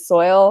flouncing in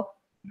soil,"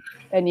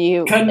 and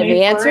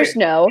the answer's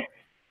no.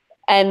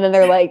 And then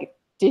they're like,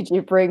 "Did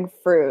you bring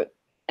fruit?"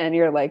 And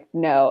you're like,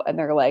 "No." And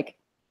they're like,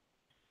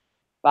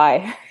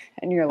 "Bye."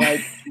 And you're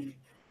like,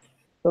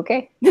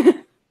 "Okay."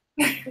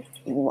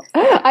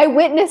 I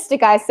witnessed a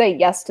guy say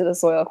yes to the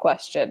soil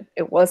question.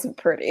 It wasn't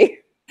pretty.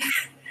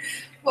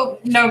 Well,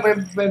 no,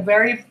 we're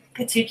very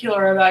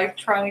particular about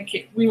trying to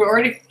keep. We were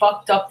already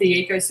fucked up the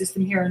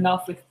ecosystem here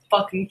enough with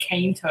fucking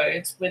cane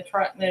toads. We're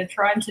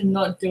trying to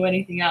not do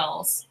anything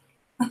else.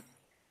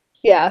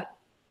 Yeah.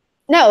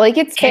 No, like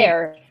it's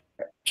fair.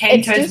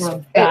 Cane toads were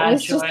a bad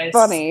choice. Just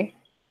funny.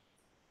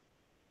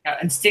 Yeah,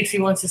 and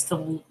Stixie wants us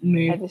to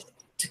move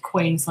to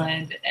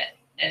Queensland,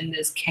 and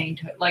there's cane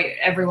toad. Like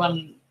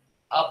everyone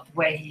up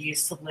where he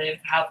used to live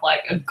have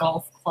like a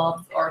golf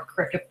club or a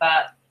cricket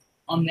bat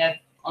on their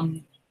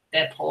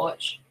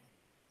porch,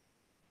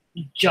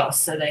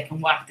 just so they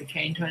can whack the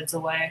cane toads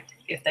away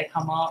if they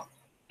come up.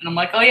 And I'm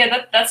like, oh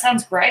yeah, that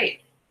sounds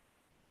great.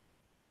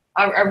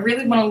 I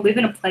really want to live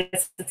in a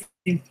place that's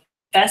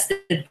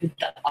infested with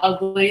the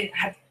ugly.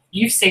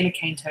 You've seen a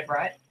cane toad,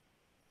 right?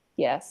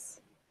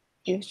 Yes,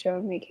 you've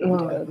shown me cane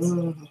toads.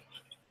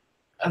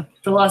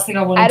 The last thing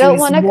I want to do is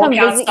walk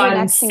outside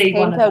and see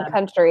one of them.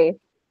 Country.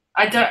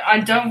 I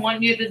don't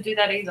want you to do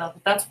that either.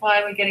 But that's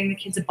why we're getting the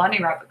kids a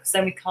bunny rabbit, because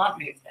then we can't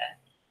move there.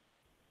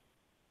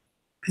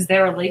 Because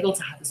they're illegal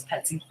to have as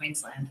pets in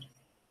Queensland.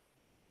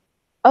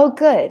 Oh,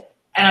 good.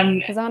 And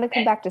because I want to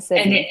come back to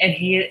Sydney. And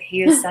he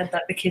has said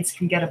that the kids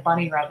can get a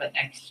bunny rabbit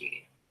next year.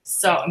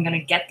 So I'm going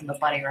to get them a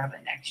bunny rabbit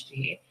next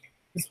year,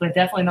 because we're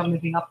definitely not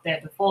moving up there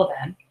before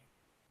then.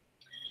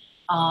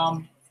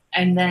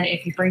 And then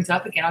if he brings it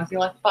up again, I'd be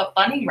like, but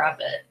bunny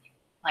rabbit,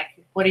 like,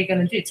 what are you going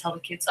to do? Tell the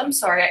kids, I'm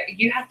sorry,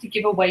 you have to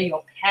give away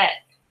your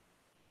pet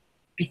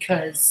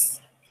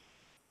because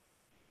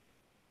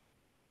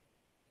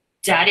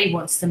Daddy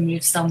wants to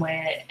move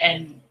somewhere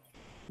and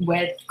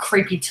where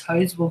creepy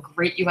toads will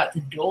greet you at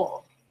the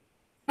door.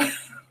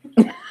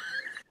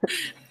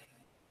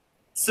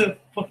 So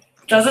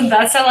doesn't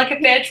that sound like a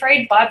fair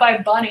trade? Bye-bye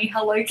bunny,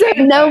 hello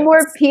cane No toads.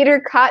 more Peter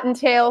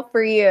Cottontail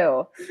for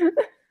you.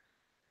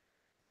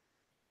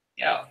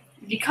 Yeah,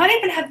 you can't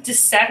even have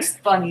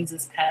desexed bunnies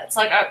as pets.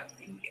 Like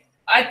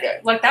I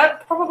like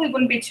that probably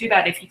wouldn't be too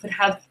bad if you could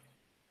have.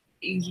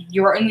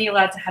 You're only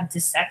allowed to have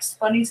desexed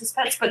bunnies as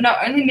pets, but no,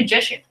 only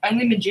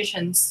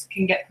magicians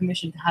can get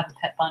permission to have a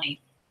pet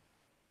bunny.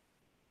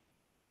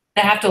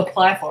 They have to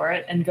apply for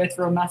it and go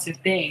through a massive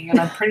thing, and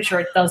I'm pretty sure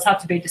it does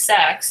have to be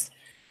desexed.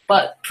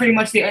 But pretty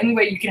much the only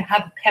way you can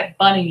have a pet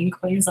bunny in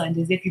Queensland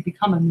is if you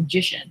become a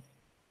magician.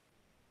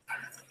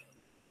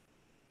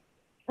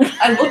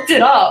 I looked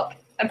it up.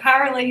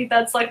 Apparently,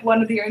 that's like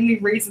one of the only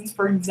reasons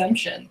for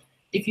exemption.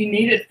 If you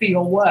need it for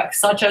your work,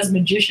 such as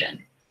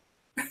magician.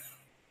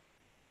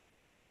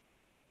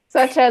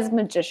 Such as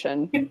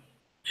magician.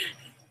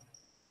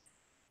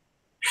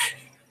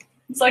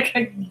 It's like,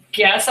 I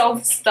guess I'll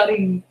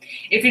study.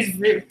 If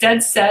he's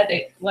dead set,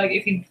 like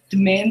if he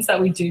demands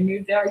that we do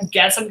move there, I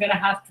guess I'm going to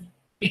have to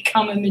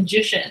become a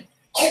magician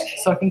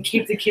so I can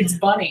keep the kids'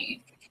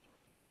 bunny.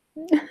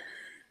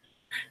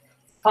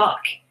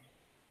 Fuck.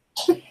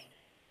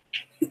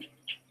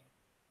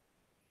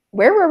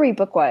 Where were we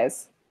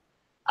book-wise?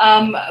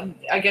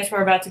 I guess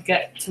we're about to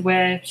get to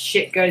where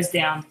shit goes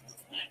down.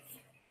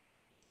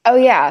 Oh,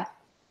 yeah.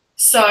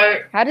 So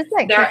how does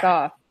that kick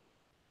off?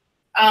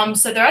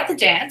 So they're at the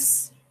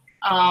dance.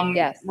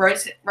 Yes.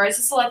 Rose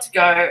is allowed to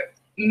go.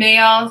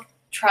 Mia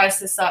tries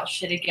to start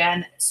shit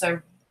again,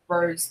 so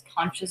Rose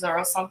punches her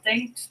or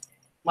something,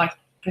 like,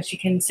 because she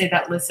can see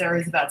that Lissa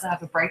is about to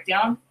have a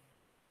breakdown.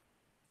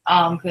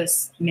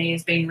 Because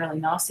Mia's being really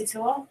nasty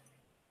to her.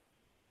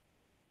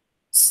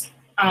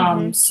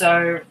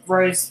 So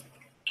Rose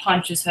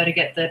punches her to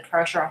get the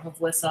pressure off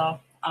of Lissa.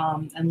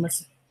 And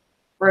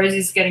Rose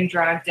is getting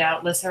dragged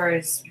out.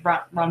 Lissa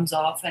runs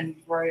off, and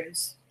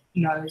Rose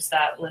knows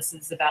that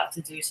Lissa's about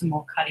to do some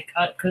more cutty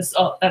cut, because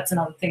that's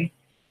another thing.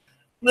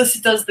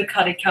 Lissa does the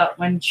cutty cut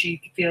when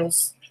she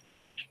feels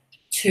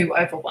too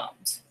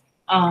overwhelmed.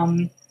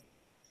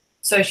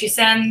 So she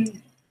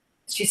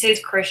sees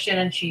Christian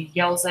and she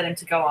yells at him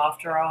to go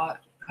after her,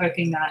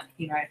 hoping that,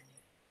 you know,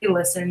 he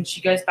listens.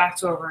 She goes back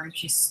to her room.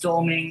 She's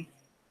storming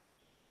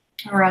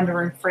around her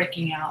room,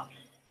 freaking out.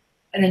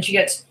 And then she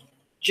gets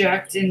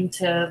jerked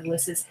into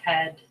Lyssa's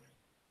head.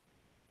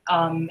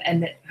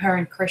 And that her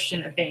and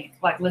Christian are being,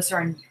 like Lyssa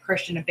and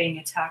Christian are being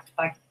attacked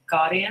by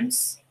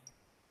guardians.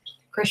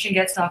 Christian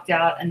gets knocked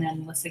out and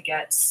then Lyssa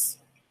gets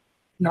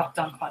knocked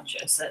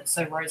unconscious.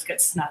 So Rose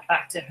gets snapped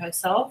back to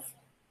herself.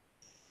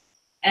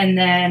 And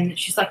then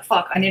she's like,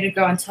 fuck, I need to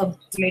go and tell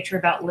Dimitri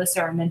about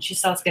Lyssa. And then she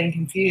starts getting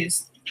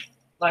confused.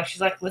 Like,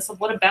 she's like, Lyssa,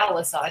 what about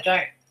Lyssa?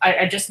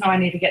 I just know I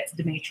need to get to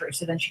Dimitri.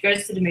 So then she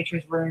goes to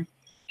Dimitri's room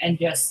and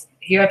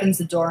he opens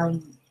the door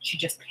and she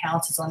just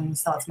pounces on him and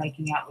starts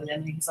making out with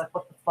him. And he's like,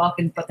 what the fuck?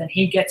 But then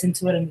he gets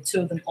into it and the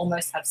two of them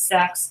almost have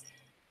sex.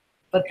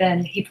 But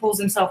then he pulls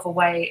himself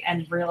away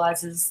and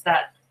realizes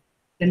that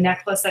the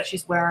necklace that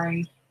she's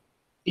wearing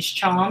is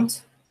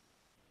charmed.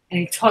 And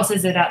he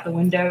tosses it out the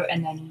window,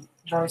 and then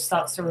Rose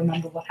starts to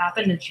remember what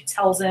happened, and she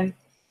tells him.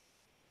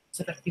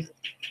 So that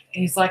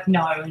he's like,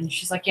 no. And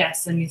she's like,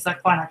 yes. And he's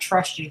like, fine, I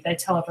trust you. They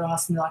tell everyone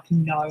else, and they're like,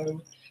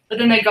 no. But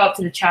then they go up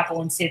to the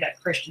chapel and see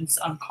that Christian's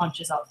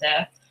unconscious up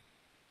there.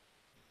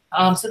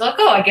 So they're like,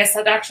 oh, I guess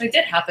that actually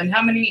did happen.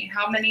 How many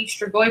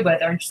Strigoi were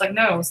there? And she's like,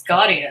 no, it was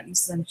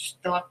Guardians. And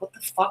they're like, what the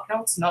fuck?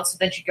 No, it's not. So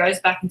then she goes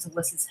back into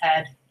Lyssa's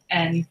head,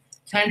 and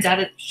turns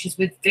out she's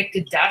with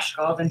Victor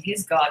Dashkov and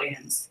his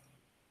Guardians.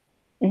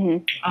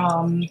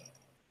 Mm-hmm.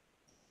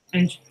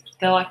 And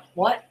they're like,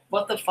 what?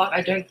 What the fuck?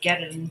 I don't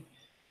get it.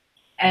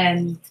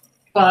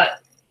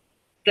 But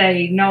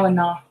they know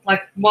enough.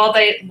 Like, while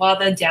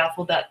they're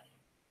doubtful that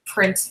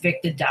Prince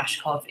Victor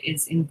Dashkov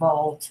is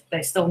involved,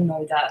 they still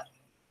know that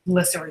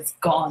Lyssa is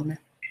gone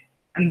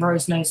and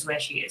Rose knows where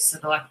she is. So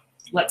they're like,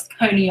 let's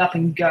pony up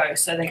and go.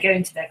 So they get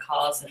into their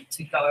cars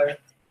to go.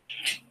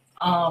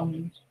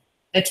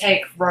 They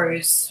take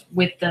Rose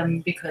with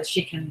them because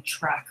she can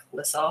track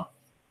Lyssa.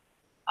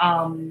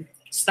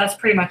 So that's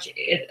pretty much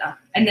it.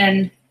 And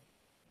then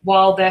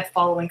while they're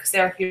following, because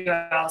they're a few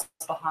hours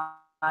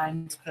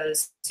behind,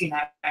 because, you know,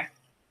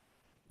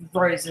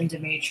 Rose and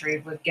Dimitri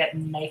were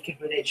getting naked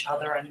with each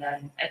other, and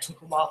then it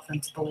took a while for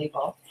them to believe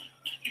her.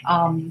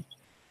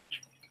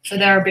 So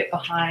they're a bit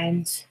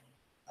behind.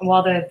 And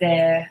while they're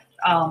there,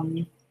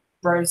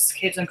 Rose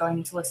keeps on going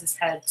into Lyssa's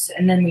head,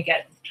 and then we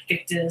get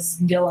Victor's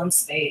villain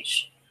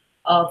speech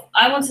of,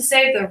 I want to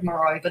save the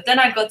Moroi, but then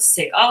I got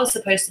sick. I was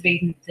supposed to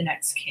be the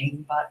next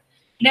king, but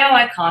now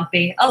I can't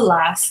be.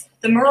 Alas,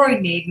 the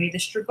Moroi need me. The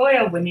Strigoi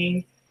are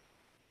winning.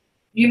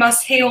 You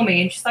must heal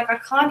me. And she's like, I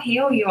can't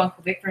heal you,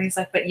 Uncle Victor. And he's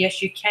like, but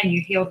yes, you can.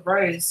 You healed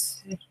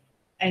Rose.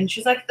 And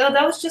she's like, oh,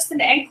 that was just an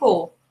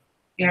ankle.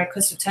 You know,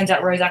 because it turns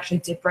out Rose actually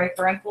did break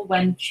her ankle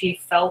when she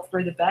fell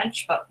through the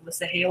bench, but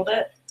Lyssa healed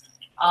it.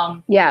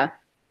 Yeah.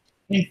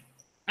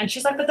 And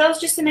she's like, but that was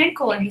just an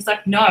ankle. And he's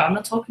like, no, I'm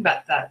not talking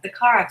about that. The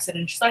car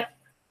accident. She's like,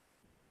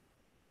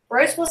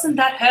 Rose wasn't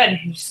that hurt. And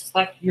he's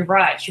like, you're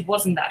right. She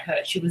wasn't that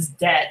hurt. She was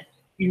dead.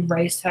 You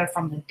raised her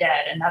from the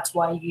dead, and that's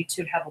why you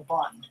two have a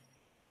bond.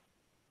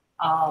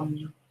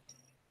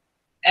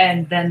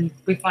 And then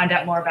we find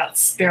out more about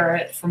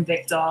Spirit from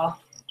Victor,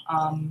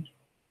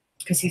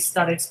 because he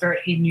studied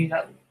Spirit. He knew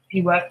that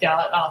he worked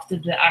out after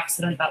the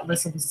accident that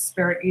Lyssa was a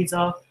Spirit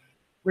user,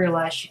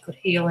 realized she could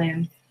heal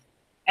him.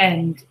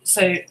 And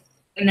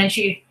then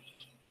he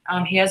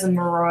has a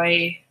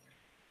Moroi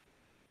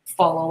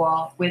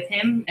follower with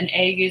him, an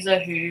air user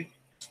who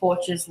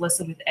tortures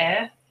Lyssa with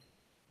air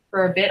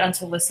for a bit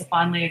until Lyssa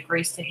finally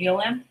agrees to heal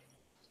him.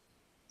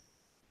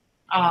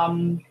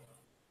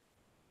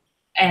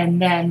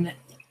 And then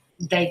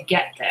they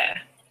get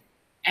there,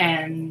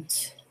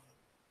 and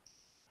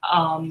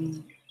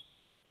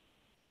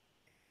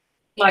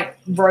like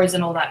Rose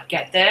and all that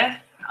get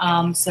there.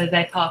 So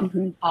they park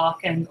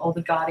and all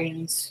the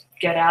Guardians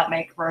get out,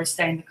 make Rose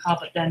stay in the car,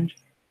 but then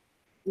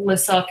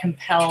Lyssa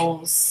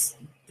compels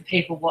the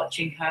people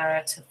watching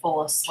her to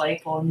fall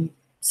asleep or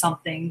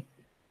something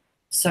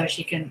so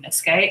she can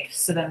escape.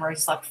 So then Rose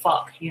is like,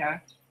 fuck, you know,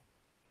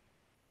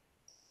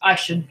 I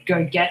should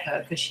go get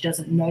her because she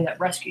doesn't know that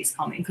rescue's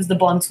coming because the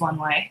bond's one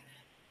way.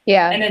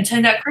 Yeah. And then it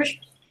turned out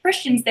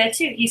Christian's there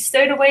too. He's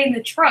stowed away in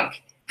the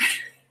trunk.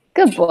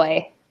 Good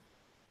boy.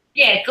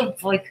 Yeah, good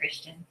boy,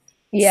 Christian.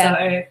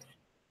 Yeah.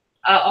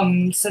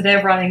 So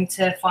they're running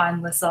to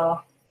find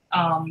Lyssa.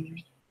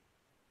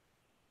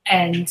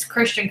 And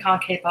Christian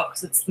can't keep up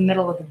because it's the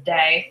middle of the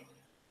day.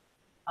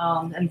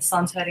 And the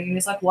sun's hurting him.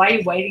 He's like, why are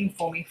you waiting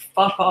for me?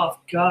 Fuck off,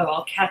 go,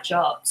 I'll catch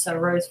up. So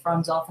Rose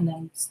runs off, and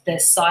then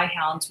there's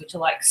Psyhounds, which are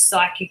like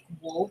psychic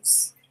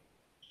wolves.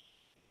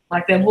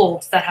 Like they're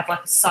wolves that have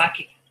like a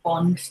psychic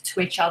bond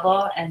to each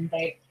other, and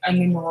they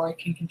only Moroi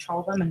can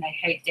control them, and they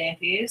hate damp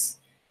ears.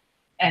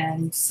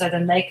 And so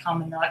then they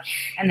come and they're like,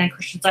 and then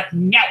Christian's like,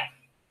 no,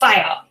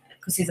 fire,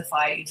 because he's a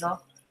fire user.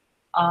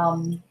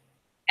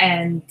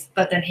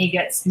 But then he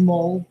gets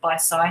mauled by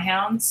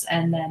Psyhounds,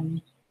 and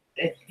then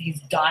he's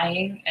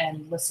dying,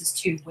 and Lyssa's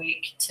too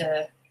weak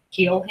to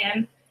heal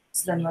him.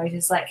 So then Rose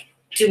is like,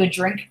 do a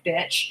drink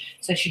bitch.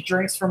 So she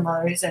drinks from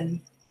Rose and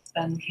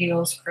then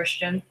heals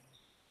Christian.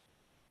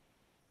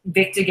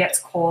 Victor gets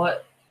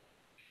caught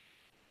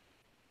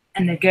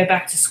and they go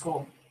back to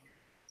school.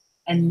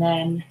 And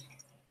then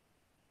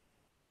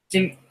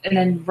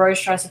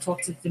Rose tries to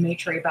talk to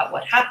Dimitri about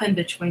what happened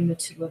between the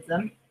two of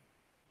them.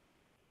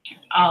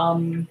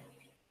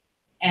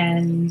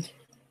 And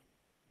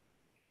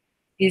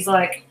he's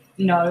like,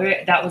 no,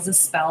 that was a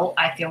spell.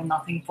 I feel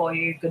nothing for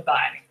you.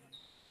 Goodbye.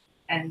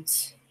 And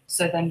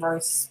so then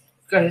Rose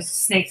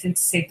sneaks in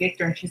to see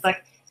Victor, and she's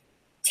like,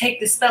 take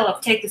the spell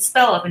up.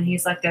 And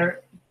he's like,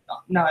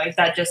 no,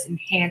 that just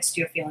enhanced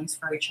your feelings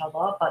for each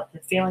other, but the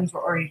feelings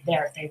were already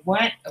there. If they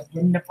weren't, it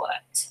wouldn't have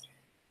worked.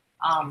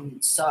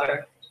 So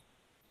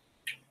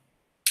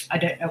I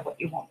don't know what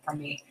you want from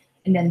me.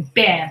 And then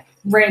bam,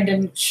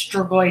 random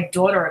Strigoi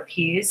daughter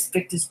appears.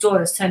 Victor's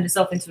daughter's turned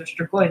herself into a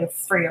Strigoi to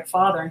free her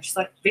father. And she's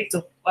like,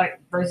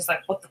 Rose is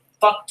like, what the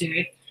fuck,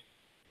 dude?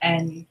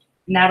 And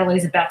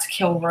Natalie's about to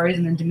kill Rose,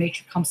 and then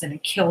Dimitri comes in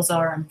and kills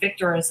her, and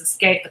Victor has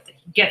escaped, but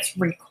he gets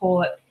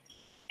re-caught.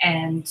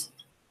 And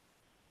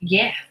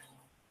yeah.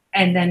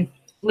 And then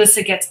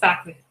Lissa gets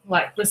back with,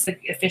 Lissa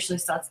officially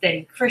starts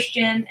dating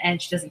Christian,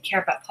 and she doesn't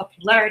care about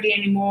popularity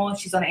anymore.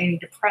 She's on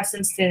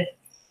antidepressants to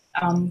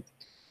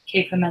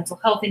keep her mental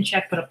health in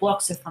check, but it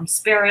blocks her from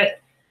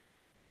spirit.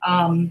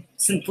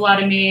 St.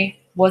 Vladimir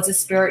was a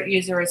spirit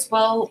user as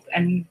well,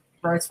 and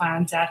Rose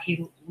finds out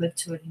he lived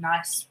to a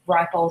nice,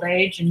 ripe old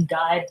age and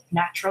died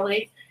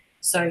naturally.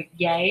 So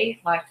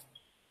yay,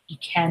 you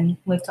can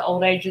live to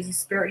old age as a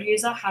spirit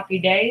user. Happy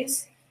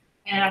days.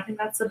 And I think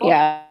that's the book.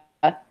 Yeah.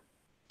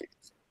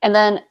 And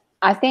then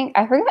I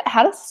forget,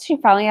 how does she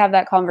finally have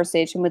that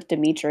conversation with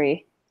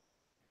Dimitri?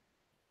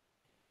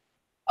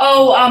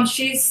 Oh,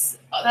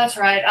 that's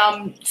right.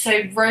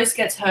 So Rose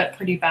gets hurt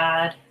pretty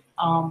bad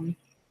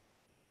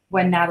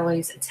when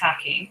Natalie's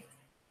attacking.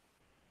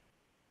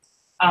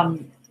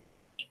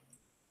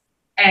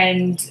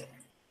 And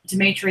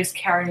Dimitri's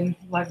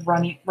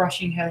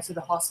rushing her to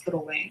the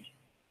hospital wing.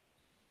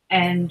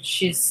 And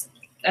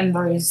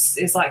Rose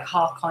is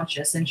half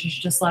conscious, and she's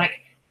just like,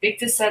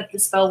 Victor said the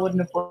spell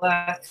wouldn't have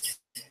worked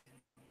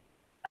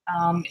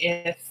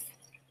if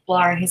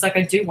blah. And he's like,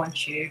 I do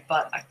want you,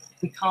 but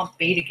we can't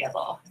be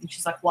together. And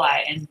she's like,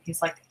 why? And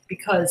he's like,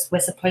 because we're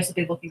supposed to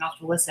be looking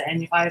after Lissa,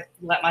 and if I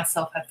let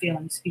myself have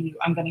feelings for you,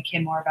 I'm going to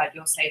care more about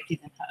your safety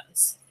than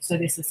hers. So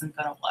this isn't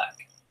going to work.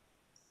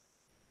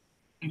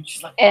 And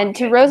she's like, and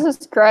to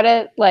Rose's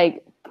credit,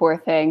 poor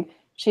thing,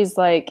 she's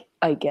like,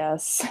 I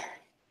guess.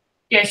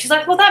 Yeah, she's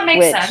like, well, that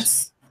makes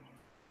sense.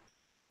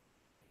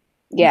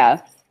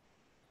 Yeah.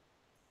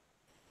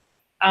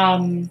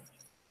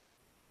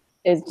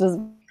 It's just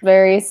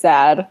very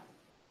sad.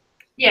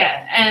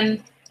 Yeah,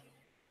 and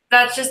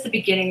that's just the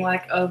beginning,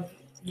 of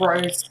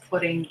Rose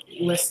putting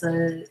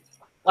Lissa's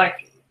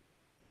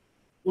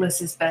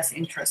best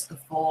interest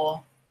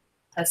before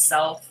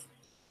herself.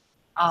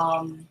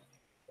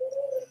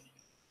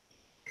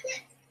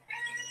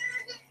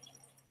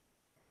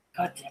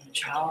 God damn it,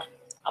 child.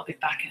 I'll be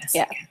back in a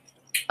second.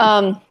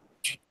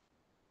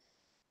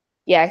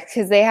 Yeah,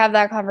 because they have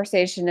that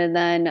conversation, and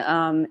then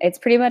it's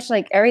pretty much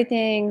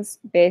everything's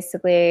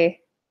basically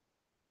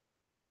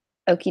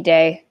okie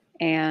day,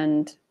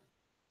 and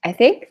I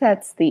think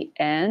that's the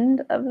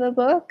end of the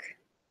book,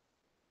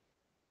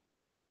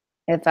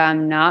 if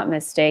I'm not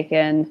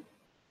mistaken.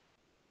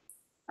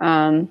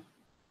 I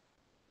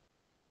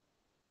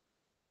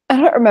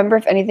don't remember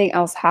if anything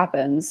else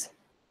happens,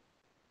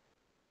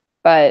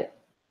 but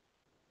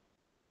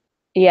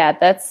yeah,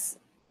 that's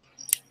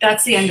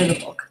the end of the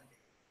book.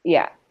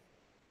 Yeah.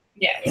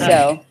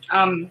 Yeah.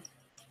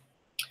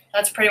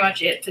 That's pretty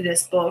much it for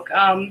this book.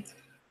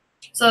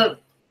 So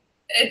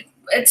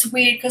it's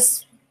weird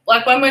because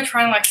when we're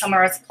trying to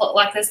summarize the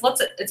plot, there's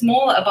it's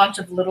more a bunch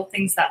of little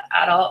things that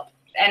add up.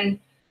 And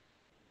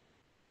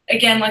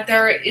again,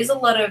 there is a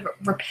lot of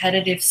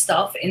repetitive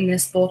stuff in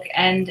this book,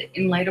 and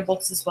in later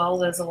books as well,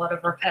 there's a lot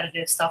of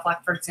repetitive stuff,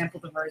 for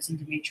example, the Rose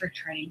and Dimitri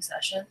training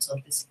sessions, or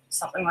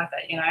something like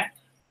that,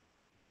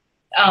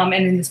 And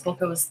in this book,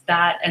 it was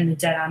that, and the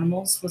dead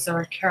animals was a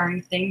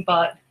recurring thing.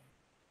 But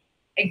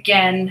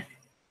again,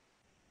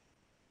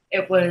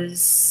 it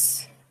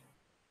was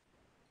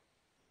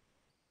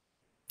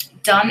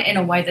done in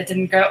a way that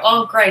didn't go,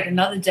 oh, great,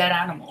 another dead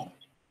animal.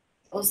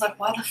 It was like,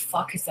 why the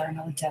fuck is there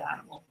another dead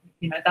animal?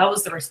 That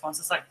was the response.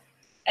 It's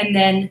and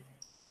then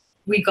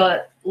we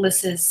got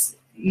Lissa's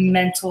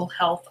mental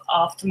health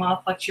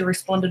aftermath. She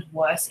responded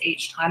worse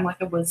each time.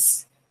 It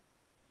was...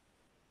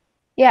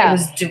 Yeah. It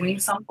was doing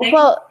something.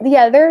 Well,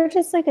 yeah, there are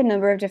just a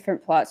number of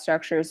different plot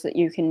structures that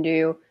you can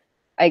do,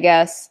 I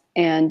guess,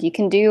 and you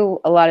can do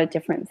a lot of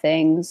different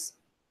things.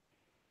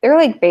 They're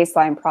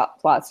baseline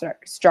plot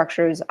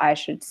structures, I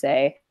should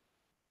say.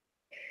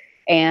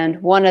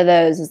 And one of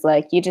those is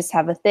you just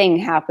have a thing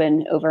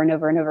happen over and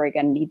over and over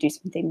again, and you do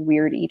something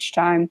weird each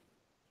time.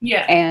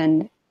 Yeah.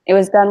 And it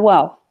was done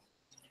well.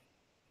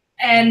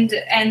 And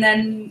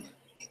then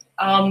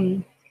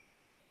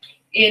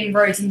in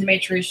Rose and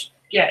Dimitri's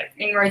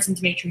in Rose and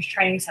Dimitri's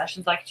training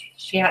sessions, like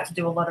she had to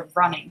do a lot of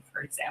running,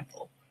 for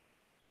example.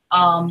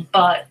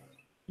 But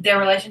their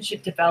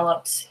relationship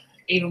developed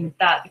even with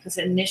that, because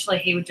initially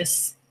he would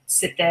just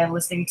sit there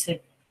listening to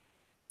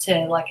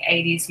like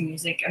 80s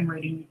music and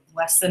reading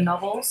Western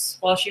novels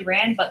while she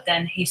ran, but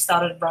then he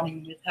started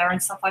running with her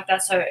and stuff like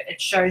that. So it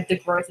showed the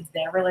growth of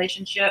their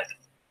relationship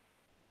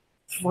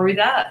through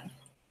that.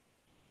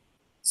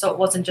 So it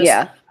wasn't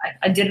just,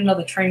 I did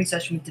another training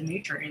session with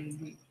Dimitri,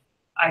 and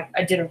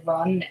I did a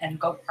run and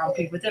got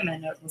grumpy with him,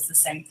 and it was the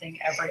same thing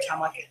every time.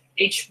 Like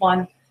each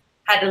one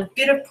had a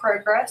bit of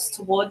progress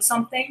towards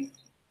something.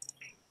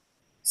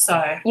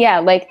 So yeah,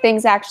 like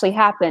things actually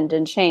happened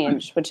and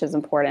changed, which is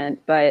important.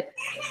 But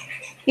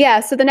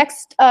yeah, so the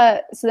next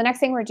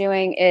thing we're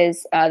doing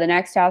is the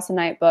next House of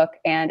Night book,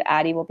 and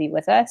Addie will be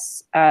with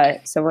us.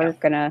 So we're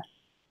gonna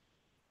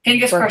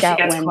fingers work crossed she out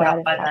gets when caught that up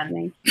is by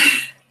happening.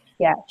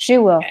 Yeah, she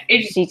will.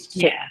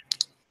 Yeah,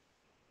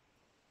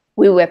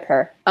 We whip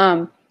her.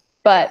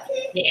 But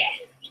yeah.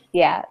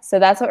 yeah, so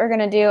that's what we're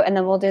gonna do, and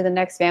then we'll do the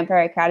next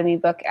Vampire Academy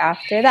book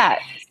after that.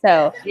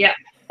 So Yeah.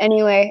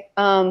 Anyway,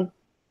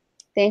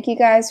 thank you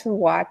guys for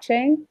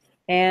watching,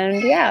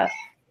 and yeah,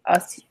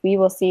 we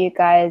will see you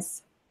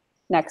guys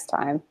next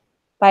time.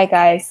 Bye,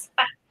 guys.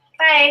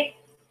 Bye.